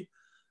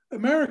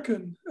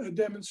anti-American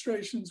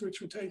demonstrations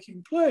which were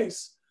taking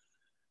place,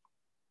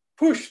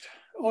 pushed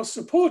or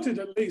supported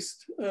at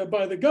least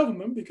by the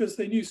government, because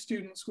they knew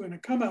students were going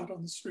to come out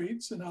on the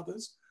streets and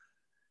others,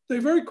 they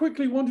very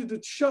quickly wanted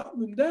to shut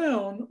them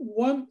down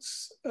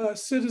once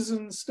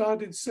citizens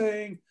started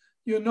saying,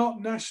 you're not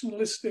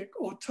nationalistic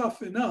or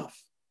tough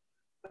enough.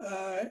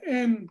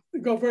 And they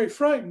got very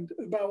frightened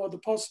about what the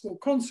possible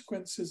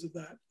consequences of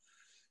that.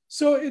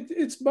 So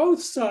it's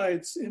both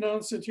sides, in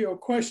answer to your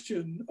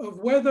question, of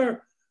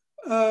whether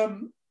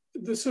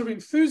the sort of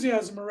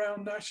enthusiasm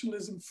around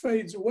nationalism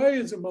fades away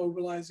as a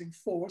mobilizing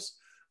force,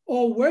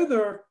 or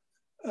whether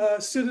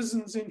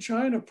citizens in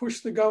China push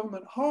the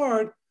government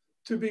hard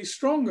to be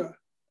stronger,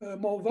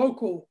 more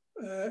vocal,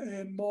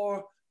 and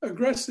more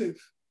aggressive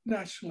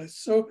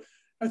nationalists. So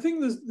I think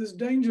there's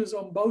dangers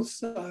on both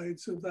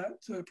sides of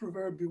that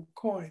proverbial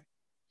coin.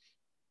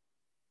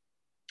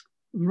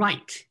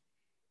 Right.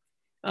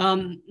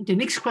 The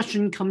next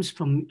question comes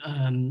from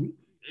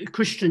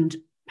Christian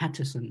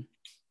Patterson.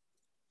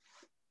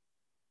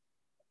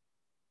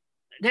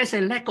 There's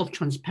a lack of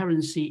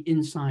transparency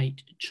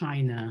inside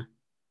China,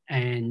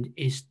 and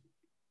it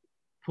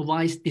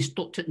provides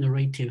distorted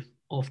narrative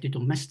of the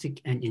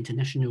domestic and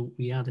international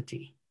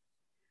reality.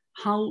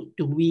 How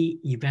do we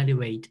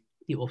evaluate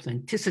the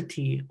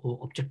authenticity or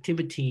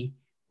objectivity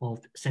of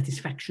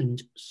satisfaction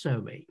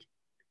survey?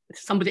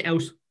 Somebody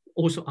else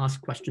also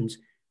asked questions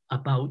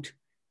about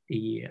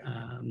the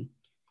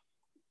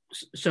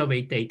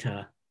survey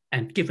data,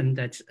 and given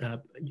that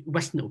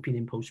Western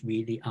opinion polls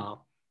really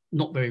are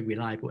not very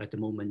reliable at the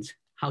moment,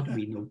 how do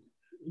we know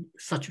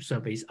such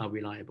surveys are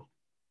reliable?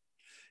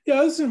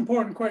 Yeah, this is an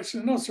important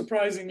question. Not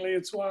surprisingly,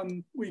 it's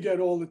one we get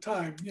all the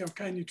time.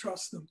 Can you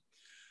trust them?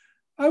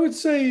 I would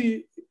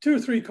say 2 or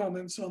 3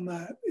 comments on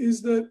that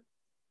is that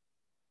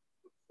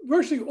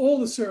virtually all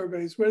the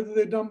surveys, whether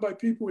they're done by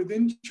people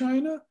within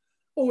China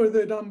or whether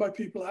they're done by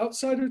people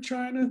outside of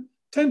China,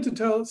 tend to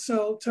tell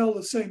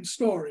the same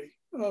story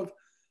of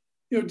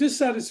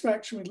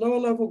dissatisfaction with lower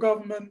level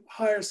government,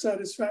 higher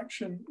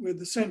satisfaction with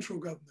the central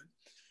government.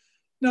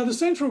 Now, the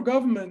central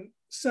government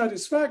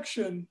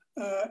satisfaction,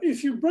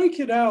 if you break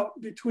it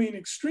out between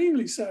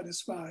extremely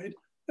satisfied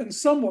and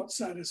somewhat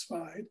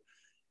satisfied,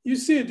 you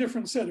see a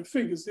different set of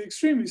figures. The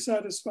extremely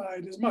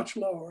satisfied is much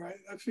lower.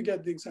 I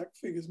forget the exact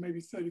figures,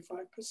 maybe 35%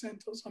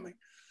 or something.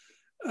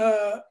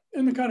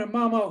 And the kind of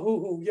mama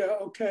hoo-hoo, yeah,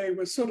 okay,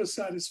 we're sort of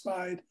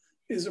satisfied,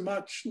 is a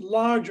much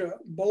larger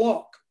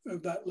block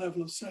of that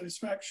level of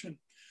satisfaction.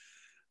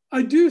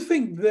 I do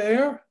think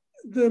there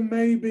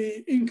may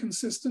be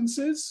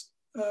inconsistencies.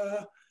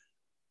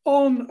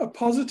 On a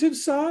positive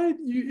side,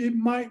 it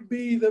might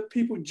be that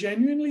people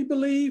genuinely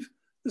believe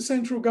the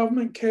central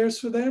government cares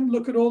for them.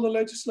 Look at all the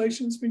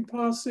legislation it's been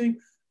passing.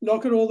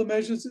 Look at all the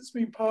measures it's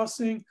been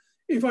passing.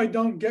 If I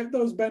don't get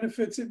those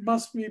benefits, it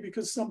must be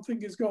because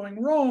something is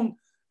going wrong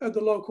at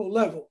the local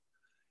level.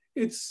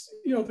 It's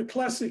the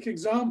classic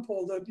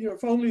example that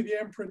if only the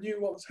emperor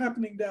knew what was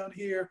happening down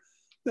here,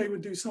 they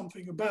would do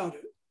something about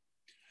it.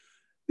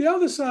 The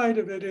other side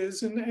of it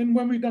is, and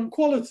when we've done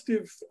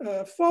qualitative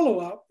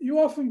follow-up, you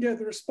often get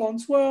the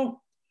response,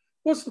 well,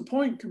 what's the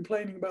point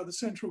complaining about the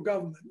central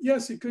government?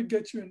 Yes, it could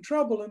get you in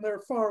trouble and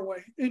they're far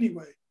away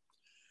anyway.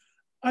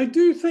 I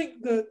do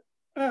think that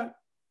at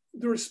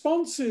the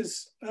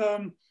responses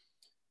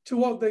to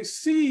what they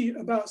see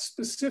about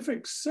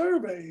specific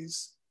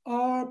surveys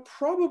are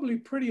probably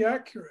pretty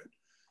accurate,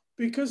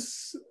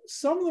 because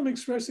some of them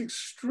express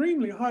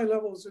extremely high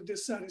levels of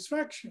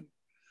dissatisfaction.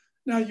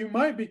 Now, you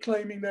might be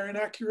claiming they're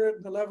inaccurate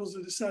and the levels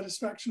of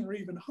dissatisfaction are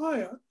even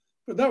higher,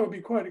 but that would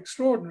be quite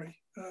extraordinary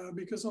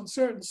because on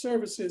certain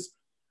services,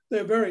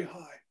 they're very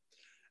high.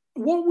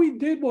 What we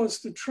did was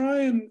to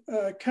try and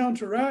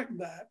counteract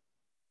that.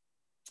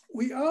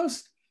 We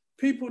asked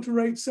people to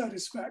rate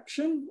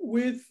satisfaction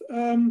with,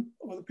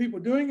 or the people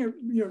doing it,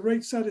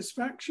 rate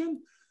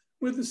satisfaction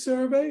with the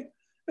survey.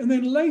 And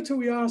then later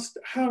we asked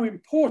how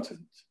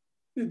important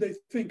did they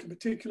think a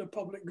particular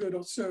public good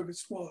or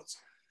service was.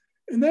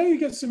 And there you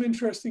get some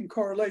interesting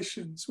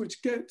correlations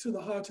which get to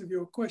the heart of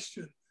your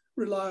question,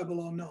 reliable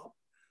or not.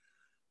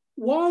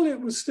 While it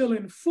was still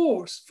in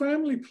force,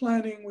 family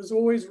planning was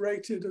always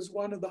rated as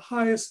one of the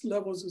highest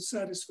levels of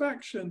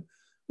satisfaction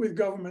with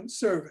government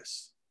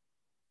service.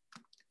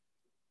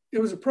 It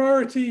was a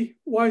priority.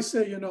 Why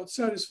say you're not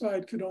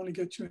satisfied could only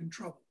get you in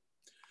trouble.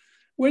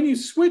 When you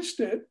switched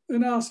it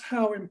and asked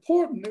how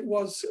important it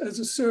was as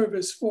a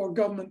service for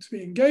government to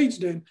be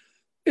engaged in,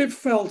 it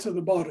fell to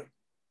the bottom.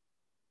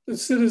 The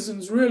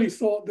citizens really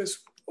thought this,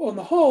 on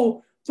the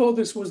whole, thought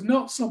this was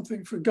not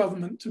something for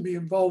government to be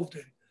involved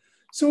in.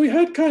 So we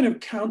had kind of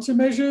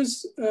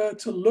countermeasures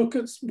to look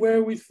at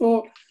where we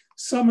thought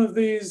some of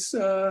these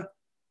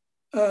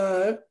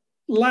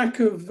lack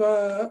of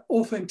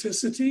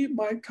authenticity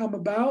might come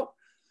about.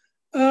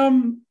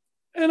 And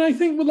I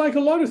think like a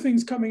lot of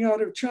things coming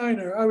out of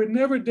China, I would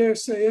never dare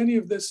say any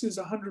of this is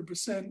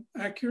 100%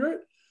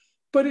 accurate,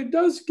 but it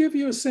does give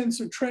you a sense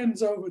of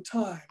trends over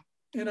time.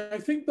 And I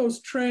think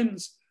those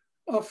trends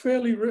are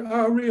fairly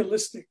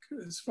realistic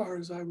as far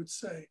as I would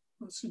say,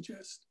 or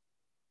suggest.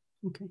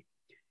 Okay.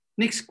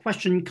 Next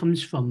question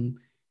comes from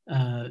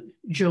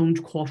Joan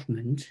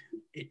Kaufman.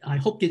 I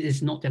hope it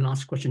is not the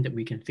last question that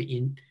we can fit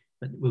in,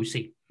 but we'll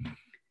see.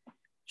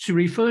 She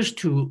refers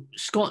to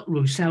Scott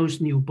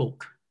Russell's new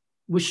book,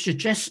 which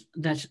suggests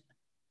that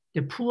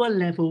the poor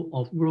level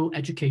of rural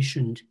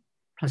education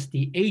plus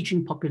the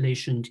aging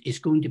population is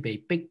going to be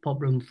a big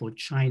problem for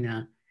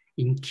China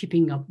in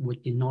keeping up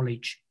with the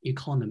knowledge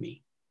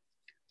economy.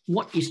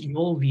 What is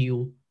your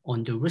view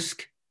on the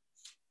risk?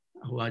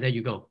 Well, there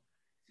you go.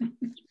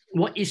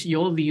 What is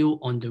your view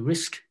on the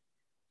risk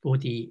for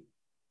the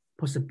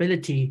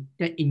possibility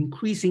that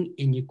increasing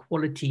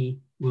inequality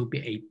will be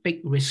a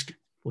big risk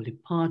for the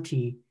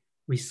party,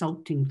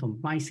 resulting from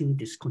rising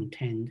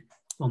discontent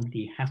from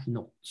the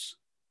have-nots?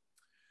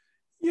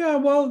 Yeah,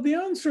 well, the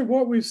answer of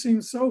what we've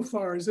seen so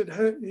far is it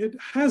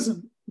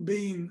hasn't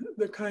been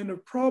the kind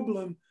of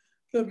problem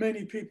that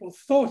many people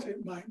thought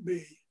it might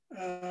be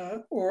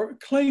or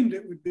claimed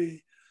it would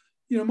be.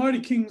 Marty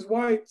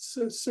King's-White's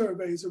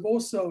surveys have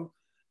also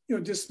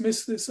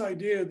dismissed this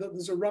idea that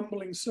there's a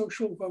rumbling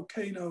social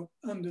volcano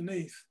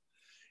underneath.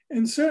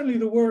 And certainly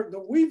the work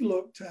that we've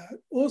looked at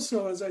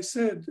also, as I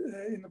said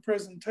in the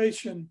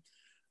presentation,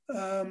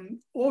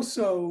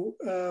 also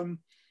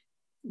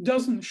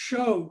doesn't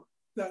show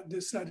that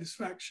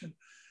dissatisfaction.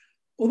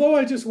 Although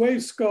I just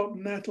waved Scott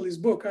and Natalie's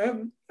book, I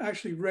haven't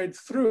actually read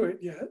through it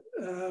yet,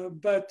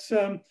 but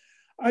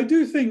I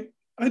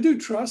do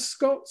trust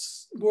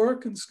Scott's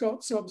work and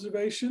Scott's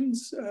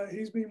observations.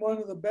 He's been one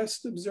of the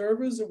best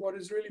observers of what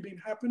has really been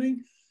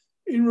happening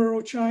in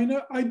rural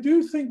China. I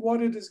do think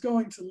what it is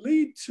going to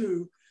lead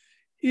to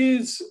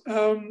is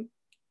a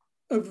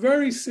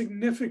very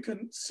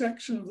significant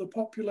section of the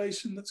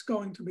population that's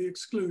going to be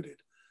excluded,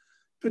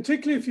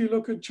 particularly if you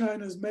look at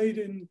China's Made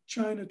in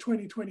China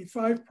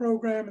 2025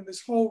 program and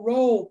this whole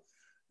role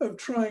of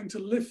trying to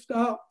lift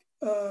up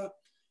the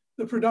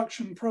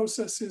production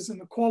processes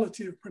and the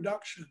quality of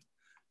production.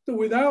 That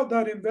without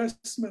that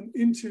investment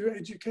into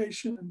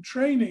education and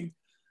training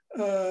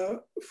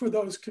for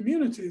those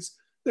communities,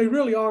 they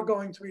really are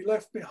going to be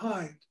left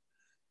behind.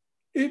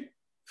 It,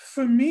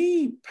 for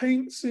me,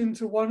 paints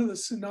into one of the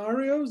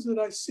scenarios that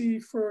I see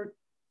for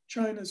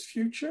China's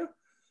future,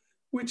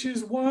 which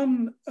is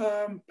one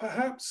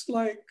perhaps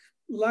like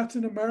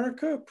Latin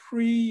America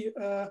pre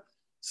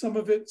some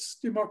of its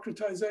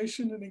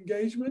democratization and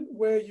engagement,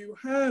 where you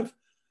have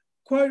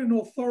quite an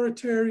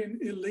authoritarian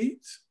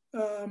elite,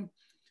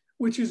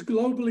 which is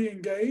globally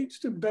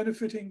engaged and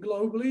benefiting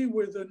globally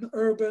with an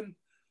urban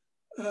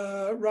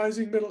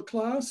rising middle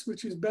class,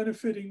 which is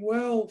benefiting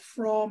well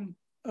from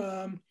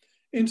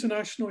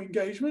international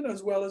engagement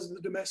as well as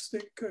the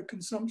domestic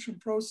consumption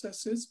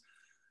processes,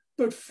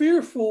 but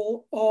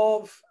fearful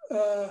of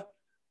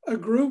a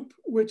group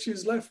which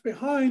is left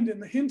behind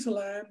in the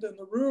hinterland and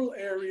the rural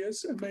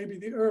areas and maybe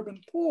the urban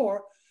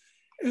poor,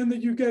 and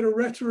that you get a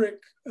rhetoric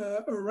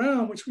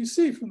around, which we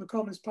see from the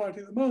Communist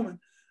Party at the moment,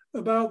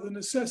 about the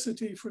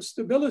necessity for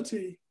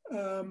stability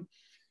and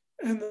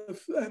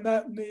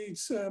that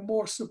needs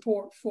more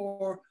support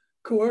for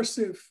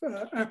coercive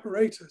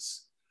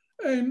apparatus.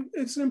 And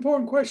it's an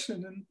important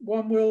question and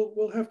one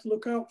we'll have to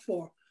look out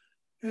for.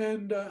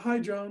 And hi,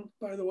 Joan,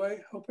 by the way,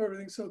 hope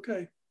everything's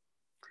okay.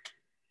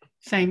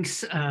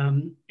 Thanks,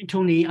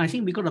 Tony. I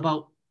think we got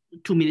about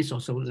 2 minutes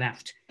or so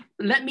left.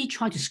 Let me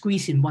try to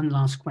squeeze in one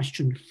last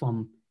question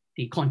from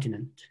the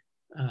continent,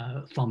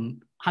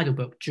 from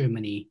Heidelberg,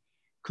 Germany,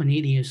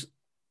 Cornelius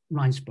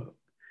Reinsberg.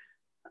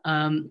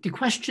 The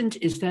question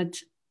is that,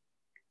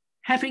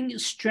 having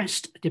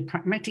stressed the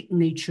pragmatic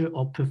nature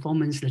of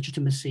performance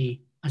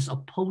legitimacy as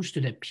opposed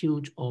to the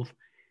appeal of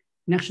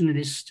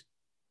nationalist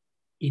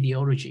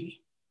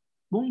ideology,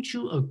 won't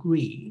you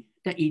agree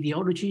that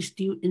ideology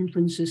still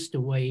influences the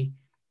way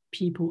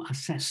people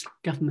assess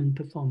government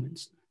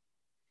performance,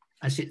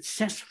 as it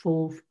sets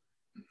forth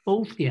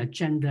both the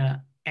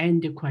agenda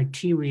and the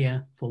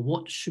criteria for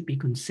what should be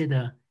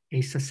considered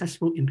a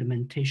successful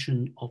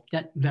implementation of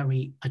that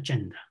very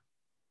agenda?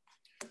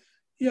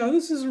 Yeah,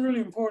 this is a really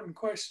important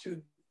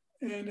question.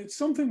 And it's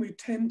something we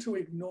tend to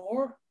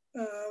ignore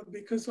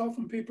because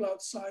often people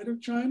outside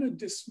of China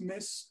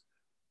dismiss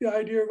the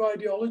idea of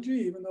ideology,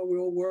 even though we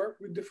all work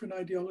with different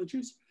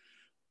ideologies.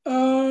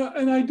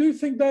 And I do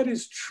think that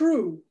is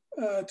true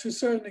to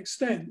certain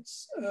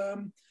extents.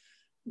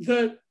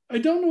 That I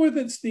don't know whether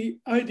it's the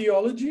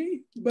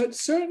ideology, but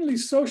certainly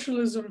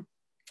socialism,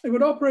 it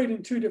would operate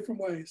in two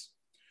different ways.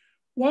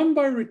 One,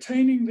 by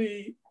retaining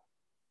the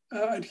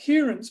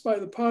adherence by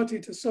the party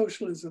to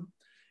socialism,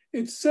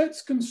 it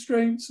sets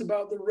constraints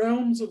about the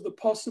realms of the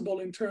possible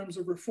in terms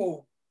of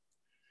reform.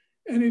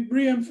 And it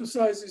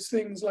re-emphasizes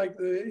things like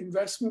the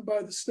investment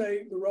by the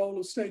state, the role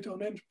of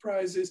state-owned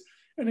enterprises,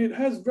 and it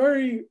has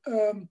very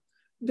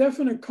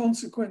definite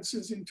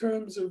consequences in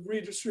terms of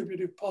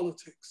redistributive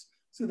politics.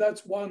 So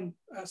that's one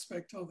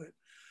aspect of it.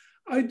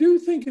 I do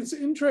think it's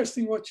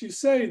interesting what you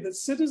say, that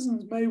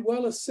citizens may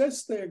well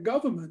assess their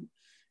government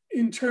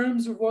in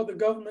terms of what the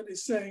government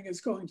is saying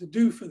is going to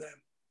do for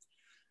them.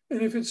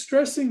 And if it's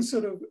stressing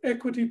sort of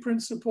equity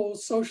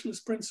principles,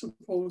 socialist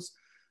principles,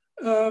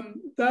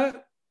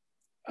 that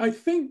I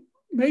think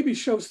maybe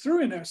shows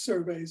through in our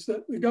surveys,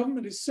 that the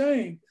government is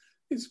saying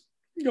it's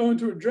going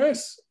to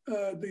address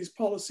these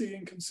policy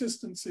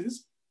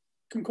inconsistencies,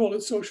 can call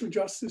it social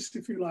justice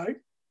if you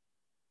like.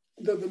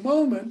 That at the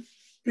moment,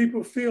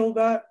 people feel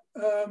that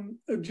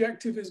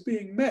objective is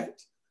being met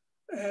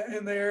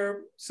and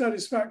their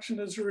satisfaction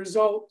as a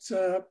result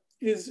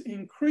is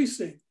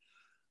increasing.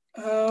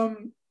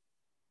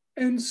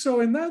 And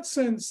so in that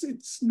sense,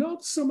 it's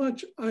not so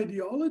much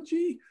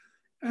ideology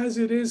as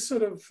it is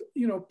sort of,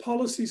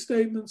 policy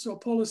statements or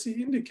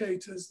policy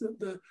indicators that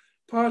the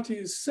party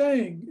is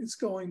saying it's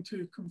going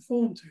to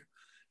conform to.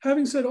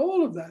 Having said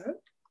all of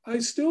that, I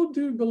still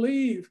do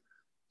believe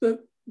that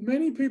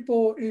many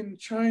people in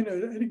China,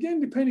 and again,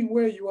 depending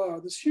where you are,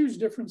 there's huge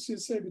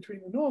differences, say,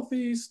 between the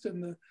Northeast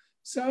and the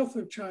south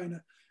of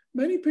China.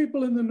 Many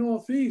people in the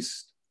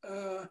Northeast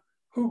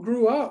who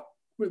grew up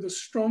with a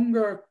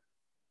stronger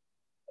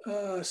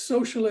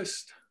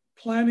socialist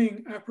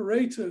planning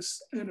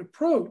apparatus and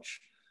approach,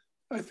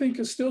 I think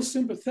are still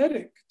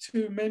sympathetic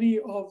to many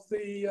of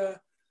the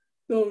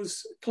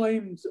those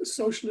claimed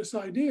socialist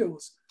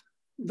ideals.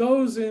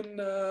 Those in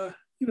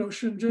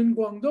Shenzhen,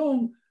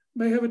 Guangdong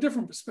may have a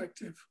different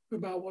perspective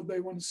about what they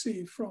want to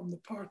see from the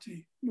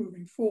party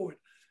moving forward.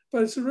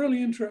 But it's a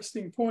really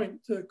interesting point,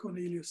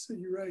 Cornelius, that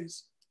you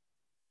raise.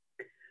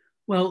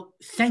 Well,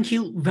 thank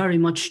you very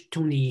much,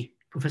 Tony,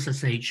 Professor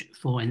Sage,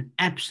 for an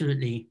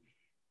absolutely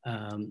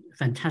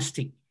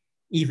fantastic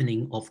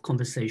evening of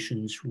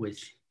conversations with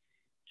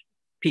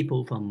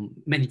people from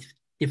many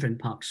different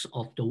parts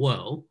of the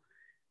world.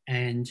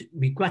 And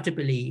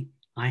regrettably,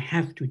 I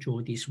have to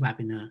draw this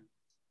webinar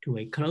to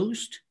a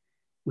close,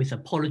 with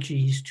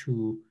apologies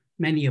to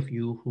many of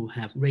you who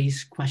have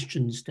raised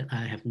questions that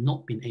I have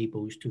not been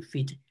able to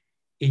fit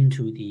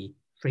into the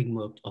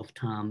framework of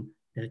time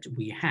that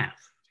we have.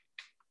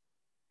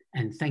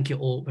 And thank you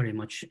all very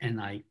much. And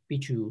I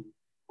bid you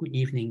good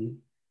evening,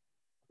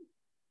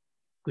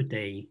 good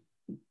day,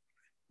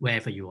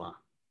 wherever you are.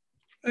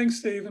 Thanks,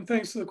 Steve, and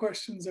thanks for the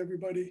questions,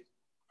 everybody.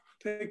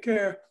 Take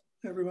care,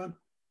 everyone.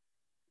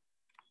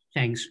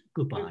 Thanks.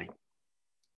 Goodbye.